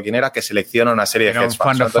no recuerdo quién era, que selecciona una serie de hedge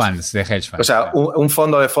funds. Fund of funds, de hedge funds. O sea, un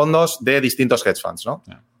fondo de fondos de distintos hedge funds, ¿no?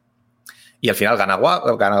 Yeah. Y al final gana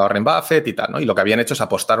Warren Buffett y tal, ¿no? Y lo que habían hecho es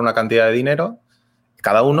apostar una cantidad de dinero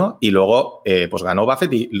cada uno y luego pues ganó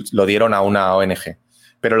Buffett y lo dieron a una ONG.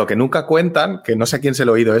 Pero lo que nunca cuentan, que no sé a quién se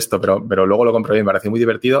lo he oído esto, pero luego lo comprobé y me pareció muy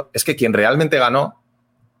divertido, es que quien realmente ganó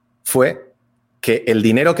fue que el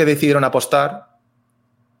dinero que decidieron apostar,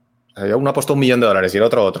 uno apostó $1 millón y el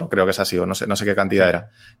otro, creo que es así, o no sé qué cantidad era,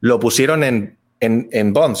 lo pusieron en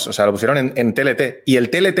bonds, o sea, lo pusieron en TLT. Y el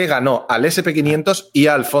TLT ganó al S&P 500 y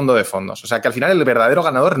al fondo de fondos. O sea, que al final el verdadero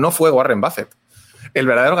ganador no fue Warren Buffett. El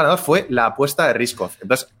verdadero ganador fue la apuesta de risk-off.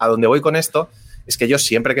 Entonces, a donde voy con esto es que yo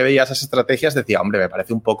siempre que veía esas estrategias decía, hombre, me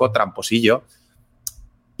parece un poco tramposillo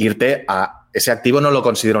irte a ese activo, no lo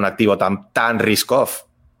considero un activo tan risk-off.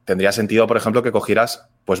 Tendría sentido, por ejemplo, que cogieras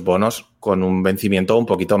pues bonos con un vencimiento un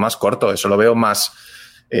poquito más corto. Eso lo veo más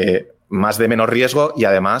de menor riesgo y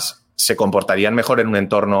además se comportarían mejor en un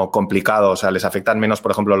entorno complicado, o sea, les afectan menos,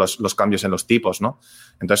 por ejemplo, los cambios en los tipos, ¿no?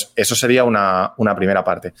 Entonces, eso sería una primera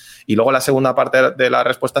parte. Y luego la segunda parte de la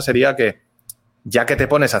respuesta sería que, ya que te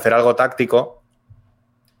pones a hacer algo táctico,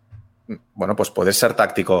 bueno, pues puedes ser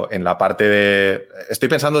táctico en la parte de... Estoy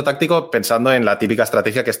pensando táctico pensando en la típica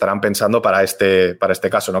estrategia que estarán pensando para este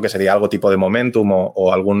caso, ¿no? Que sería algo tipo de momentum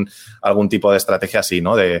o algún tipo de estrategia así,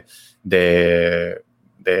 ¿no? De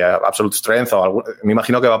absolute strength me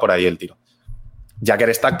imagino que va por ahí el tiro. ya que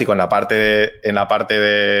eres táctico en la parte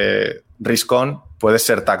de risk on, puedes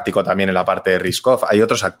ser táctico también en la parte de risk off. Hay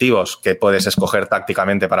otros activos que puedes escoger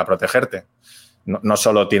tácticamente para protegerte. No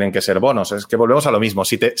solo tienen que ser bonos. Es que volvemos a lo mismo.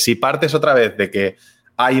 Si partes otra vez de que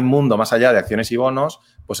hay un mundo más allá de acciones y bonos,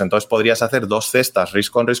 pues entonces podrías hacer 2 cestas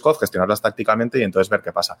risk on, risk off, gestionarlas tácticamente y entonces ver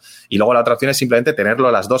qué pasa. Y luego la otra opción es simplemente tenerlo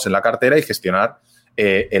las dos en la cartera y gestionar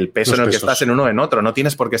el peso en el que estás en uno o en otro. No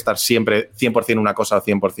tienes por qué estar siempre 100% una cosa o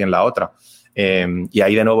 100% la otra. Y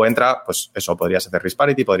ahí de nuevo entra, pues eso, podrías hacer risk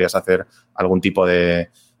parity, podrías hacer algún tipo de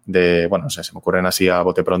bueno, no sé, se me ocurren así a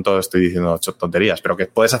bote pronto, estoy diciendo tonterías, pero que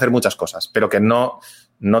puedes hacer muchas cosas, pero que no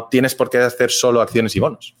tienes por qué hacer solo acciones y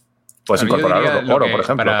bonos. Puedes incorporar oro, por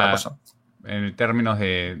ejemplo, otra cosa. En términos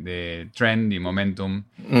de trend y momentum,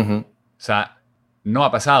 o sea, no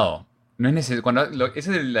ha pasado. No es necesario.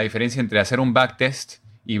 Esa es la diferencia entre hacer un backtest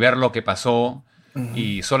y ver lo que pasó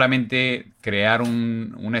y solamente crear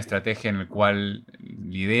una estrategia en la cual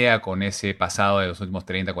lidia con ese pasado de los últimos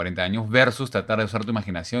 30, 40 años versus tratar de usar tu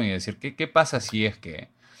imaginación y decir, ¿qué pasa si es que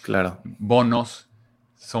bonos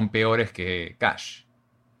son peores que cash?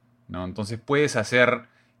 ¿No? Entonces puedes hacer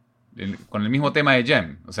con el mismo tema de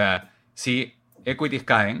GEM. O sea, si equities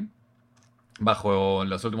caen bajo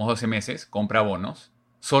los últimos 12 meses, compra bonos.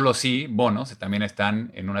 Solo si bonos también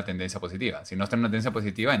están en una tendencia positiva. Si no están en una tendencia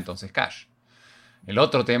positiva, entonces cash. El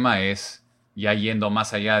otro tema es, ya yendo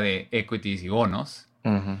más allá de equities y bonos,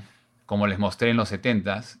 como les mostré en los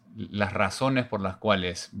 70s, las razones por las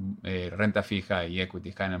cuales renta fija y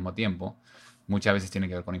equities caen al mismo tiempo, muchas veces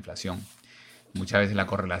tienen que ver con inflación. Muchas veces la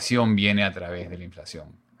correlación viene a través de la inflación.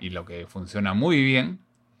 Y lo que funciona muy bien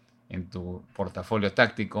en tu portafolio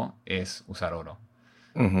táctico es usar oro,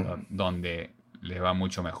 donde les va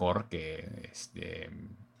mucho mejor que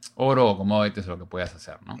oro o commodities o lo que puedas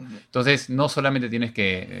hacer, ¿no? Entonces, no solamente tienes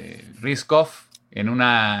que risk off en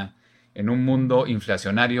un mundo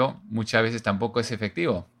inflacionario, muchas veces tampoco es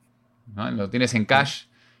efectivo, ¿no? Lo tienes en cash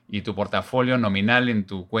y tu portafolio nominal en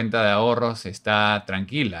tu cuenta de ahorros está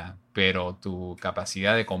tranquila, pero tu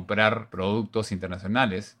capacidad de comprar productos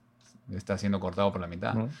internacionales está siendo cortado por la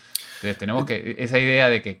mitad. Entonces, tenemos esa idea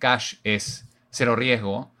de que cash es cero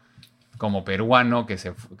riesgo, como peruano que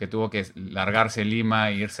tuvo que largarse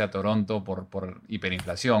Lima e irse a Toronto por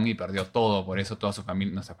hiperinflación y perdió todo, por eso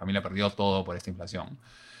nuestra familia perdió todo por esta inflación.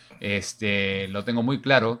 Lo tengo muy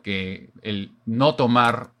claro que el no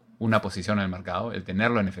tomar una posición en el mercado, el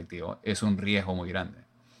tenerlo en efectivo, es un riesgo muy grande.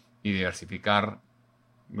 Y diversificar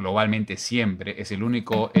globalmente siempre es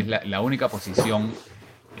la única posición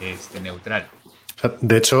neutral.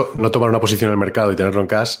 De hecho, no tomar una posición en el mercado y tenerlo en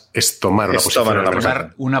cash es tomar una posición en el mercado.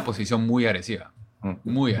 Tomar una posición muy agresiva.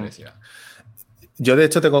 Muy agresiva. Yo, de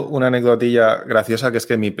hecho, tengo una anecdotilla graciosa, que es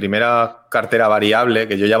que mi primera cartera variable,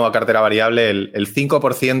 que yo llamo cartera variable, el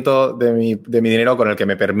 5% de mi dinero con el que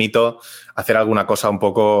me permito hacer alguna cosa un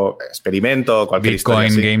poco experimento, cualquier Bitcoin,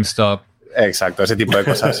 historia así. GameStop. Exacto, ese tipo de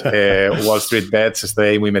cosas. Wall Street Bets, estoy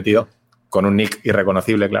ahí muy metido. Con un nick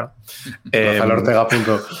irreconocible, claro. Rafael Ortega.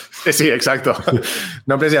 Sí, exacto.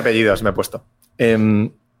 Nombres y apellidos me he puesto.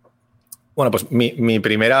 Bueno, pues mi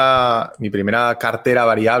primera cartera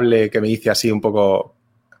variable que me hice así un poco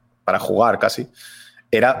para jugar casi,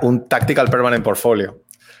 era un Tactical Permanent Portfolio.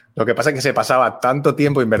 Lo que pasa es que se pasaba tanto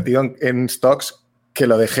tiempo invertido en stocks que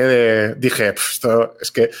lo dije, esto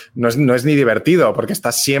es que no es ni divertido, porque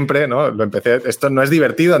estás siempre, ¿no? Esto no es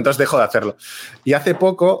divertido, entonces dejo de hacerlo. Y hace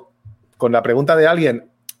poco, con la pregunta de alguien,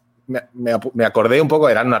 me acordé un poco,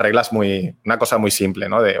 eran unas reglas una cosa muy simple,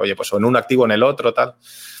 ¿no? De, oye, pues o en un activo o en el otro, tal.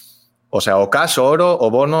 O sea, o cash, o oro,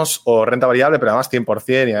 o bonos, o renta variable, pero además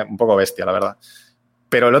 100%, y un poco bestia, la verdad.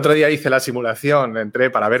 Pero el otro día hice la simulación, entré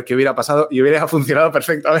para ver qué hubiera pasado y hubiera funcionado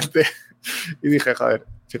perfectamente. Y dije, joder,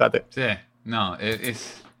 fíjate. Sí, no,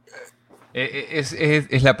 es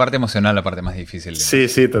la parte emocional la parte más difícil.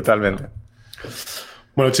 Sí, totalmente.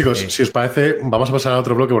 Bueno, chicos, si os parece, vamos a pasar a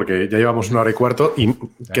otro bloque porque ya llevamos 1 hora y cuarto y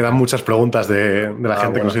quedan muchas preguntas de la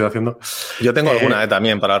gente que nos ha ido haciendo. Yo tengo alguna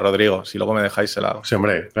también para Rodrigo, si luego me dejáis el lado. Sí,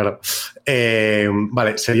 hombre, claro.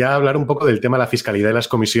 Vale, sería hablar un poco del tema de la fiscalidad y las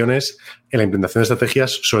comisiones en la implementación de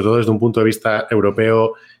estrategias, sobre todo desde un punto de vista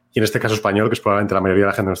europeo y en este caso español, que es probablemente la mayoría de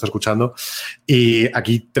la gente que nos está escuchando. Y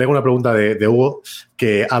aquí traigo una pregunta de Hugo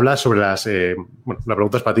que habla sobre la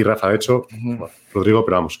pregunta es para ti, Rafa, de hecho, Rodrigo,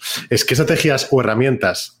 pero vamos. ¿Qué estrategias o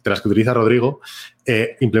herramientas de las que utiliza Rodrigo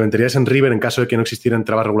implementarías en River en caso de que no existieran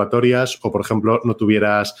trabas regulatorias o, por ejemplo, no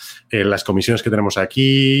tuvieras las comisiones que tenemos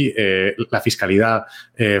aquí, la fiscalidad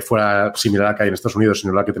fuera similar a la que hay en Estados Unidos,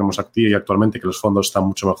 sino la que tenemos aquí y actualmente, que los fondos están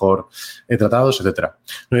mucho mejor tratados, etcétera?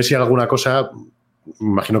 No sé si hay alguna cosa,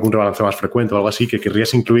 me imagino que un rebalance más frecuente o algo así, que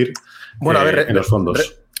querrías incluir en los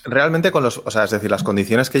fondos. realmente o sea, es decir, las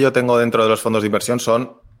condiciones que yo tengo dentro de los fondos de inversión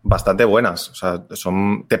son bastante buenas. O sea,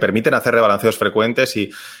 te permiten hacer rebalanceos frecuentes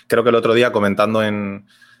y creo que el otro día comentando en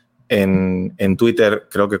Twitter,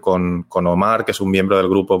 creo que con Omar, que es un miembro del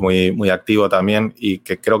grupo muy, muy activo también y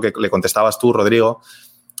que creo que le contestabas tú, Rodrigo.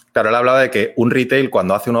 Claro, él hablaba de que un retail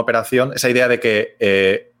cuando hace una operación, esa idea de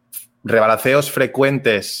que rebalanceos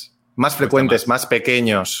frecuentes, más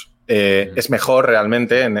pequeños, es mejor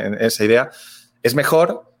realmente en esa idea, es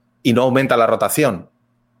mejor y no aumenta la rotación.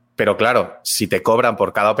 Pero claro, si te cobran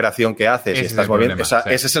por cada operación que haces y estás moviendo,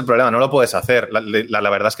 ese es el problema, no lo puedes hacer. La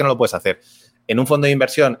verdad es que no lo puedes hacer. En un fondo de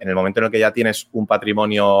inversión, en el momento en el que ya tienes un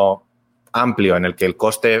patrimonio amplio, en el que el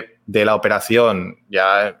coste de la operación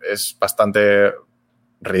ya es bastante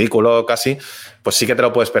ridículo casi, pues sí que te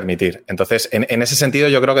lo puedes permitir. Entonces, en ese sentido,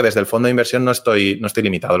 yo creo que desde el fondo de inversión no estoy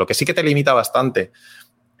limitado. Lo que sí que te limita bastante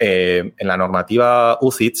en la normativa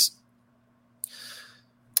UCITS.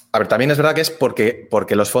 A ver, también es verdad que es porque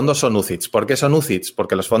los fondos son UCITS. ¿Por qué son UCITS?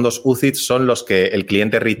 Porque los fondos UCITS son los que el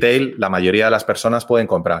cliente retail, la mayoría de las personas pueden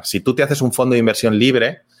comprar. Si tú te haces un fondo de inversión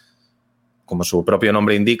libre, como su propio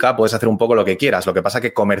nombre indica, puedes hacer un poco lo que quieras. Lo que pasa es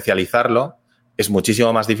que comercializarlo es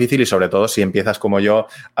muchísimo más difícil y sobre todo si empiezas como yo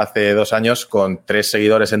hace 2 años con 3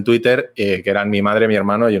 seguidores en Twitter, que eran mi madre, mi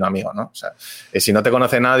hermano y un amigo, ¿no? O sea, si no te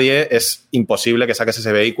conoce nadie, es imposible que saques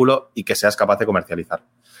ese vehículo y que seas capaz de comercializarlo.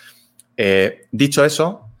 Dicho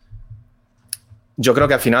eso, yo creo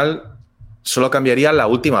que al final solo cambiaría la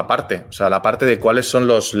última parte, o sea, la parte de cuáles son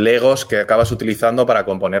los legos que acabas utilizando para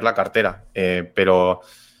componer la cartera. Pero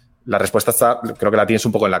la respuesta creo que la tienes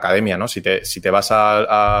un poco en la academia, ¿no? Si te vas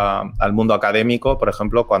al mundo académico, por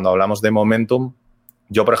ejemplo, cuando hablamos de momentum,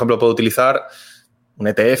 yo, por ejemplo, puedo utilizar un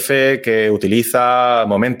ETF que utiliza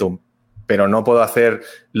momentum, pero no puedo hacer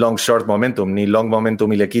long short momentum, ni long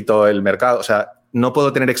momentum y le quito el mercado. O sea, no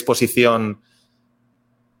puedo tener exposición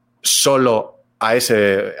solo al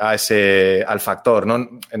factor,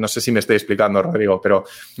 ¿no? No sé si me estoy explicando, Rodrigo, pero...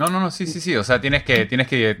 No, sí. O sea, tienes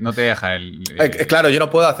que no te deja claro, yo no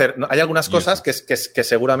puedo hacer... Hay algunas cosas que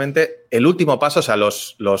seguramente el último paso, o sea,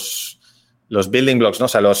 los building blocks, ¿no? O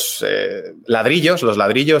sea, los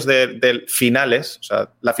ladrillos de finales, o sea,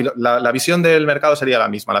 la visión del mercado sería la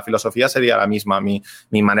misma, la filosofía sería la misma, mi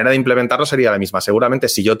manera de implementarlo sería la misma. Seguramente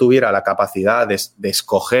si yo tuviera la capacidad de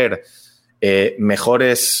escoger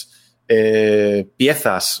mejores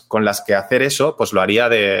piezas con las que hacer eso, pues lo haría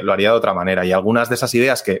de otra manera. Y algunas de esas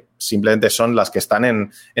ideas que simplemente son las que están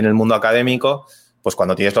en el mundo académico, pues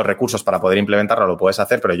cuando tienes los recursos para poder implementarlo lo puedes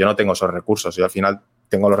hacer, pero yo no tengo esos recursos. Yo al final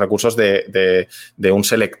tengo los recursos de un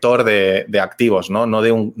selector de activos, ¿no? No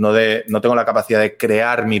tengo la capacidad de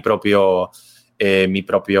crear mi propia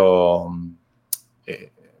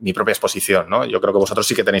exposición, ¿no? Yo creo que vosotros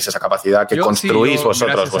sí que tenéis esa capacidad que construís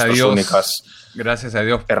vosotros, vuestras únicas gracias a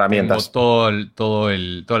Dios, herramientas. Tengo toda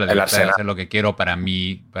la libertad de hacer lo que quiero para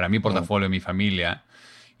mi portafolio, mi familia.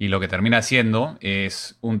 Y lo que termina siendo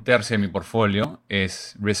es 1/3 de mi portfolio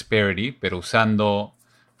es risk parity, pero usando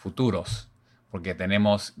futuros, porque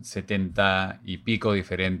tenemos 70 y pico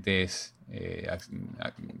diferentes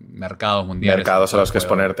mercados mundiales. Mercados a los que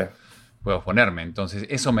exponerte. Puedo exponerme. Entonces,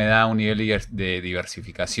 eso me da un nivel de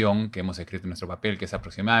diversificación que hemos escrito en nuestro papel, que es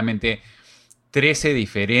aproximadamente 13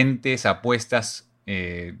 diferentes apuestas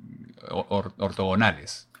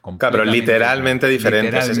ortogonales. Claro, pero literalmente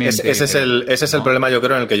diferentes. Ese es el problema, yo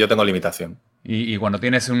creo, en el que yo tengo limitación. Y cuando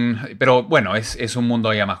tienes pero bueno, es un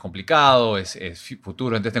mundo ya más complicado, es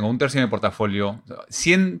futuro. Entonces tengo 1/3 de mi portafolio,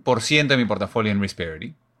 100% de mi portafolio en risk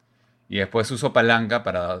parity. Y después uso palanca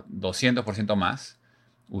para 200% más,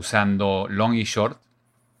 usando long y short.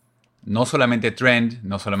 No solamente trend,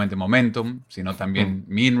 no solamente momentum, sino también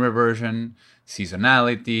mean reversion,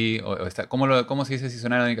 seasonality, ¿cómo se dice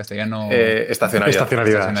seasonality en castellano?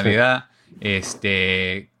 Estacionalidad.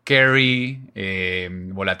 Carry,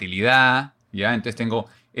 volatilidad, ¿ya? Entonces tengo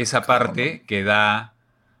esa parte que da,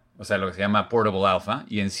 o sea, lo que se llama portable alpha,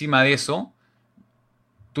 y encima de eso,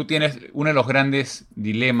 tú tienes uno de los grandes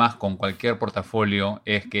dilemas con cualquier portafolio,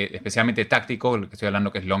 es que, especialmente táctico, lo que estoy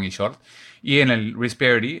hablando que es long y short, y en el risk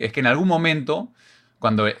parity, es que en algún momento,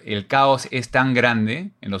 cuando el caos es tan grande,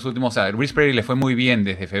 en los últimos, el risk parity le fue muy bien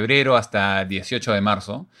desde febrero hasta 18 de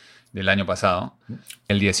marzo del año pasado.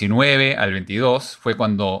 El 19 al 22 fue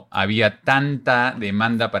cuando había tanta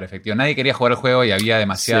demanda para efectivo. Nadie quería jugar el juego y había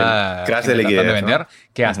demasiada crash de liquidez, tratando de vender, ¿no?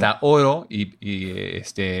 que hasta oro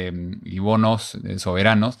y bonos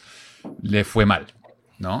soberanos le fue mal,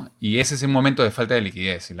 ¿no? Y ese es un momento de falta de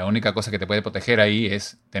liquidez. Y la única cosa que te puede proteger ahí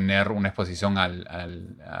es tener una exposición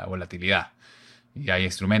a volatilidad. Y hay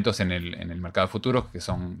instrumentos en el mercado de futuros que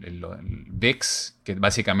son el VIX, que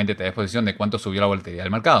básicamente te da exposición de cuánto subió la volatilidad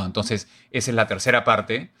del mercado. Entonces, esa es la tercera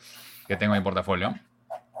parte que tengo en mi portafolio.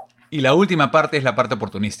 Y la última parte es la parte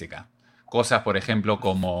oportunística. Cosas, por ejemplo,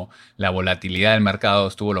 como la volatilidad del mercado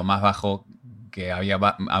estuvo lo más bajo que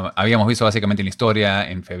habíamos visto básicamente en la historia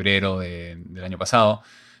en febrero del año pasado.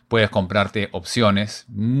 Puedes comprarte opciones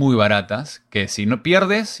muy baratas que si no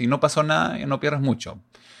pierdes, si no pasó nada, no pierdes mucho.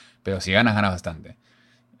 Pero si ganas, ganas bastante.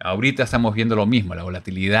 Ahorita estamos viendo lo mismo, la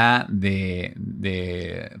volatilidad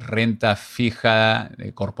de renta fija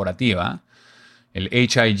corporativa. El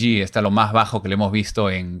HIG está lo más bajo que le hemos visto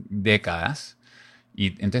en décadas. Y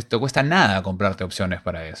entonces te cuesta nada comprarte opciones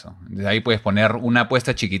para eso. Desde ahí puedes poner una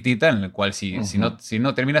apuesta chiquitita en la cual si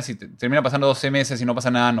no termina pasando 12 meses y no pasa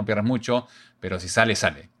nada, no pierdes mucho, pero si sale,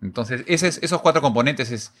 sale. Entonces esos 4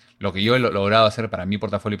 componentes es lo que yo he logrado hacer para mi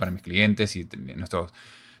portafolio y para mis clientes y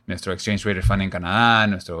nuestro Exchange Traded Fund en Canadá,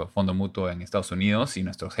 nuestro fondo mutuo en Estados Unidos y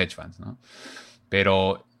nuestros hedge funds, ¿no?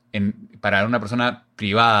 Pero para una persona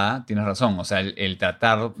privada, tienes razón, o sea, el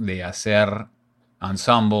tratar de hacer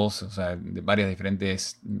ensembles, o sea, de varias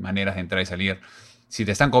diferentes maneras de entrar y salir. Si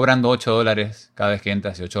te están cobrando $8 cada vez que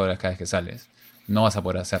entras y $8 cada vez que sales, no vas a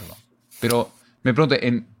poder hacerlo. Pero me pregunto,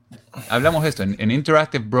 hablamos de esto, en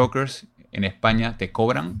Interactive Brokers en España te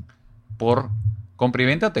cobran por compra y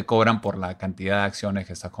venta o te cobran por la cantidad de acciones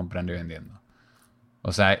que estás comprando y vendiendo.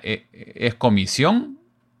 O sea, ¿es comisión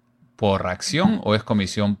por acción o es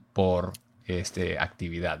comisión por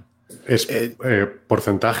actividad? Es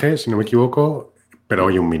porcentaje, si no me equivoco, pero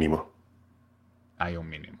hay un mínimo. Hay un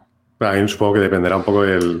mínimo. Ahí supongo que dependerá un poco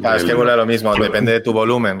del... Claro, es que vuelve a lo mismo, depende de tu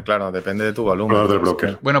volumen, claro, depende de tu volumen. Del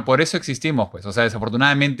broker. Bueno, por eso existimos, pues. O sea,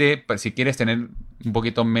 desafortunadamente, si quieres tener un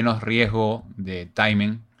poquito menos riesgo de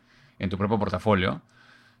timing en tu propio portafolio,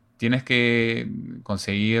 tienes que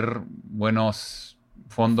conseguir buenos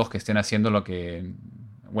fondos que estén haciendo lo que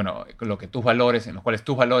tus valores, en los cuales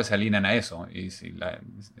tus valores se alinean a eso. Y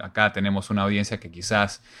acá tenemos una audiencia que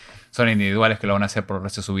quizás son individuales que lo van a hacer por el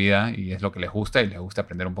resto de su vida y es lo que les gusta y les gusta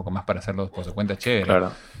aprender un poco más para hacerlo por su cuenta, chévere.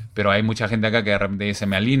 Claro. Pero hay mucha gente acá que de repente dice,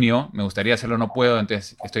 me alineo, me gustaría hacerlo, no puedo,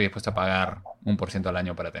 entonces estoy dispuesto a pagar 1% al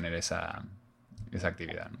año para tener esa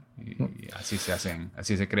actividad, ¿no? Y así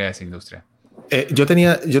se crea esa industria. Yo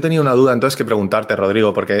tenía una duda entonces que preguntarte,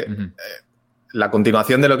 Rodrigo, porque la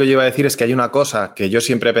continuación de lo que yo iba a decir es que hay una cosa que yo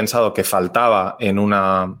siempre he pensado que faltaba en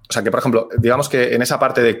una... O sea, que por ejemplo, digamos que en esa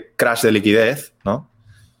parte de crash de liquidez, ¿no?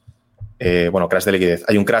 Crash de liquidez.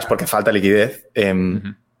 Hay un crash porque falta liquidez.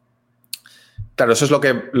 Claro, eso es lo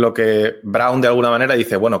que Brown de alguna manera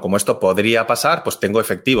dice, bueno, como esto podría pasar, pues tengo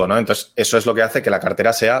efectivo, ¿no? Entonces, eso es lo que hace que la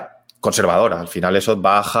cartera sea conservadora. Al final eso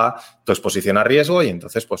baja tu exposición a riesgo y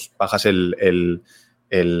entonces pues bajas el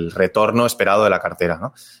retorno esperado de la cartera,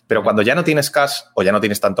 ¿no? Pero cuando ya no tienes cash o ya no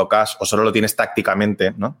tienes tanto cash o solo lo tienes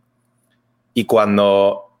tácticamente, ¿no? Y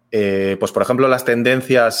cuando, pues por ejemplo, las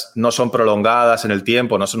tendencias no son prolongadas en el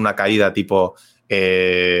tiempo, no son una caída tipo,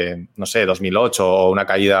 2008 o una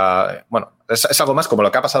caída... Bueno, es algo más como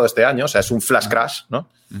lo que ha pasado este año, o sea, es un flash crash, ¿no?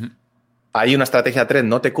 Hay una estrategia trend,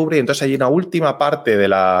 no te cubre y entonces hay una última parte de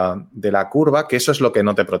la curva que eso es lo que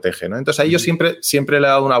no te protege, ¿no? Entonces ahí yo siempre le he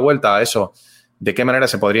dado una vuelta a eso. ¿De qué manera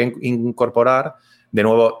se podría incorporar? De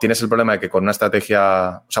nuevo, tienes el problema de que con una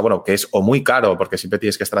estrategia, o sea, bueno, que es o muy caro, porque siempre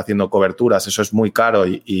tienes que estar haciendo coberturas, eso es muy caro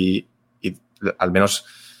y al menos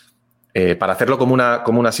para hacerlo como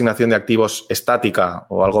una asignación de activos estática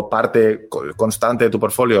o algo parte constante de tu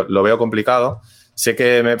portfolio, lo veo complicado. Sé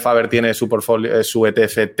que Faber tiene su portfolio, su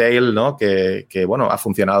ETF Tail, ¿no? Que bueno, ha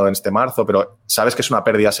funcionado en este marzo, pero sabes que es una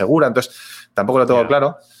pérdida segura, entonces tampoco lo tengo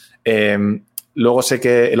claro. Luego sé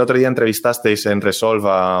que el otro día entrevistasteis en Resolve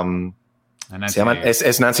a Nancy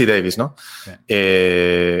es Nancy Davis, ¿no? Sí.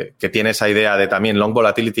 Que tiene esa idea de también long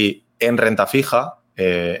volatility en renta fija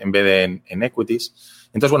en vez de en equities.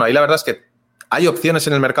 Entonces, bueno, ahí la verdad es que hay opciones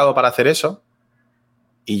en el mercado para hacer eso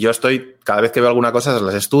y yo cada vez que veo alguna cosa,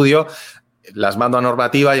 las estudio, las mando a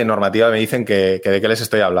normativa y en normativa me dicen que de qué les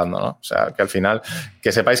estoy hablando, ¿no? O sea, que al final,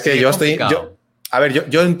 que sepáis que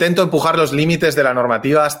yo intento empujar los límites de la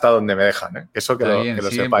normativa hasta donde me dejan, ¿eh? Eso que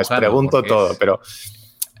lo sepáis. Pregunto todo, pero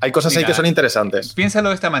hay cosas ahí que son interesantes. Piénsalo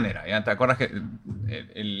de esta manera. ¿Ya? ¿Te acuerdas que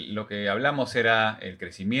lo que hablamos era el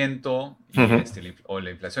crecimiento y o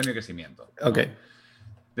la inflación y el crecimiento? Ok.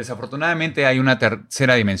 Desafortunadamente hay una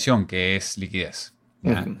tercera dimensión que es liquidez.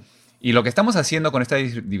 ¿Ya? Y lo que estamos haciendo con esta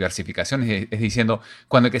diversificación es diciendo,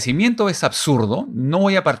 cuando el crecimiento es absurdo, no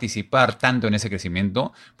voy a participar tanto en ese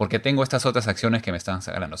crecimiento porque tengo estas otras acciones que me están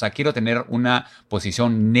ganando. O sea, quiero tener una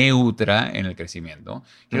posición neutra en el crecimiento.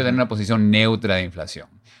 Quiero tener una posición neutra de inflación.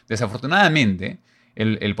 Desafortunadamente,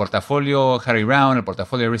 el portafolio Harry Brown, el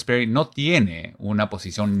portafolio de Risk no tiene una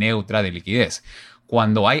posición neutra de liquidez.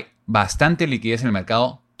 Cuando hay bastante liquidez en el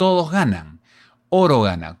mercado, todos ganan. Oro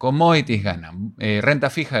gana, commodities gana, renta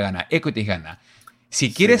fija gana, equities gana.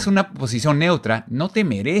 Si quieres una posición neutra, no te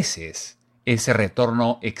mereces ese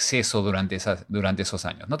retorno exceso durante esos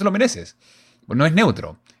años. No te lo mereces. No es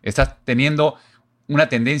neutro. Estás teniendo una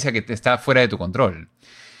tendencia que está fuera de tu control.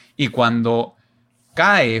 Y cuando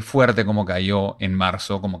cae fuerte como cayó en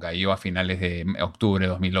marzo, como cayó a finales de octubre de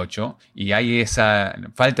 2008, y hay esa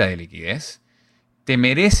falta de liquidez, te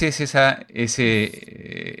mereces esa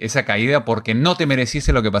caída porque no te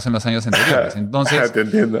mereciste lo que pasó en los años anteriores. Entonces, te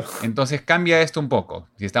entiendo. Entonces cambia esto un poco.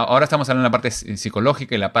 Ahora estamos hablando de la parte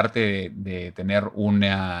psicológica y la parte de tener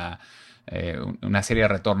una serie de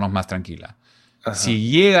retornos más tranquila. Ajá.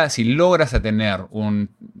 Si logras a tener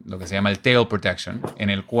lo que se llama el tail protection, en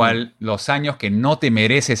el cual los años que no te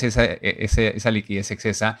mereces esa liquidez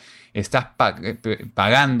excesa, estás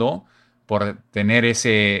pagando por tener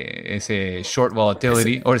ese short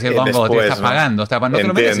volatility o ese long volatility, estás pagando. No te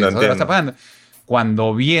lo mereces, lo estás pagando.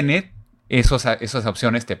 Cuando viene, esas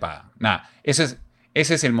opciones te pagan. Ese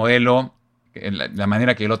es el modelo, la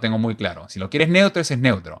manera que yo lo tengo muy claro. Si lo quieres neutro, ese es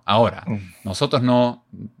neutro. Ahora, nosotros no...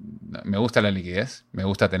 Me gusta la liquidez, me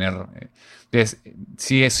gusta tener... Entonces,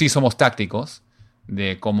 sí somos tácticos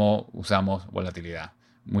de cómo usamos volatilidad.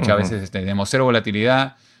 Muchas veces tenemos cero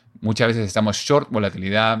volatilidad, muchas veces estamos short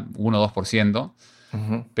volatilidad, 1-2%,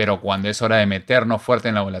 pero cuando es hora de meternos fuerte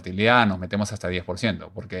en la volatilidad, nos metemos hasta 10%,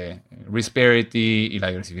 porque risk parity y la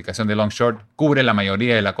diversificación de long short cubre la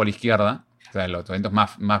mayoría de la cola izquierda, o sea, los eventos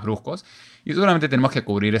más bruscos, y solamente tenemos que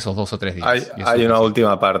cubrir esos 2 o 3 días. Hay una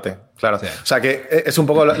última parte, claro. Sí. O sea, que es un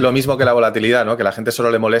poco lo mismo que la volatilidad, ¿no? Que la gente solo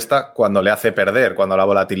le molesta cuando le hace perder. Cuando la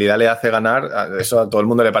volatilidad le hace ganar, eso a todo el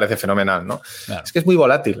mundo le parece fenomenal, ¿no? Claro. Es que es muy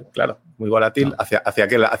volátil, claro. Muy volátil hacia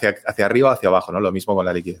arriba o hacia abajo, ¿no? Lo mismo con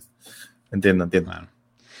la liquidez. Entiendo. Claro.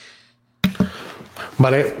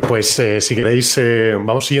 Vale, pues si queréis,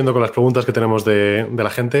 vamos siguiendo con las preguntas que tenemos de la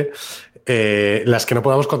gente. Las que no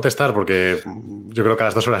podamos contestar, porque yo creo que a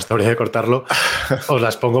las 2 horas habría de cortarlo, os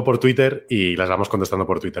las pongo por Twitter y las vamos contestando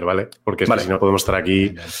por Twitter, ¿vale? Porque es que si no podemos estar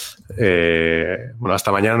aquí,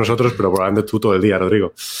 hasta mañana nosotros, pero probablemente tú todo el día,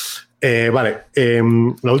 Rodrigo. Vale,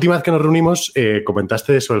 la última vez que nos reunimos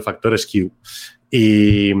comentaste sobre el factor skew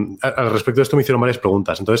y al respecto de esto me hicieron varias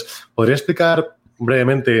preguntas. Entonces, ¿podría explicar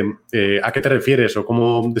brevemente a qué te refieres o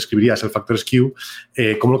cómo describirías el factor skew,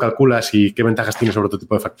 cómo lo calculas y qué ventajas tiene sobre otro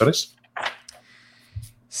tipo de factores?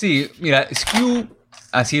 Sí, mira, skew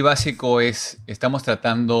así básico estamos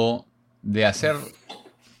tratando de hacer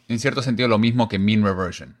en cierto sentido lo mismo que mean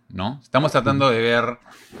reversion, ¿no? Estamos tratando de ver,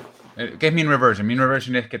 ¿qué es mean reversion? Mean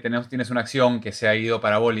reversion es que tienes una acción que se ha ido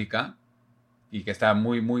parabólica y que está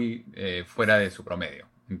muy fuera de su promedio.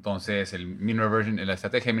 Entonces, la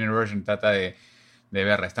estrategia de mean reversion trata de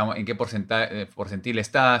ver en qué porcentil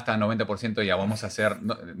está en 90%, ya vamos a hacer...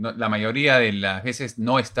 la mayoría de las veces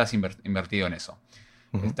no estás invertido en eso.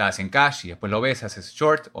 Estás en cash y después lo ves, haces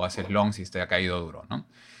short o haces long si te ha caído duro, ¿no?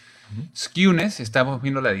 Skewness, estamos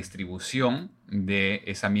viendo la distribución de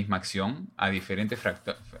esa misma acción a diferentes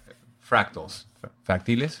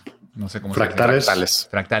fractales, no sé cómo se dice.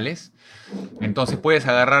 Fractales. Entonces puedes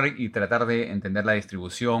agarrar y tratar de entender la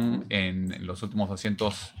distribución en los últimos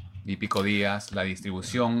 200 y pico días, la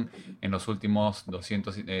distribución en los últimos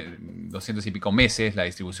 200 y pico meses, la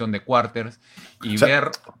distribución de quarters y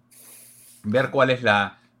ver cuál es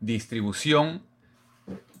la distribución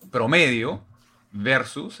promedio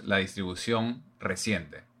versus la distribución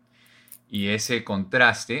reciente. Y ese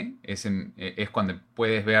contraste es cuando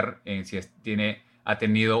puedes ver si ha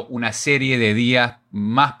tenido una serie de días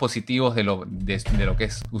más positivos de lo que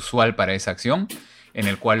es usual para esa acción, en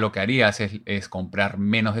el cual lo que harías es comprar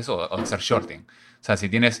menos de eso o hacer shorting. O sea, si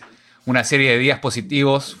tienes una serie de días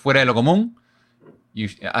positivos fuera de lo común, y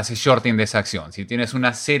haces shorting de esa acción. Si tienes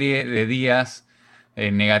una serie de días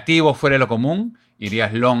negativos fuera de lo común,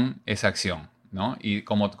 irías long esa acción, ¿no? Y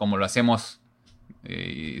como lo hacemos,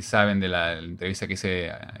 saben de la entrevista que hice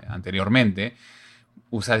anteriormente,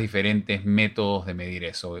 usas diferentes métodos de medir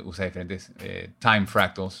eso. Usas diferentes time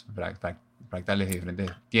fractals, fractales de diferentes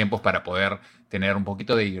tiempos para poder tener un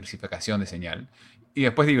poquito de diversificación de señal. Y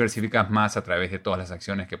después diversificas más a través de todas las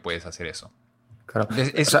acciones que puedes hacer eso. Claro.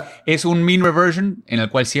 Entonces, es un mean reversion en el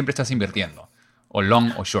cual siempre estás invirtiendo, o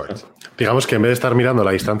long o short. Digamos que en vez de estar mirando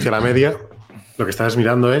la distancia a la media, lo que estás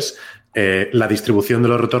mirando es la distribución de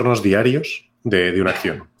los retornos diarios de una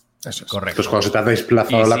acción. Eso es. Correcto. Entonces, cuando se te ha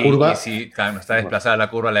desplazado la curva... Y si está desplazada la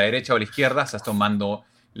curva a la derecha o a la izquierda, estás tomando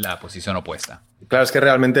la posición opuesta. Claro, es que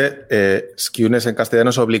realmente skewness en castellano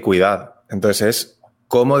es oblicuidad. Entonces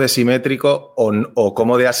cómo de simétrico o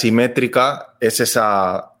cómo de asimétrica es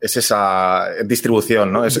esa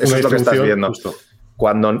distribución, ¿no? Eso es lo que estás viendo. Justo.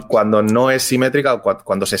 Cuando no es simétrica,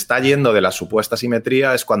 cuando se está yendo de la supuesta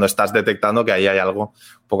simetría, es cuando estás detectando que ahí hay algo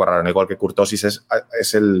un poco raro. Igual que kurtosis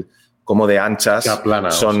es el cómo de anchas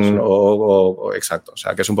plana, son... exacto. O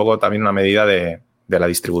sea, que es un poco también una medida de la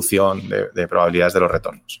distribución de probabilidades de los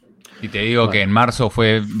retornos. Y te digo que en marzo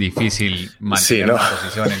fue difícil mantener una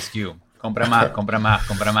posición en skew. Compra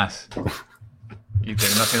más. Y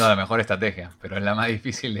terminó siendo la mejor estrategia, pero es la más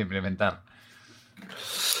difícil de implementar.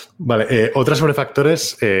 Vale, otra sobre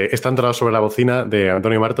factores está entrado sobre la bocina de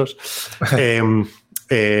Antonio Martos. Él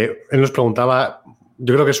nos preguntaba,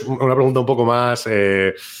 yo creo que es una pregunta un poco más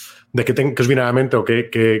de qué os viene a la mente o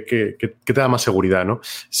qué te da más seguridad, ¿no?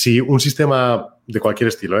 Si un sistema de cualquier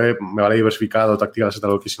estilo, me vale diversificado, tácticas,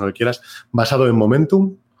 lo que si no lo quieras, basado en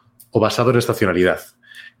momentum o basado en estacionalidad,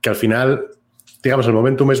 que al final, digamos, el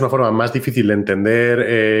momentum es una forma más difícil de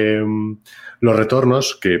entender los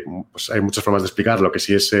retornos, que pues, hay muchas formas de explicarlo, que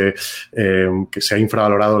si es que se ha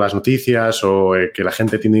infravalorado las noticias o que la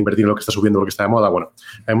gente tiende a invertir en lo que está subiendo porque está de moda. Bueno,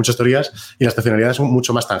 hay muchas teorías y la estacionalidad es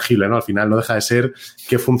mucho más tangible, ¿no? Al final no deja de ser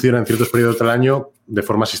que funciona en ciertos periodos del año de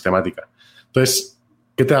forma sistemática. Entonces,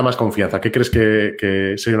 ¿qué te da más confianza? ¿Qué crees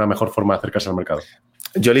que sería una mejor forma de acercarse al mercado?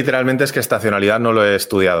 Yo literalmente es que estacionalidad no lo he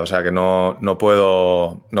estudiado, o sea que no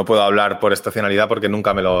puedo hablar por estacionalidad porque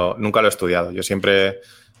nunca lo he estudiado. Yo siempre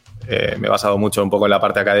me he basado mucho un poco en la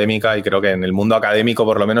parte académica y creo que en el mundo académico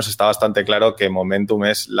por lo menos está bastante claro que momentum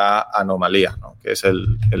es la anomalía, ¿no? Que es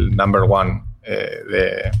el number one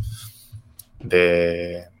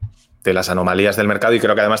de las anomalías del mercado, y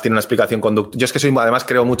creo que además tiene una explicación conductual. Yo es que además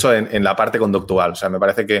creo mucho en la parte conductual, o sea, me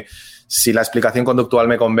parece que si la explicación conductual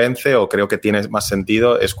me convence o creo que tiene más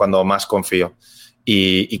sentido es cuando más confío.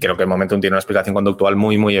 Y creo que el momentum tiene una explicación conductual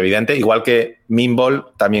muy, muy evidente. Igual que Mean Ball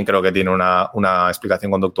también creo que tiene una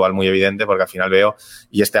explicación conductual muy evidente, porque al final veo,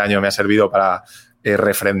 y este año me ha servido para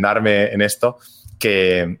refrendarme en esto,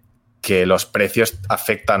 que los precios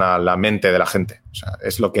afectan a la mente de la gente. O sea,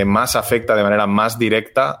 es lo que más afecta de manera más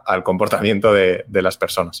directa al comportamiento de las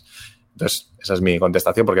personas. Entonces, esa es mi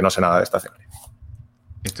contestación, porque no sé nada de estacionalidad.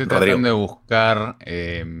 Estoy tratando de buscar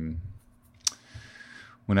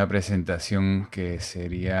una presentación que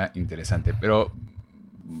sería interesante, pero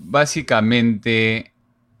básicamente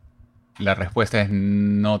la respuesta es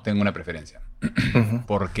no tengo una preferencia.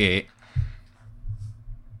 Porque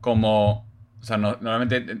o sea,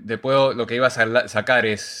 normalmente lo que iba a sacar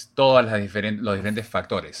es todos los diferentes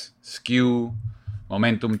factores. Skew,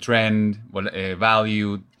 momentum, trend,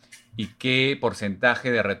 value, y qué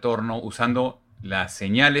porcentaje de retorno usando las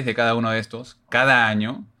señales de cada uno de estos, cada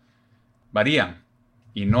año, varían.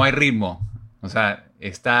 Y no hay ritmo. O sea,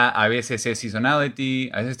 a veces es seasonality,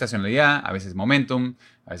 a veces estacionalidad, a veces momentum,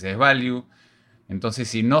 a veces value. Entonces,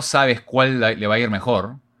 si no sabes cuál le va a ir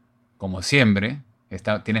mejor, como siempre,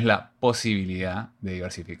 tienes la posibilidad de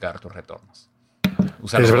diversificar tus retornos.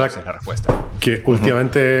 Es verdad, es la respuesta. Que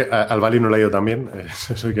últimamente al value no le ha ido tan bien,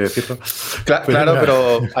 eso hay que decirlo. Claro,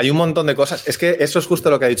 pero hay un montón de cosas. Es que eso es justo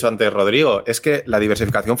lo que ha dicho antes Rodrigo. Es que la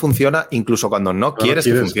diversificación funciona incluso cuando no quieres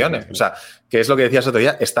que funcione. O sea, que es lo que decías otro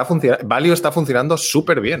día. Value está funcionando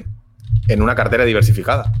súper bien en una cartera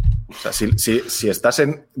diversificada. O sea, si estás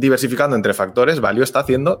diversificando entre factores, Value está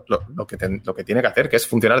haciendo lo que tiene que hacer, que es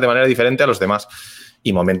funcionar de manera diferente a los demás.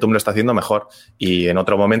 Y Momentum lo está haciendo mejor. Y en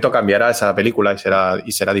otro momento cambiará esa película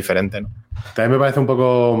y será diferente, ¿no? También me parece un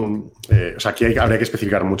poco... o sea, aquí habría que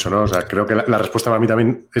especificar mucho, ¿no? O sea, creo que la respuesta para mí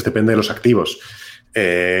también depende de los activos.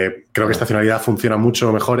 Creo que estacionalidad funciona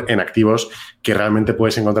mucho mejor en activos que realmente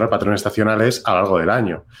puedes encontrar patrones estacionales a lo largo del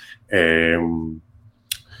año.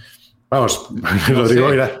 Vamos, lo digo,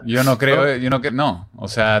 mira. Yo no creo, no. O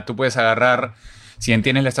sea, tú puedes agarrar, si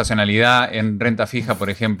entiendes la estacionalidad en renta fija, por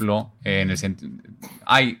ejemplo,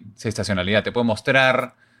 hay estacionalidad. Te puedo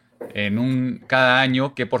mostrar cada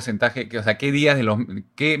año qué porcentaje, o sea,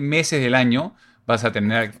 qué meses del año vas a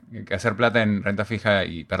tener que hacer plata en renta fija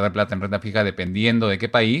y perder plata en renta fija dependiendo de qué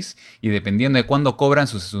país y dependiendo de cuándo cobran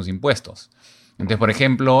sus impuestos. Entonces, por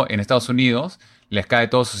ejemplo, en Estados Unidos les cae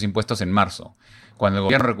todos sus impuestos en marzo. Cuando el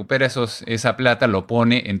gobierno recupera esa plata, lo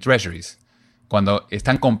pone en treasuries. Cuando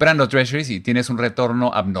están comprando treasuries y tienes un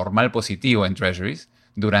retorno abnormal positivo en treasuries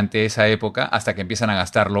durante esa época hasta que empiezan a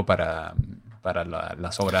gastarlo para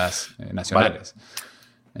las obras nacionales.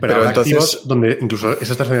 Vale. Pero entonces, activos donde incluso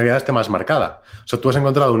esa estacionalidad esté más marcada. O sea, tú has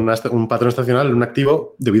encontrado un patrón estacional en un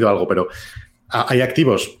activo debido a algo, pero hay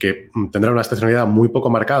activos que tendrán una estacionalidad muy poco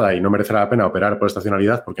marcada y no merecerá la pena operar por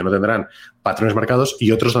estacionalidad porque no tendrán patrones marcados,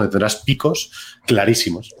 y otros donde tendrás picos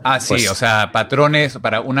clarísimos. Sí, o sea, patrones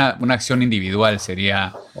para una acción individual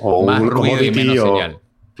sería más ruido y menos señal.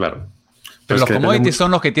 Claro. Pero los commodities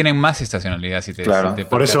son los que tienen más estacionalidad.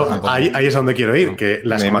 Por eso ahí es donde quiero ir, que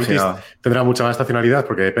las commodities tendrán mucha más estacionalidad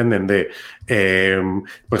porque dependen de,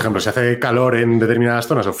 por ejemplo, si hace calor en determinadas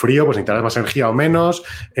zonas o frío, pues necesitarás más energía o menos,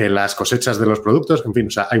 las cosechas de los productos, en fin,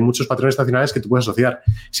 o sea, hay muchos patrones estacionales que tú puedes asociar.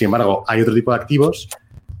 Sin embargo, hay otro tipo de activos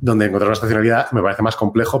donde encontrar una estacionalidad me parece más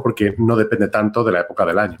complejo porque no depende tanto de la época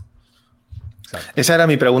del año. Esa era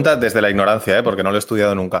mi pregunta desde la ignorancia, porque no lo he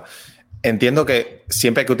estudiado nunca. Entiendo que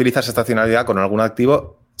siempre que utilizas estacionalidad con algún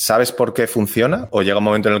activo, ¿sabes por qué funciona? ¿O llega un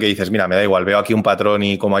momento en el que dices, mira, me da igual, veo aquí un patrón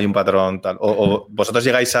y como hay un patrón tal? ¿O vosotros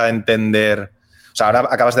llegáis a entender? O sea, ahora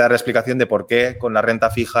acabas de dar la explicación de por qué con la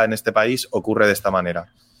renta fija en este país ocurre de esta manera.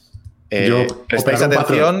 ¿Prestáis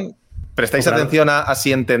atención a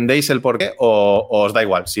si entendéis el por qué o os da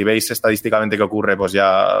igual? Si veis estadísticamente qué ocurre, pues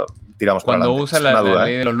ya tiramos para adelante. Cuando usas la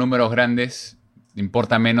ley de los números grandes,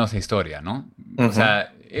 importa menos la historia, ¿no? Uh-huh. O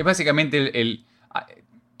sea, es básicamente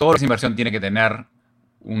toda esa inversión tiene que tener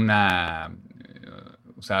tiene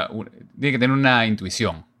que tener una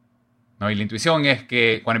intuición, ¿no? Y la intuición es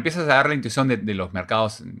que cuando empiezas a dar la intuición de los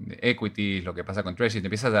mercados de equity, lo que pasa con treasury, te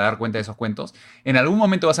empiezas a dar cuenta de esos cuentos, en algún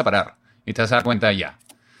momento vas a parar y te vas a dar cuenta ya.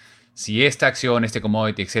 Si esta acción, este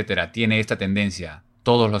commodity, etcétera, tiene esta tendencia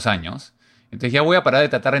todos los años, entonces ya voy a parar de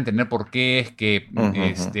tratar de entender por qué es que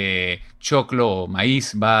choclo o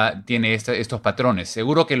maíz tiene estos patrones.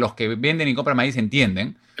 Seguro que los que venden y compran maíz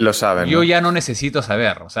entienden. Lo saben. Yo ya no necesito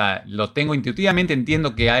saber. O sea, lo tengo intuitivamente,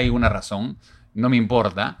 entiendo que hay una razón, no me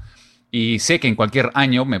importa. Y sé que en cualquier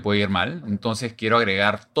año me puede ir mal. Entonces quiero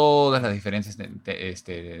agregar todas las diferentes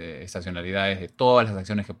estacionalidades de todas las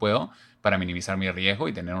acciones que puedo para minimizar mi riesgo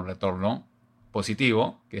y tener un retorno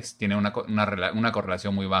positivo, que tiene una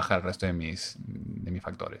correlación muy baja al resto de mis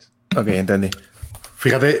factores. Ok, entendí.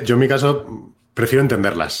 Fíjate, yo en mi caso prefiero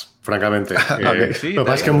entenderlas, francamente. Sí, lo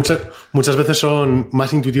que pasa es que muchas veces son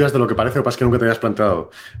más intuitivas de lo que parece, lo que pasa es que nunca te habías planteado.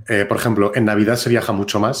 Por ejemplo, en Navidad se viaja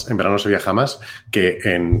mucho más, en verano se viaja más que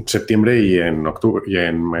en septiembre y en octubre y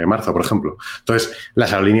en marzo, por ejemplo. Entonces,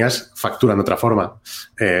 las aerolíneas facturan de otra forma,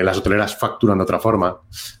 las hoteleras facturan de otra forma.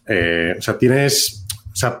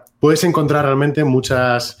 Puedes encontrar realmente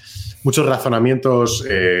muchos razonamientos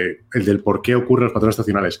el del por qué ocurren los patrones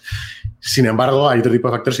estacionales. Sin embargo, hay otro tipo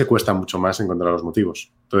de factores que cuestan mucho más encontrar los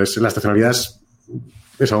motivos. Entonces, la estacionalidad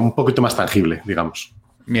es un poquito más tangible, digamos.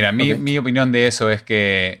 Mira, mi opinión de eso es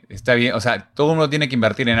que está bien, o sea, todo uno tiene que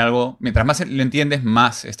invertir en algo. Mientras más lo entiendes,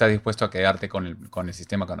 más estás dispuesto a quedarte con el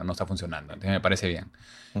sistema cuando no está funcionando. Entonces, me parece bien.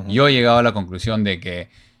 Uh-huh. Yo he llegado a la conclusión de que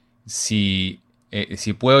si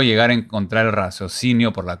puedo llegar a encontrar el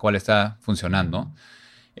raciocinio por la cual está funcionando,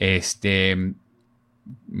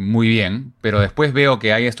 muy bien, pero después veo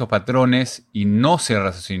que hay estos patrones y no sé el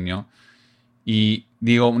raciocinio y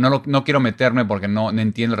digo, no quiero meterme porque no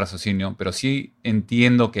entiendo el raciocinio, pero sí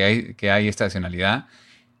entiendo que hay esta estacionalidad.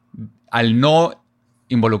 Al no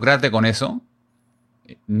involucrarte con eso,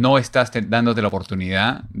 no estás dándote la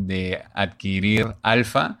oportunidad de adquirir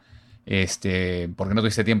alfa porque no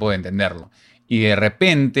tuviste tiempo de entenderlo. Y de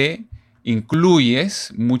repente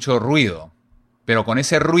incluyes mucho ruido, pero con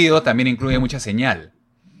ese ruido también incluye mucha señal.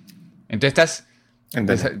 Entonces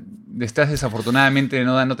estás desafortunadamente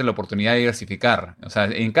no dándote la oportunidad de diversificar. O sea,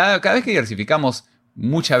 cada vez que diversificamos,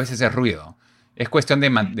 muchas veces es ruido. Es cuestión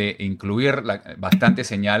de incluir bastante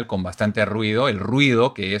señal con bastante ruido. El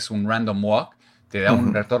ruido, que es un random walk, te da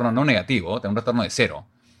un retorno no negativo, te da un retorno de 0.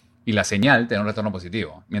 Y la señal te da un retorno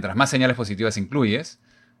positivo. Mientras más señales positivas incluyes,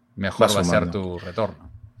 mejor va a ser tu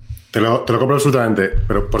retorno. Te lo compro absolutamente,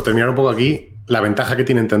 pero por terminar un poco aquí, la ventaja que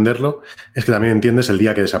tiene entenderlo es que también entiendes el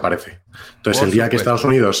día que desaparece. Entonces, el día que Estados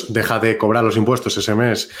Unidos deja de cobrar los impuestos ese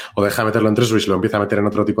mes o deja de meterlo en treasury y lo empieza a meter en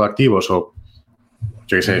otro tipo de activos o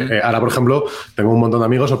yo qué sé. Ahora, por ejemplo, tengo un montón de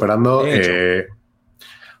amigos operando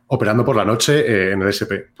por la noche en el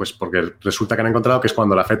S&P, pues porque resulta que han encontrado que es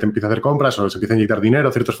cuando la Fed empieza a hacer compras o se empieza a inyectar dinero,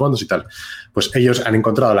 ciertos fondos y tal. Pues ellos han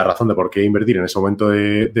encontrado la razón de por qué invertir en ese momento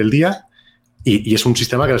del día y es un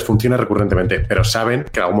sistema que les funciona recurrentemente, pero saben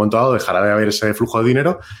que en algún momento dado dejará de haber ese flujo de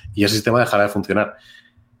dinero y ese sistema dejará de funcionar.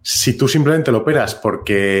 Si tú simplemente lo operas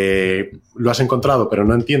porque lo has encontrado pero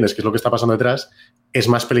no entiendes qué es lo que está pasando detrás, es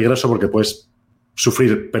más peligroso porque puedes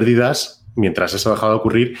sufrir pérdidas mientras eso ha dejado de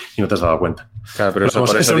ocurrir y no te has dado cuenta. Claro, pero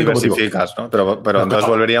por eso diversificas, ¿no? Pero entonces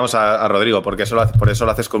volveríamos a Rodrigo, porque por eso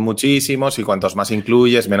lo haces con muchísimos y cuantos más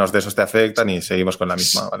incluyes, menos de esos te afectan y seguimos con la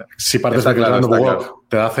misma. ¿Vale? Si partes de que el random walk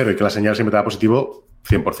te da 0 y que la señal siempre te da positivo,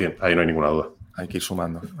 100%, ahí no hay ninguna duda. hay que ir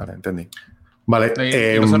sumando. Vale, entendí.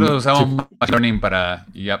 Vale. Y nosotros usamos Machine Learning para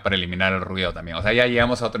eliminar el ruido también. O sea, ya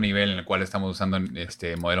llegamos a otro nivel en el cual estamos usando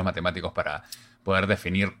modelos matemáticos para poder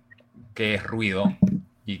definir qué es ruido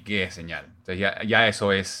y qué es señal. Entonces ya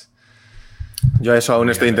eso es... Yo eso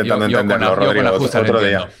aún estoy intentando entenderlo, Rodrigo, otro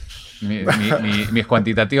día. Mis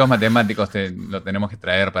cuantitativos matemáticos lo tenemos que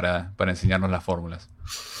traer para enseñarnos las fórmulas.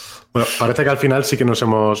 Bueno, parece que al final sí que nos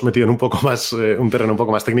hemos metido en un poco más, un terreno un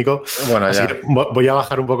poco más técnico. Bueno, así ya. que voy a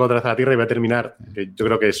bajar un poco otra vez a la tierra y voy a terminar. Yo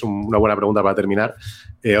creo que es una buena pregunta para terminar.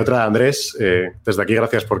 Otra de Andrés. Desde aquí,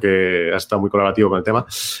 gracias porque has estado muy colaborativo con el tema.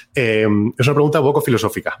 Es una pregunta un poco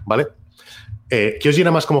filosófica, ¿vale? ¿Qué os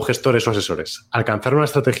llena más como gestores o asesores? ¿Alcanzar una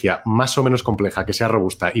estrategia más o menos compleja que sea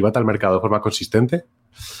robusta y bata al mercado de forma consistente?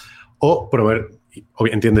 ¿O promover,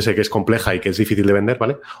 entiéndese que es compleja y que es difícil de vender,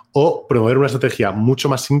 ¿vale? O promover una estrategia mucho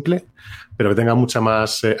más simple, pero que tenga mucha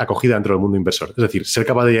más acogida dentro del mundo inversor? Es decir, ser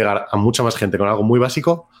capaz de llegar a mucha más gente con algo muy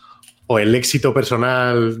básico, o el éxito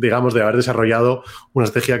personal, digamos, de haber desarrollado una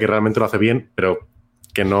estrategia que realmente lo hace bien, pero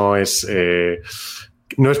que no es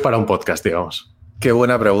para un podcast, digamos. Qué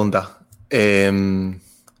buena pregunta. Bueno,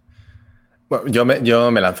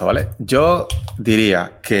 yo me lanzo, ¿vale? Yo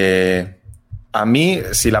diría que a mí,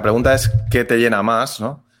 si la pregunta es ¿qué te llena más?,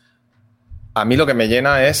 ¿no? A mí lo que me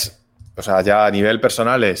llena es, o sea, ya a nivel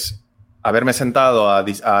personal es haberme sentado a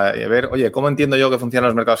ver, oye, ¿cómo entiendo yo que funcionan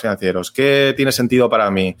los mercados financieros? ¿Qué tiene sentido para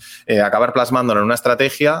mí? Acabar plasmándolo en una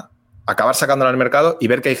estrategia, acabar sacándola al mercado y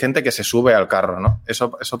ver que hay gente que se sube al carro, ¿no?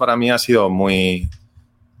 Eso para mí ha sido muy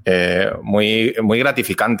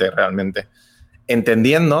gratificante realmente.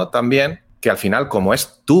 Entendiendo también que al final, como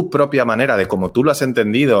es tu propia manera de cómo tú lo has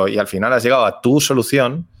entendido y al final has llegado a tu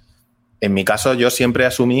solución, en mi caso yo siempre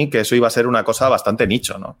asumí que eso iba a ser una cosa bastante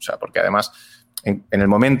nicho, ¿no? O sea, porque además en el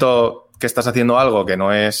momento que estás haciendo algo que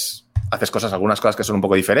no es... Haces algunas cosas que son un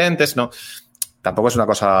poco diferentes, ¿no? Tampoco es una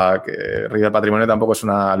cosa que Río del Patrimonio tampoco es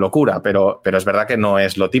una locura, pero es verdad que no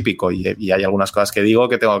es lo típico y hay algunas cosas que digo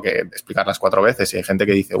que tengo que explicarlas 4 veces y hay gente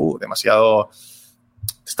que dice, demasiado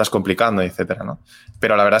te estás complicando, etcétera, ¿no?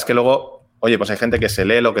 Pero la verdad es que luego, oye, pues hay gente que se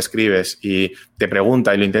lee lo que escribes y te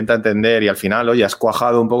pregunta y lo intenta entender y al final, oye, has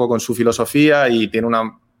cuajado un poco con su filosofía y tiene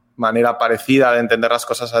una manera parecida de entender las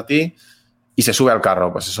cosas a ti y se sube al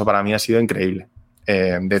carro. Pues eso para mí ha sido increíble.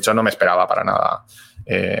 De hecho, no me esperaba para nada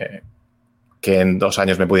que en 2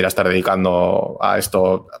 años me pudiera estar dedicando a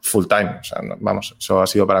esto full time. O sea, vamos, eso ha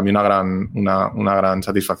sido para mí una gran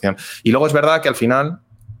satisfacción. Y luego es verdad que al final,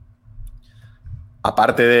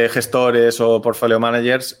 aparte de gestores o portfolio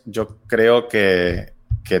managers, yo creo que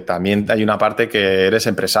también hay una parte que eres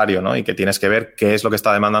empresario, ¿no? Y que tienes que ver qué es lo que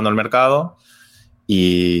está demandando el mercado.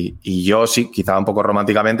 Y yo sí, quizá un poco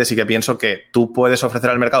románticamente, sí que pienso que tú puedes ofrecer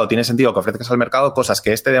al mercado, tiene sentido que ofrezcas al mercado cosas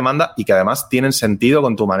que éste demanda y que además tienen sentido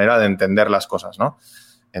con tu manera de entender las cosas, ¿no?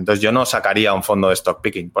 Entonces yo no sacaría un fondo de stock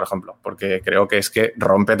picking, por ejemplo, porque creo que es que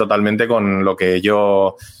rompe totalmente con lo que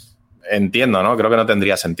yo entiendo, ¿no? Creo que no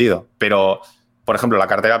tendría sentido. Pero, por ejemplo, la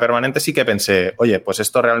cartera permanente sí que pensé, oye, pues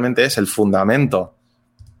esto realmente es el fundamento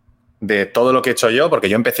de todo lo que he hecho yo, porque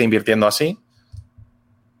yo empecé invirtiendo así.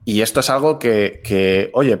 Y esto es algo que,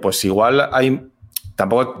 oye, pues igual hay...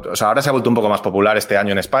 Tampoco, o sea, ahora se ha vuelto un poco más popular este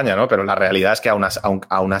año en España, ¿no? Pero la realidad es que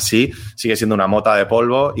aún así sigue siendo una mota de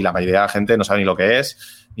polvo y la mayoría de la gente no sabe ni lo que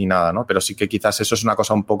es ni nada, ¿no? Pero sí que quizás eso es una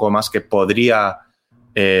cosa un poco más que podría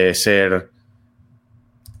ser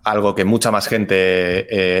algo que mucha más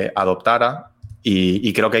gente adoptara.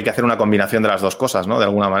 Y creo que hay que hacer una combinación de las dos cosas, ¿no? De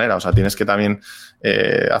alguna manera. O sea, tienes que también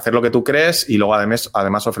hacer lo que tú crees y luego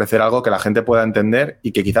además ofrecer algo que la gente pueda entender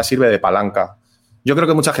y que quizás sirve de palanca. Yo creo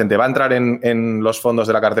que mucha gente va a entrar en los fondos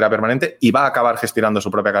de la cartera permanente y va a acabar gestionando su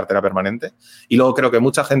propia cartera permanente. Y luego creo que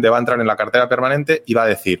mucha gente va a entrar en la cartera permanente y va a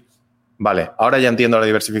decir, vale, ahora ya entiendo la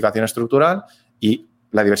diversificación estructural y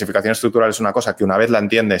la diversificación estructural es una cosa que una vez la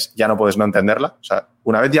entiendes ya no puedes no entenderla. O sea,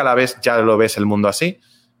 una vez ya la ves, ya lo ves el mundo así.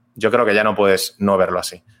 Yo creo que ya no puedes no verlo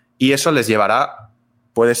así. Y eso les llevará,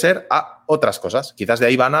 puede ser, a otras cosas. Quizás de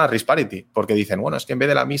ahí van a risk parity, porque dicen, bueno, es que en vez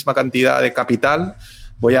de la misma cantidad de capital,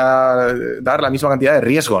 voy a dar la misma cantidad de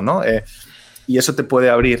riesgo, ¿no? Y eso te puede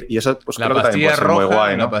abrir. Y eso, pues, creo que también puede ser muy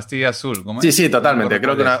guay, ¿no? La pastilla azul. ¿Cómo es? Sí, totalmente.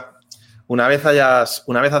 Creo que una vez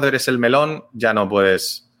abres el melón, ya no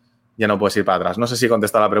puedes ir para atrás. No sé si he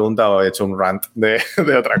contestado la pregunta o he hecho un rant de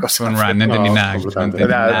otra cosa. Un rant, no entendí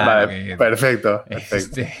nada. Vale, perfecto.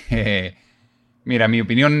 Mira, mi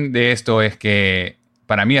opinión de esto es que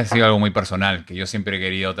para mí ha sido algo muy personal, que yo siempre he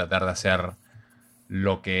querido tratar de hacer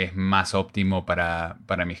lo que es más óptimo para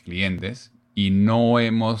mis clientes y no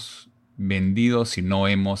hemos vendido si no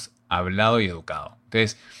hemos hablado y educado.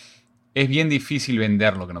 Entonces, es bien difícil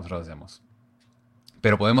vender lo que nosotros hacemos,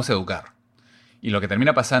 pero podemos educar. Y lo que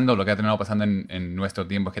termina pasando, lo que ha terminado pasando en nuestro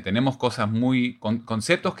tiempo es que tenemos cosas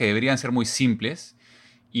conceptos que deberían ser muy simples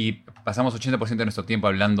y pasamos 80% de nuestro tiempo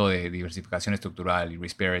hablando de diversificación estructural y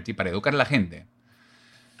risk parity para educar a la gente.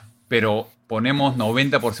 Pero ponemos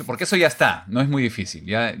 90%, porque eso ya está, no es muy difícil,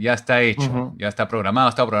 ya está hecho, ya está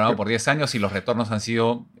programado por 10 años y los retornos han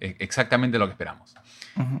sido exactamente lo que esperamos.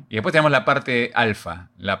 Y después tenemos la parte alfa,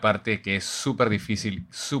 la parte que es súper difícil,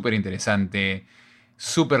 súper interesante,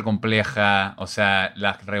 súper compleja. O sea,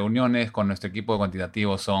 las reuniones con nuestro equipo de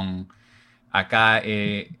cuantitativos son... Acá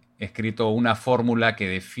he escrito una fórmula que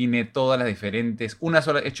define todas las diferentes... Una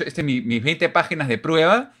sola... mis 20 páginas de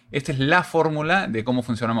prueba, esta es la fórmula de cómo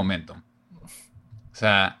funciona Momentum. O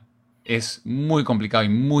sea, es muy complicado y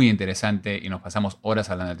muy interesante y nos pasamos horas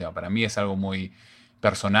hablando del tema. Para mí es algo muy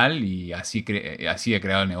personal y así he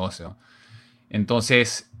creado el negocio.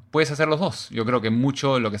 Entonces, puedes hacer los dos. Yo creo que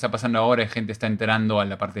mucho lo que está pasando ahora es gente está entrando a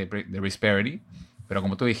la parte de risk parity, pero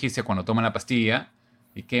como tú dijiste, cuando toman la pastilla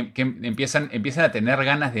y que empiezan a tener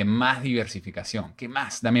ganas de más diversificación. ¿Qué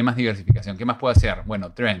más? Dame más diversificación. ¿Qué más puedo hacer?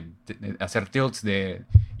 Bueno, trend, hacer tilts de...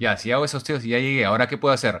 Ya, si hago esos tilts y ya llegué, ¿ahora qué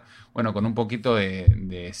puedo hacer? Bueno, con un poquito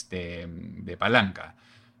de palanca.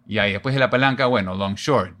 Y ahí, después de la palanca, bueno, long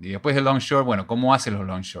short. Y después del long short, bueno, ¿cómo hacen los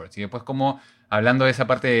long shorts? Y después, ¿cómo, hablando de esa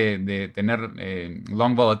parte de tener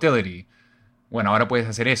long volatility? Bueno, ahora puedes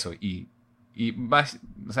hacer eso. Y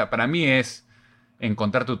o sea, para mí es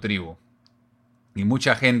encontrar tu tribu. Y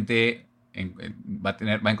mucha gente va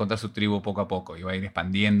a encontrar su tribu poco a poco y va a ir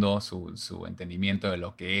expandiendo su entendimiento de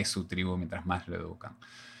lo que es su tribu mientras más lo educan.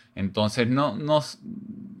 Entonces,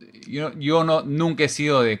 yo nunca he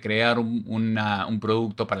sido de crear un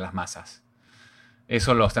producto para las masas.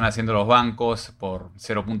 Eso lo están haciendo los bancos por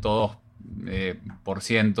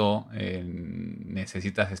 0.2%.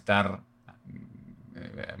 Necesitas estar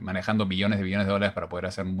manejando billones de dólares para poder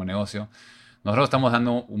hacer un buen negocio. Nosotros estamos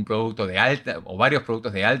dando un producto de alta, o varios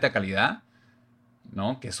productos de alta calidad,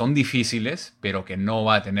 ¿no? Que son difíciles, pero que no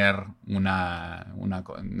va a tener el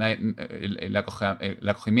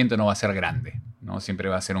acogimiento no va a ser grande, ¿no? Siempre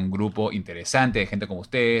va a ser un grupo interesante de gente como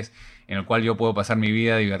ustedes, en el cual yo puedo pasar mi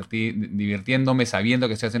vida divirtiéndome, sabiendo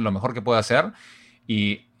que estoy haciendo lo mejor que puedo hacer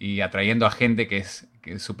y atrayendo a gente que es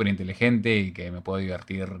súper inteligente y que me puedo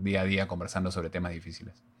divertir día a día conversando sobre temas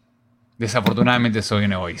difíciles. Desafortunadamente soy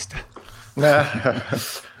un egoísta.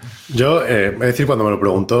 Yo, es decir, cuando me lo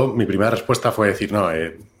preguntó, mi primera respuesta fue decir, no,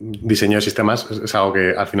 diseño de sistemas es algo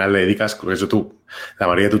que al final le dedicas, porque eso tú, la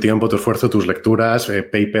mayoría de tu tiempo, tu esfuerzo, tus lecturas,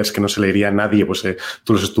 papers que no se leería a nadie, pues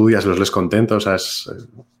tú los estudias, los lees contento, o sea, es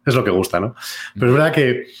lo que gusta, ¿no? Pero es verdad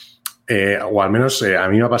que, o al menos a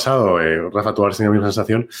mí me ha pasado, Rafa, tú ahora has tenido la misma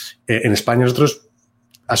sensación, en España nosotros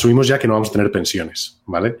asumimos ya que no vamos a tener pensiones,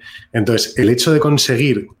 ¿vale? Entonces, el hecho de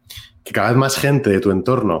conseguir que cada vez más gente de tu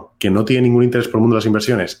entorno que no tiene ningún interés por el mundo de las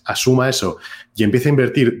inversiones asuma eso y empiece a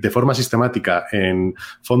invertir de forma sistemática en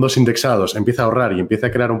fondos indexados, empiece a ahorrar y empiece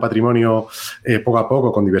a crear un patrimonio poco a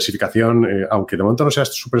poco con diversificación, aunque de momento no sea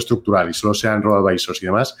súper estructural y solo sea en robo-advisors y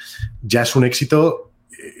demás, ya es un éxito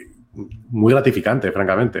muy gratificante,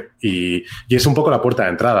 francamente. Y es un poco la puerta de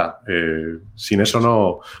entrada. Sin eso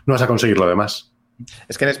no vas a conseguir lo demás.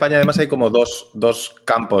 Es que en España además hay como dos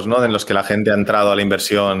campos, ¿no?, en los que la gente ha entrado a la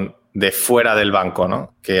inversión de fuera del banco,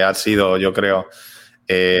 ¿no? Que ha sido, yo creo,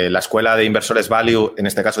 la escuela de inversores value, en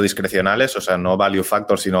este caso discrecionales, o sea, no value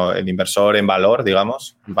factor, sino el inversor en valor,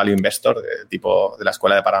 digamos, value investor, tipo de la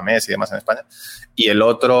escuela de Paramés y demás en España. Y el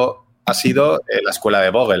otro ha sido la escuela de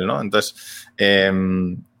Vogel, ¿no? Entonces,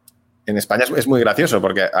 en España es muy gracioso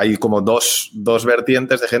porque hay como dos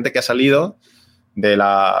vertientes de gente que ha salido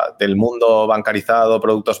del mundo bancarizado,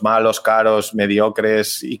 productos malos, caros,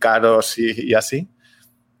 mediocres y caros y así.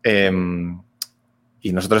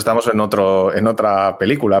 Y nosotros estamos en otra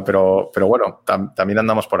película, pero bueno, también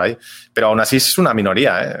andamos por ahí. Pero aún así es una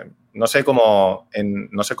minoría, ¿eh? No sé cómo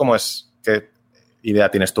es, qué idea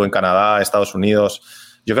tienes tú en Canadá, Estados Unidos.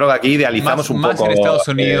 Yo creo que aquí idealizamos un poco. Más en Estados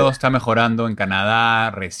Unidos está mejorando, en Canadá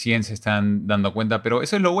recién se están dando cuenta, pero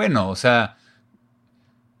eso es lo bueno, o sea,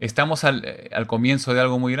 estamos al comienzo de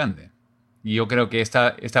algo muy grande. Y yo creo que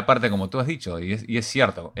esta parte, como tú has dicho, y es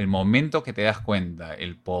cierto, el momento que te das cuenta,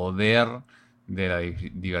 el poder de la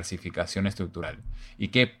diversificación estructural y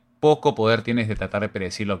qué poco poder tienes de tratar de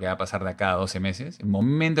predecir lo que va a pasar de acá a 12 meses, el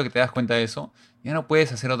momento que te das cuenta de eso, ya no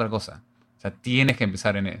puedes hacer otra cosa. O sea, tienes que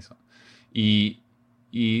empezar en eso. Y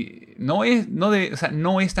no es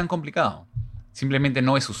tan complicado. Simplemente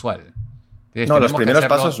no es usual. Entonces, no, los primeros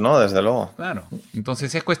pasos no, desde luego. Claro.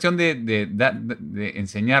 Entonces es cuestión de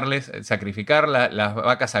enseñarles, sacrificar las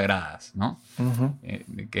vacas sagradas, ¿no?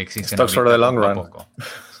 Que existen. Stocks for the long run. Poco.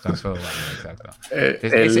 Stocks for the long run, exacto.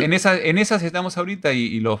 Entonces, en esas estamos ahorita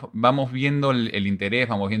y vamos viendo el interés,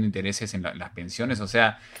 vamos viendo intereses en las pensiones. O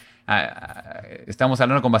sea, estamos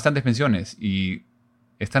hablando con bastantes pensiones y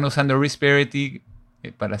están usando risk parity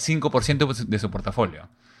para 5% de su portafolio.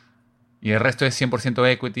 Y el resto es 100%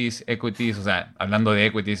 equities, o sea, hablando de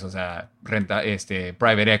equities, o sea, renta,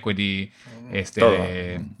 private equity,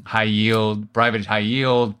 high yield, private high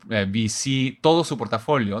yield, VC, todo su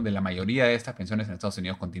portafolio de la mayoría de estas pensiones en Estados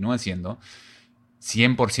Unidos continúan siendo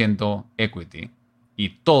 100% equity. Y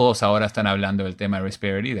todos ahora están hablando del tema de risk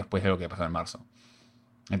parity después de lo que pasó en marzo.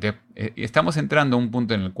 Entonces, estamos entrando a un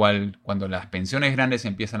punto en el cual cuando las pensiones grandes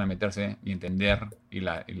empiezan a meterse y entender, y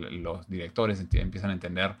los directores empiezan a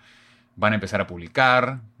entender, van a empezar a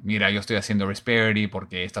publicar, mira, yo estoy haciendo risk parity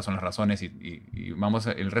porque estas son las razones y vamos,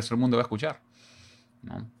 el resto del mundo va a escuchar,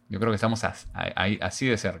 ¿no? Yo creo que estamos ahí así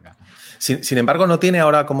de cerca. Sin embargo, ¿no tiene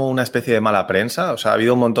ahora como una especie de mala prensa? O sea, ha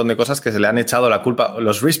habido un montón de cosas que se le han echado la culpa.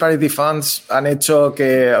 Los risk parity funds han hecho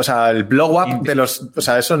que, o sea, el blow up de los... O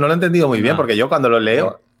sea, eso no lo he entendido muy bien porque yo cuando lo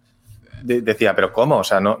leo decía, ¿pero cómo? O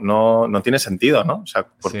sea, no tiene sentido, ¿no? O sea,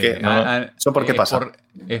 ¿por qué? ¿Eso por qué pasa?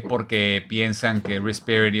 Es porque piensan que risk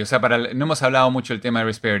parity, o sea, no hemos hablado mucho del tema de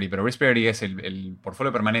risk parity, pero risk parity es el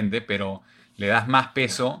portfolio permanente, pero le das más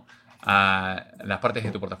peso a las partes de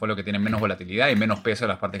tu portafolio que tienen menos volatilidad y menos peso a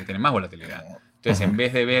las partes que tienen más volatilidad. Entonces, en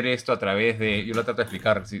vez de ver esto a través de, yo lo trato de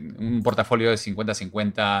explicar, un portafolio de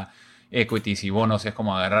 50-50 equities y bonos es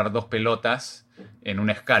como agarrar dos pelotas en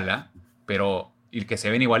una escala, y que se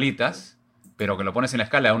ven igualitas, pero que lo pones en la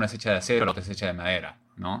escala, una es hecha de acero, la otra es hecha de madera,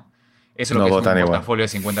 ¿no? Eso es lo que es un portafolio de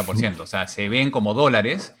 50%. O sea, se ven como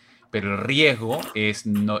dólares, pero el riesgo es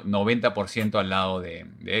 90% al lado de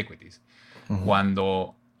equities.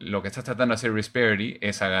 Cuando lo que estás tratando de hacer risk parity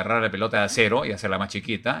es agarrar la pelota de acero y hacerla más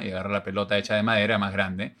chiquita, y agarrar la pelota hecha de madera más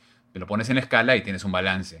grande, te lo pones en la escala y tienes un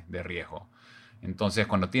balance de riesgo. Entonces,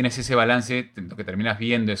 cuando tienes ese balance, lo que terminas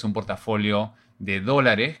viendo es un portafolio de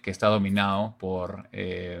dólares que está dominado por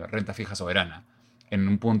renta fija soberana, en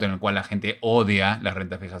un punto en el cual la gente odia la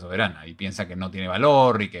renta fija soberana y piensa que no tiene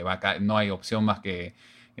valor y que no hay opción más que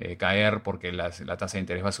caer porque la tasa de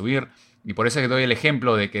interés va a subir. Y por eso es que doy el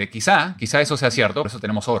ejemplo de que quizá eso sea cierto, por eso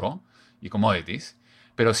tenemos oro y commodities,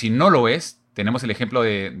 pero si no lo es, tenemos el ejemplo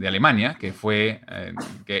de Alemania, que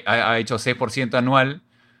que ha hecho 6% anual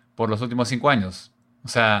por los últimos 5 años. O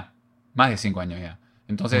sea, más de 5 años ya.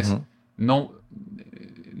 Entonces, no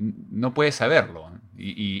puedes saberlo.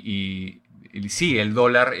 Y sí, el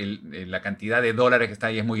dólar, la cantidad de dólares que está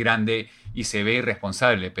ahí es muy grande y se ve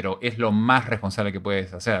irresponsable, pero es lo más responsable que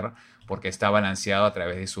puedes hacer porque está balanceado a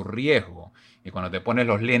través de su riesgo. Y cuando te pones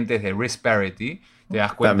los lentes de risk parity, te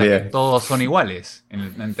das cuenta que todos son iguales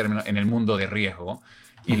en el mundo de riesgo.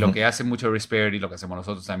 Y lo que hace mucho risk parity, lo que hacemos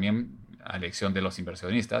nosotros también, a elección de los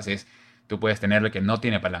inversionistas, es tú puedes tener el que no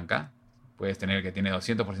tiene palanca, puedes tener el que tiene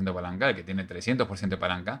 200% de palanca, el que tiene 300% de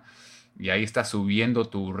palanca, y ahí está subiendo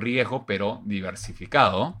tu riesgo, pero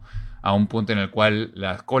diversificado, a un punto en el cual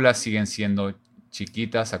las colas siguen siendo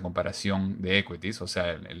chiquitas a comparación de equities, o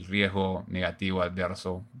sea, el riesgo negativo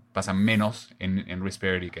adverso pasa menos en risk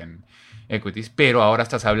parity que en equities, pero ahora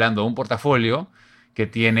estás hablando de un portafolio que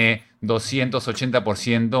tiene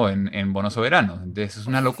 280% en bonos soberanos. Entonces es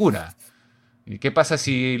una locura. ¿Y qué pasa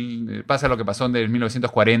si pasa lo que pasó en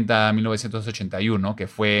 1940 a 1981, que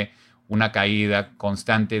fue una caída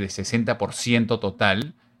constante de 60%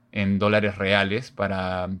 total en dólares reales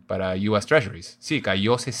para US Treasuries? Sí,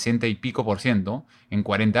 cayó 60 y pico % en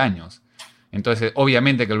 40 años. Entonces,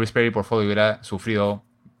 obviamente que el risk parity portfolio hubiera sufrido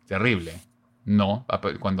terrible. No,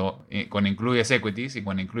 cuando incluyes equities y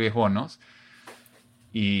cuando incluyes bonos,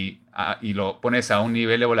 y lo pones a un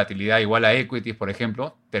nivel de volatilidad igual a equities, por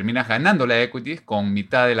ejemplo, terminas ganando la equities con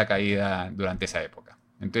mitad de la caída durante esa época.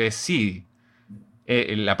 Entonces sí,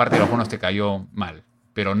 la parte de los bonos te cayó mal,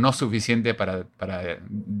 pero no suficiente para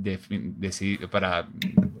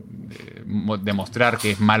demostrar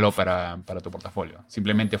que es malo para tu portafolio.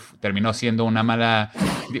 Simplemente terminó siendo una mala...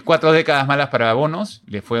 4 décadas malas para bonos,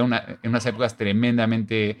 le fue en unas épocas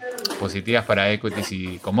tremendamente positivas para equities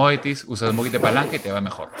y commodities. Usas un poquito de palanca y te va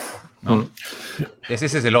mejor, ¿no? Ese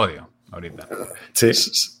es el odio ahorita. Sí.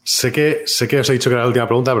 Sé que os he dicho que era la última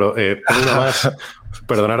pregunta, pero tengo una más.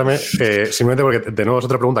 Perdonadme, simplemente porque de nuevo es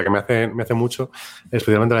otra pregunta que me hace mucho,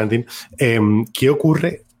 especialmente Valentín. ¿Qué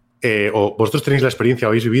ocurre? O vosotros tenéis la experiencia,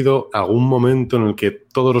 ¿habéis vivido algún momento en el que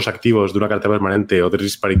todos los activos de una cartera permanente o de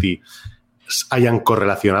risk parity hayan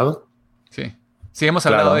correlacionado? Sí. Sí, hemos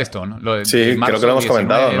hablado de esto, ¿no? Sí, marzo, creo que lo hemos 19,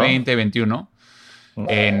 comentado, ¿no? 20, 21.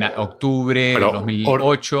 En octubre de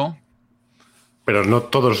 2008. Pero no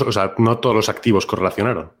todos, o sea, no todos los activos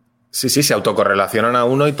correlacionaron. Sí, se autocorrelacionan a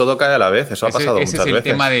uno y todo cae a la vez. Eso ha pasado muchas veces. Ese es el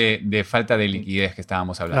tema de falta de liquidez que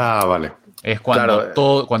estábamos hablando. Ah, vale. Es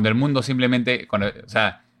cuando el mundo simplemente, o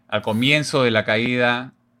sea, al comienzo de la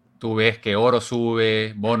caída, tú ves que oro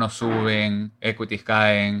sube, bonos suben, equities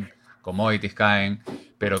caen, commodities caen,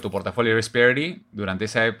 pero tu portafolio risk parity durante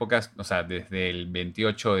esa época, o sea, desde el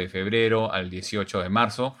 28 de febrero al 18 de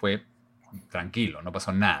marzo, fue tranquilo, no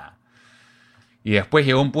pasó nada. Y después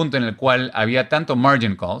llegó un punto en el cual había tanto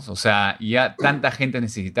margin calls, o sea, ya tanta gente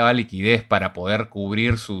necesitaba liquidez para poder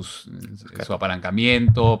cubrir su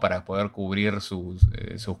apalancamiento, para poder cubrir sus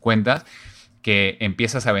cuentas, que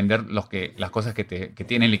empiezas a vender las cosas que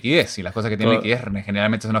tienen liquidez. Y las cosas que tienen liquidez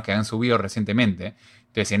generalmente son las que han subido recientemente.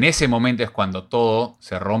 Entonces, en ese momento es cuando todo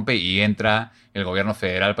se rompe y entra el gobierno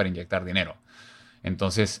federal para inyectar dinero.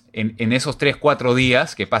 Entonces, en esos 3-4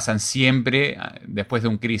 días que pasan siempre después de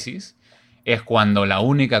un crisis, es cuando la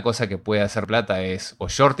única cosa que puede hacer plata es o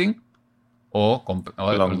shorting o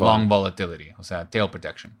long volatility, o sea, tail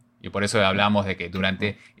protection. Y por eso hablamos de que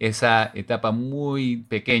durante esa etapa muy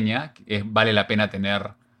pequeña vale la pena tener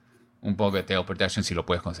un poco de tail protection si lo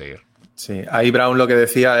puedes conseguir. Sí, ahí Brown lo que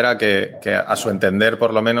decía era que a su entender,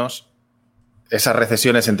 por lo menos, esas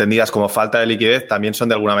recesiones entendidas como falta de liquidez también son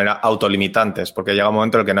de alguna manera autolimitantes, porque llega un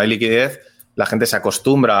momento en el que no hay liquidez, la gente se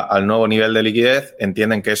acostumbra al nuevo nivel de liquidez,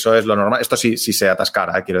 entienden que eso es lo normal. Esto sí se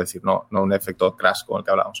atascara, quiero decir, no un efecto crash como el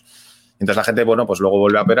que hablamos. Entonces la gente, bueno, pues luego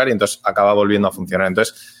vuelve a operar y entonces acaba volviendo a funcionar.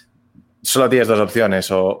 Entonces solo tienes dos opciones,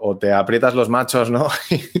 o te aprietas los machos, ¿no?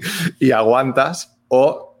 y aguantas,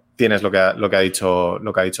 o tienes lo que ha dicho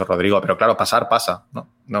Rodrigo. Pero claro, pasa, ¿no?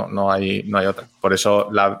 No hay otra. Por eso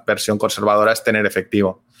la versión conservadora es tener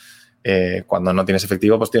efectivo. Cuando no tienes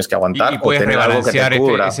efectivo, pues tienes que aguantar o tener algo que te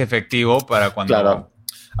cubra. Ese efectivo para cuando... Claro.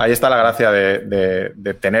 Ahí está la gracia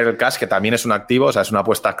de tener el cash, que también es un activo, o sea, es una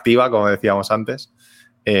apuesta activa, como decíamos antes,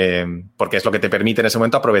 porque es lo que te permite en ese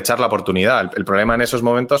momento aprovechar la oportunidad. El problema en esos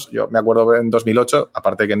momentos, yo me acuerdo en 2008,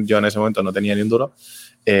 aparte que yo en ese momento no tenía ni un duro,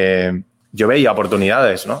 yo veía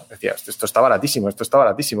oportunidades, ¿no? Decía, esto está baratísimo,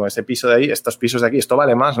 ese piso de ahí, estos pisos de aquí, esto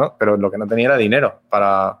vale más, ¿no? Pero lo que no tenía era dinero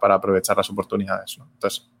para aprovechar las oportunidades, ¿no?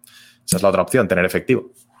 Entonces, esa es la otra opción, tener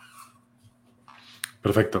efectivo.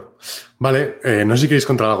 Perfecto. Vale, no sé si queréis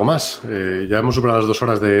contar algo más. Ya hemos superado las 2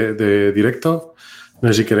 horas de directo. No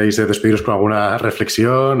sé si queréis despediros con alguna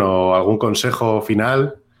reflexión o algún consejo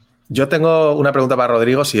final. Yo tengo una pregunta para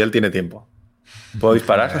Rodrigo, si él tiene tiempo. ¿Puedo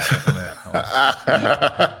disparar?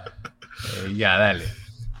 Ya, dale.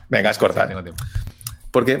 Venga, es cortar. Tengo tiempo.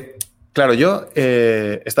 Porque... Claro, yo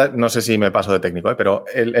no sé si me paso de técnico, pero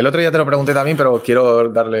el otro día te lo pregunté también, pero quiero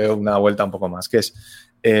darle una vuelta un poco más, que es,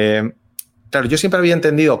 claro, yo siempre había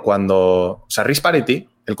entendido o sea, risk parity,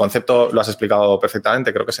 el concepto lo has explicado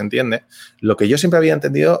perfectamente, creo que se entiende, lo que yo siempre había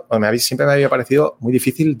entendido, siempre me había parecido muy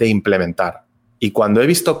difícil de implementar. Y cuando he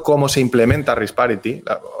visto cómo se implementa risk parity,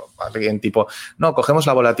 alguien tipo, no, cogemos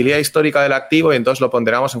la volatilidad histórica del activo y entonces lo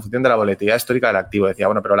ponderamos en función de la volatilidad histórica del activo. Decía,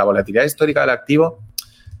 bueno, pero la volatilidad histórica del activo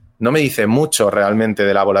no me dice mucho realmente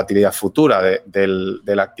de la volatilidad futura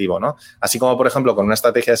del activo, ¿no? Así como, por ejemplo, con una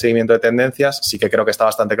estrategia de seguimiento de tendencias, sí que creo que está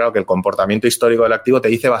bastante claro que el comportamiento histórico del activo te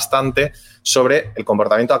dice bastante sobre el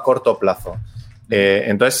comportamiento a corto plazo.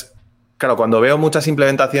 Entonces, claro, cuando veo muchas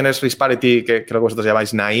implementaciones risk parity, que creo que vosotros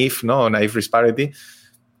llamáis naive, ¿no? O naive risk parity,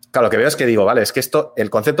 claro, lo que veo es que digo, vale, es que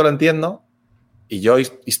el concepto lo entiendo y yo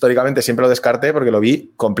históricamente siempre lo descarté porque lo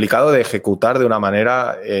vi complicado de ejecutar de una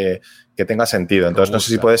manera que tenga sentido. Entonces, no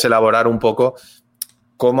sé si puedes elaborar un poco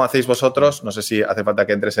cómo hacéis vosotros. No sé si hace falta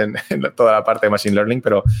que entres en toda la parte de Machine Learning,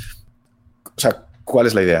 pero, o sea, ¿cuál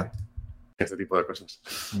es la idea? Este tipo de cosas.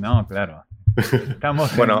 No, claro.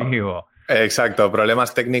 Estamos en vivo. Exacto,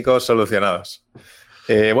 problemas técnicos solucionados.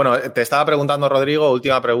 Bueno, te estaba preguntando, Rodrigo,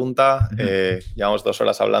 última pregunta, llevamos 2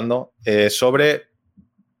 horas hablando, sobre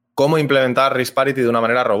cómo implementar risk parity de una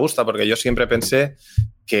manera robusta, porque yo siempre pensé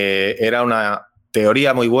que era una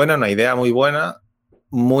teoría muy buena, una idea muy buena,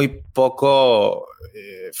 muy poco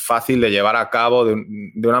fácil de llevar a cabo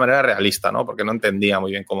de una manera realista, ¿no? Porque no entendía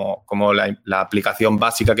muy bien cómo la aplicación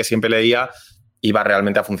básica que siempre leía iba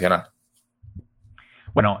realmente a funcionar.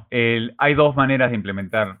 Bueno, hay 2 maneras de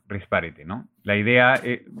implementar risk parity, ¿no? La idea,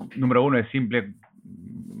 número 1, es simple,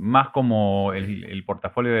 más como el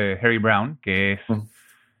portafolio de Harry Brown, que es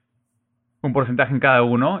un porcentaje en cada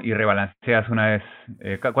uno y rebalanceas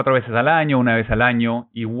 4 veces al año, 1 vez al año.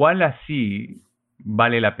 Igual así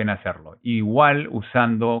vale la pena hacerlo. Igual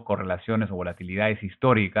usando correlaciones o volatilidades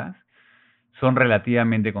históricas son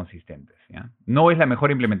relativamente consistentes, ¿ya? No es la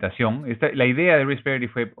mejor implementación. La idea de Risk Parity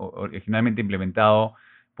fue originalmente implementado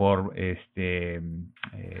por Ray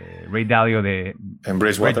Dalio de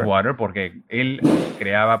Bridgewater, porque él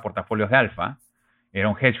creaba portafolios de alfa, era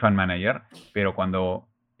un hedge fund manager, pero cuando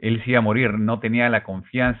él se iba a morir no tenía la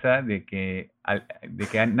confianza de que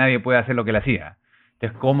nadie puede hacer lo que él hacía.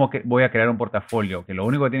 Entonces, ¿cómo voy a crear un portafolio que lo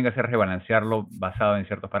único que tiene que hacer es rebalancearlo basado en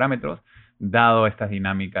ciertos parámetros, dado estas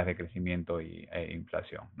dinámicas de crecimiento e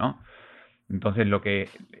inflación, ¿no? Entonces,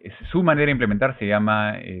 su manera de implementar se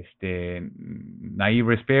llama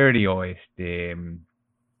naive risk parity o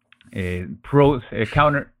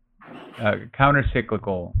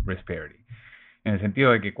counter-cyclical risk parity. En el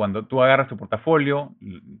sentido de que cuando tú agarras tu portafolio,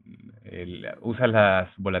 usas las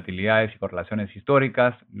volatilidades y correlaciones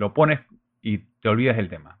históricas, lo pones y te olvidas del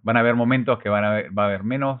tema. Van a haber momentos que va a haber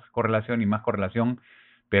menos correlación y más correlación,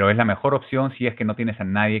 pero es la mejor opción si es que no tienes a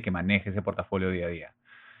nadie que maneje ese portafolio día a día.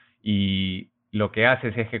 Y lo que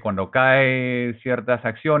haces es que cuando caen ciertas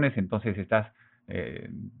acciones, entonces si estás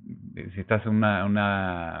en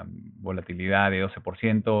una volatilidad de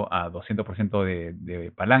 12% a 200%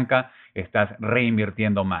 de palanca, estás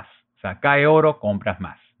reinvirtiendo más. O sea, cae oro, compras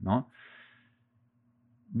más, ¿no?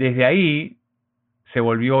 Desde ahí se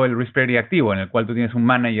volvió el risk parity activo, en el cual tú tienes un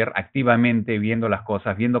manager activamente viendo las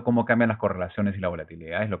cosas, viendo cómo cambian las correlaciones y la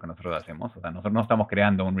volatilidad. Es lo que nosotros hacemos. O sea, nosotros no estamos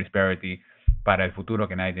creando un risk parity para el futuro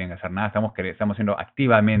que nadie tiene que hacer nada. Estamos siendo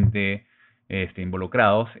activamente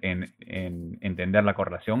involucrados en entender la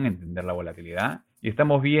correlación, entender la volatilidad. Y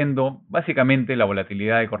estamos viendo básicamente la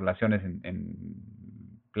volatilidad de correlaciones en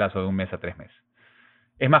plazo de 1 mes a 3 meses.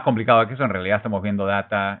 Es más complicado que eso. En realidad estamos viendo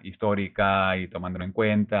data histórica y tomándolo en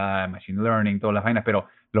cuenta, machine learning, todas las vainas, pero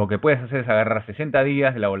lo que puedes hacer es agarrar 60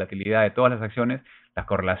 días de la volatilidad de todas las acciones, las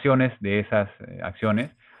correlaciones de esas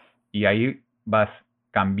acciones, y ahí vas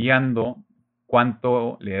cambiando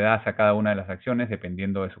cuánto le das a cada una de las acciones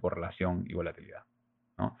dependiendo de su correlación y volatilidad,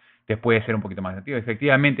 ¿no? Te puede ser un poquito más activo.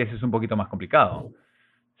 Efectivamente, eso es un poquito más complicado.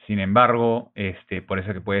 Sin embargo, por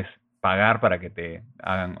eso que puedes pagar para que te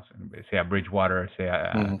hagan, sea Bridgewater,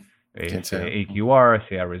 sea AQR,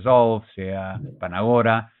 sea Resolve, sea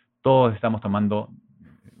Panagora. Todos estamos tomando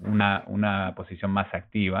una posición más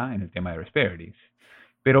activa en el tema de risk parities.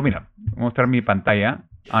 Pero mira, voy a mostrar mi pantalla.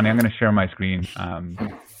 I'm going to share my screen.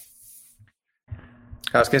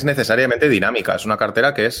 Claro, es que es necesariamente dinámica. Es una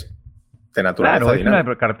cartera que es de naturaleza dinámica. Es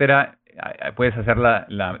una cartera, puedes hacerla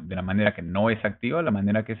de la manera que no es activa, la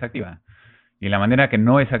manera que es activa. Y la manera que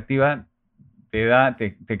no es activa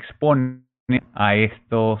te expone a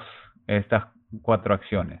estas 4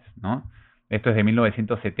 acciones, ¿no? Esto es de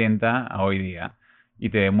 1970 a hoy día. Y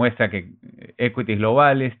te demuestra que equities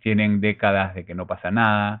globales tienen décadas de que no pasa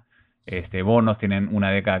nada. Bonos tienen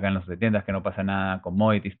una década acá en los 70 que no pasa nada.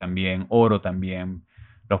 Commodities también, oro también.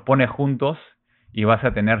 Los pones juntos y vas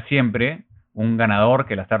a tener siempre un ganador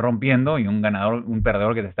que la está rompiendo y un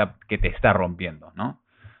perdedor que te está rompiendo, ¿no?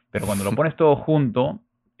 Pero cuando lo pones todo junto,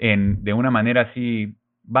 de una manera así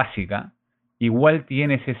básica, igual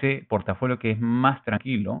tienes ese portafolio que es más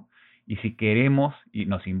tranquilo, y si queremos y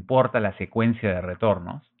nos importa la secuencia de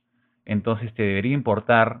retornos, entonces te debería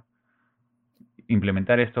importar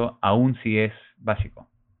implementar esto aún si es básico,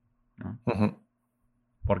 ¿no? Uh-huh.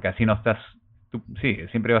 Porque así no estás... Sí,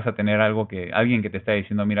 siempre vas a tener alguien que te está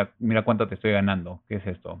diciendo, mira cuánto te estoy ganando. ¿Qué es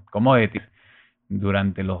esto? Commodities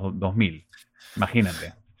durante los 2000.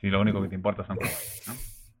 Imagínate. Si lo único que te importa son commodities, ¿no?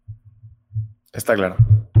 Está claro.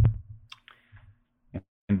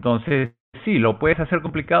 Entonces, sí, lo puedes hacer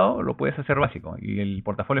complicado, lo puedes hacer básico. Y el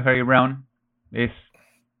portafolio Harry Brown es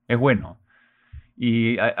bueno.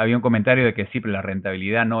 Y había un comentario de que sí, pero la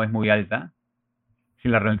rentabilidad no es muy alta. Sí,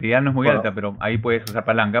 la rentabilidad no es muy alta, pero ahí puedes usar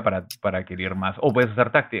palanca para adquirir más. O puedes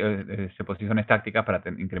usar posiciones tácticas para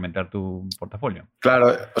incrementar tu portafolio. Claro,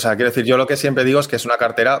 o sea, quiero decir, yo lo que siempre digo es que es una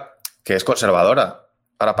cartera que es conservadora.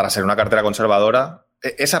 Ahora, para ser una cartera conservadora,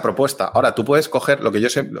 esa propuesta. Ahora, tú puedes coger lo que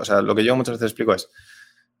yo muchas veces explico es,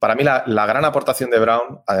 para mí la gran aportación de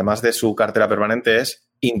Brown, además de su cartera permanente,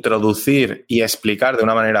 es introducir y explicar de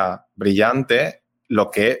una manera brillante lo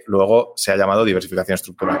que luego se ha llamado diversificación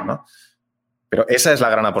estructural, ¿no? Pero esa es la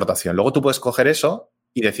gran aportación. Luego tú puedes coger eso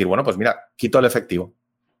y decir, bueno, pues mira, quito el efectivo.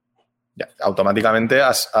 Ya, automáticamente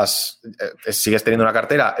sigues teniendo una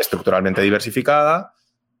cartera estructuralmente diversificada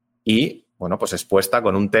y, bueno, pues expuesta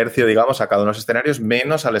con 1/3, digamos, a cada uno de los escenarios,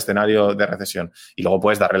 menos al escenario de recesión. Y luego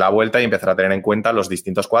puedes darle la vuelta y empezar a tener en cuenta los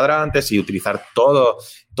distintos cuadrantes y utilizar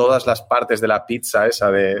todas las partes de la pizza esa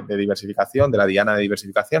de diversificación, de la diana de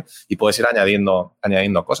diversificación, y puedes ir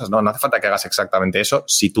añadiendo cosas, ¿no? No hace falta que hagas exactamente eso.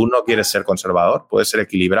 Si tú no quieres ser conservador, puedes ser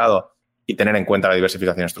equilibrado y tener en cuenta la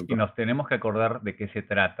diversificación Y estructural. nos tenemos que acordar de qué se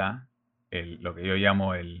trata lo que yo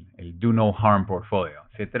llamo el do no harm portfolio. No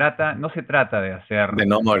se trata de De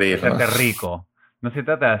no morir, hacerte ¿no? rico, no se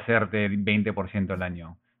trata de hacerte 20% al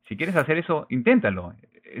año. Si quieres hacer eso, inténtalo.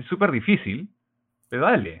 Es súper difícil, pero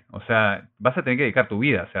dale. O sea, vas a tener que dedicar tu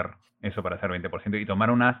vida a hacer eso para hacer 20% y tomar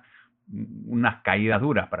unas caídas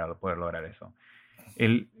duras para poder lograr eso.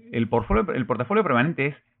 El portafolio permanente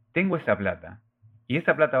es, tengo esta plata, y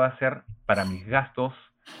esta plata va a ser para mis gastos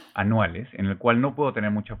anuales, en el cual no puedo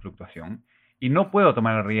tener mucha fluctuación, y no puedo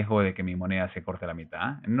tomar el riesgo de que mi moneda se corte a la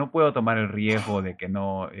mitad, no puedo tomar el riesgo de que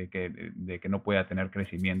no pueda tener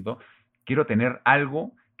crecimiento. Quiero tener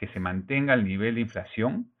algo que se mantenga al nivel de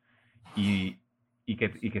inflación y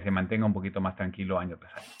que se mantenga un poquito más tranquilo año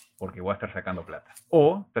tras año, porque voy a estar sacando plata.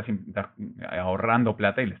 O estás ahorrando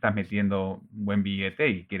plata y le estás metiendo un buen billete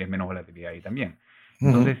y quieres menos volatilidad ahí también.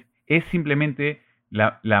 Entonces, es simplemente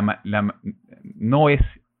no es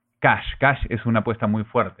cash. Cash es una apuesta muy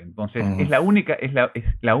fuerte. Entonces, es la única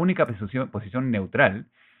posición neutral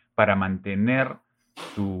para mantener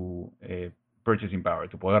tu purchasing power,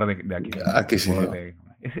 tu poder de adquisición.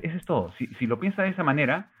 Eso es todo. Si lo piensas de esa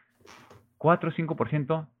manera, 4 o 5%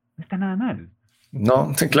 no está nada mal.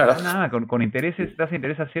 No, claro. Nada, con intereses, tasa de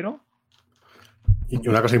interés a 0. Y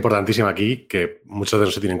una cosa importantísima aquí, que muchos de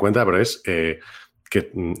no se tienen en cuenta, pero es que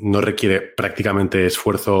no requiere prácticamente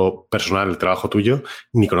esfuerzo personal el trabajo tuyo,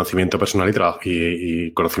 ni conocimiento personal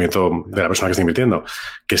y conocimiento de la persona que está invirtiendo.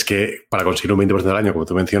 Que es que para conseguir un 20% del año, como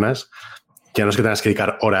tú mencionas, ya no es que tengas que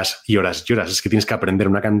dedicar horas y horas y horas, es que tienes que aprender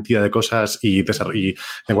una cantidad de cosas y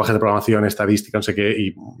lenguajes de programación, estadística, no sé qué,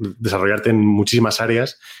 y desarrollarte en muchísimas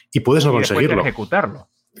áreas y puedes no conseguirlo. Ejecutarlo.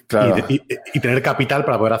 Claro. Y tener capital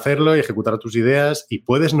para poder hacerlo y ejecutar tus ideas, y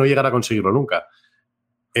puedes no llegar a conseguirlo nunca.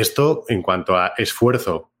 Esto, en cuanto a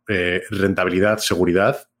esfuerzo, rentabilidad,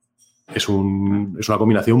 seguridad, es una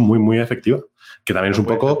combinación muy, muy efectiva. Que también es un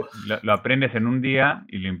poco... Lo aprendes en un día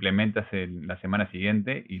y lo implementas en la semana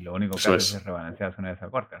siguiente, y lo único que haces es rebalancear una vez a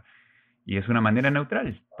cuarta. Y es una manera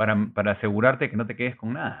neutral para asegurarte que no te quedes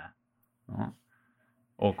con nada, ¿no?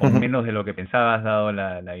 O con menos de lo que pensabas, dado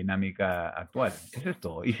la dinámica actual. Eso es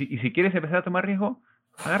todo. Y si quieres empezar a tomar riesgo,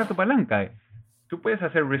 agarra tu palanca. Tú puedes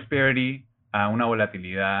hacer risk parity a una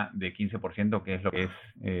volatilidad de 15%, que es lo que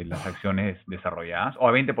es las acciones desarrolladas, o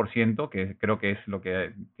a 20%, que creo que es lo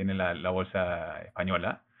que tiene la bolsa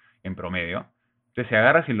española en promedio. Entonces, si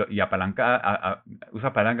agarras y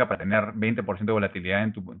usas palanca para tener 20% de volatilidad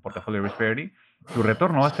en tu portafolio de risk parity, tu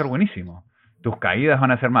retorno va a ser buenísimo. Tus caídas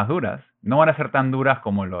van a ser más duras. No van a ser tan duras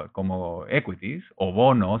como equities o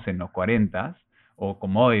bonos en los 40s o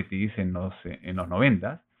commodities en los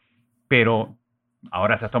 90s, pero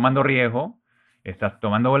ahora estás tomando riesgo, estás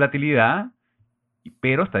tomando volatilidad,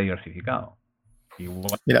 pero está diversificado.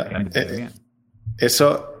 Mira,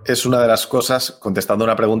 eso es una de las cosas, contestando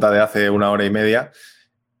una pregunta de hace 1 hora y media,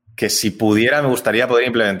 que si pudiera me gustaría poder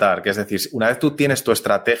implementar. Que es decir, una vez tú tienes tu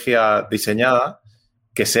estrategia diseñada,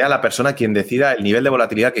 que sea la persona quien decida el nivel de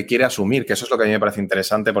volatilidad que quiere asumir, que eso es lo que a mí me parece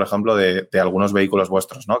interesante, por ejemplo, de algunos vehículos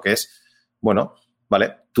vuestros, ¿no? Que es, bueno,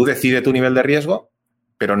 vale, tú decides tu nivel de riesgo,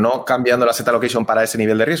 pero no cambiando el asset allocation para ese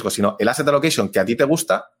nivel de riesgo, sino el asset allocation que a ti te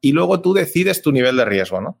gusta, y luego tú decides tu nivel de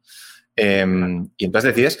riesgo, ¿no? Y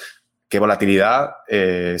entonces decides qué volatilidad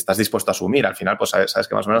estás dispuesto a asumir. Al final, pues sabes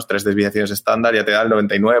que más o menos 3 desviaciones estándar ya te da el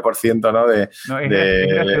 99%, ¿no? de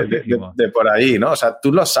por ahí, ¿no? O sea,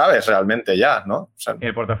 tú lo sabes realmente ya, ¿no? O sea,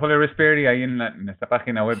 el portafolio risk parity ahí en esta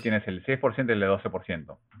página web tienes el 6% y el de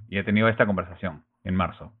 12%. Y he tenido esta conversación en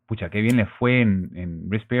marzo. Pucha, qué bien le fue en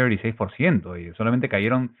risk parity 6%, y solamente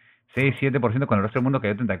cayeron 6-7% con el resto del mundo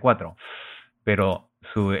cayó 34%. Pero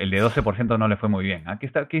el de 12% no le fue muy bien.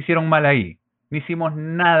 ¿Qué hicieron mal ahí? No hicimos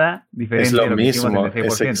nada diferente es lo de lo que mismo, hicimos en el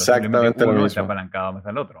 6%. es exactamente lo mismo. Está apalancado más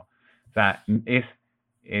al otro. O sea, es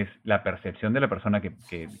la percepción de la persona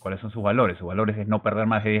que cuáles son sus valores. Sus valores es no perder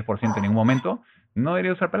más de 10% en ningún momento. No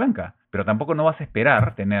debería usar palanca, pero tampoco no vas a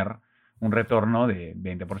esperar tener un retorno de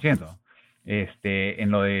 20%. En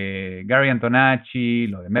lo de Gary Antonacci,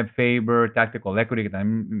 lo de Meb Faber, Tactical Equity, que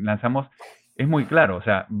también lanzamos, es muy claro. O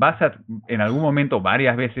sea, en algún momento,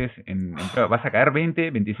 varias veces, vas a caer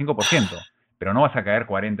 20-25%. Pero no vas a caer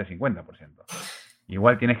 40-50%.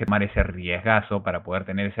 Igual tienes que tomar ese riesgazo para poder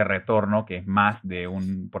tener ese retorno que es más de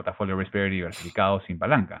un portafolio risk parity diversificado sin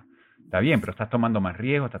palanca. Está bien, pero estás tomando más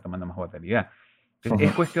riesgo, estás tomando más volatilidad. Entonces,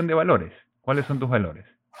 es cuestión de valores. ¿Cuáles son tus valores?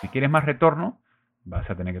 Si quieres más retorno, vas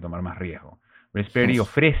a tener que tomar más riesgo. Risk parity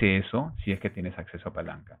ofrece eso si es que tienes acceso a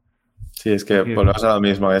palanca. Sí, es que volvemos a lo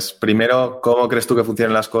mismo. Es primero cómo crees tú que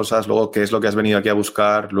funcionan las cosas, luego qué es lo que has venido aquí a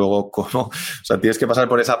buscar, luego cómo... O sea, tienes que pasar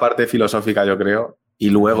por esa parte filosófica, yo creo, y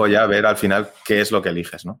luego ya ver al final qué es lo que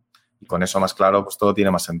eliges, ¿no? Y con eso más claro, pues todo tiene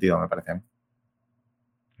más sentido, me parece a mí.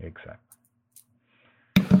 Exacto.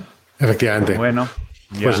 Efectivamente. Bueno,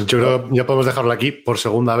 pues yo creo que ya podemos dejarlo aquí por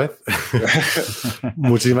segunda vez.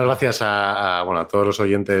 Muchísimas gracias a todos los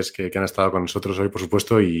oyentes que han estado con nosotros hoy, por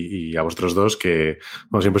supuesto, y a vosotros dos, que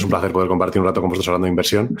siempre es un placer poder compartir un rato con vosotros hablando de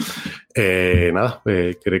inversión. Creo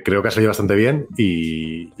que ha salido bastante bien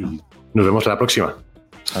y nos vemos la próxima.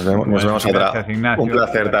 Nos vemos gracias, Ignacio. Un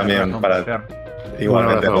placer también.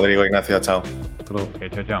 Igualmente, Rodrigo, Ignacio, chao. Okay,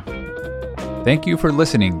 chao. Thank you for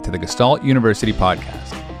listening to the Gestalt University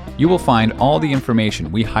podcast. You will find all the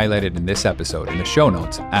information we highlighted in this episode in the show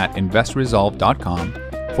notes at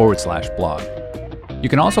investresolve.com/blog. You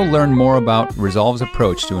can also learn more about Resolve's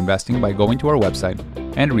approach to investing by going to our website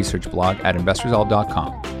and research blog at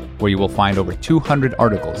investresolve.com, where you will find over 200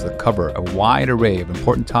 articles that cover a wide array of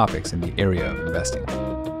important topics in the area of investing.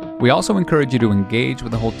 We also encourage you to engage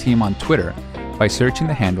with the whole team on Twitter by searching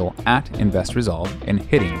the handle @InvestResolve and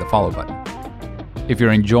hitting the follow button. If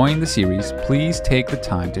you're enjoying the series, please take the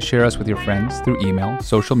time to share us with your friends through email,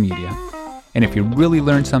 social media. And if you really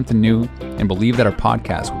learned something new and believe that our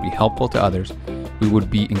podcast would be helpful to others, we would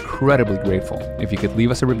be incredibly grateful if you could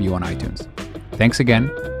leave us a review on iTunes. Thanks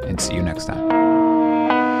again, and see you next time.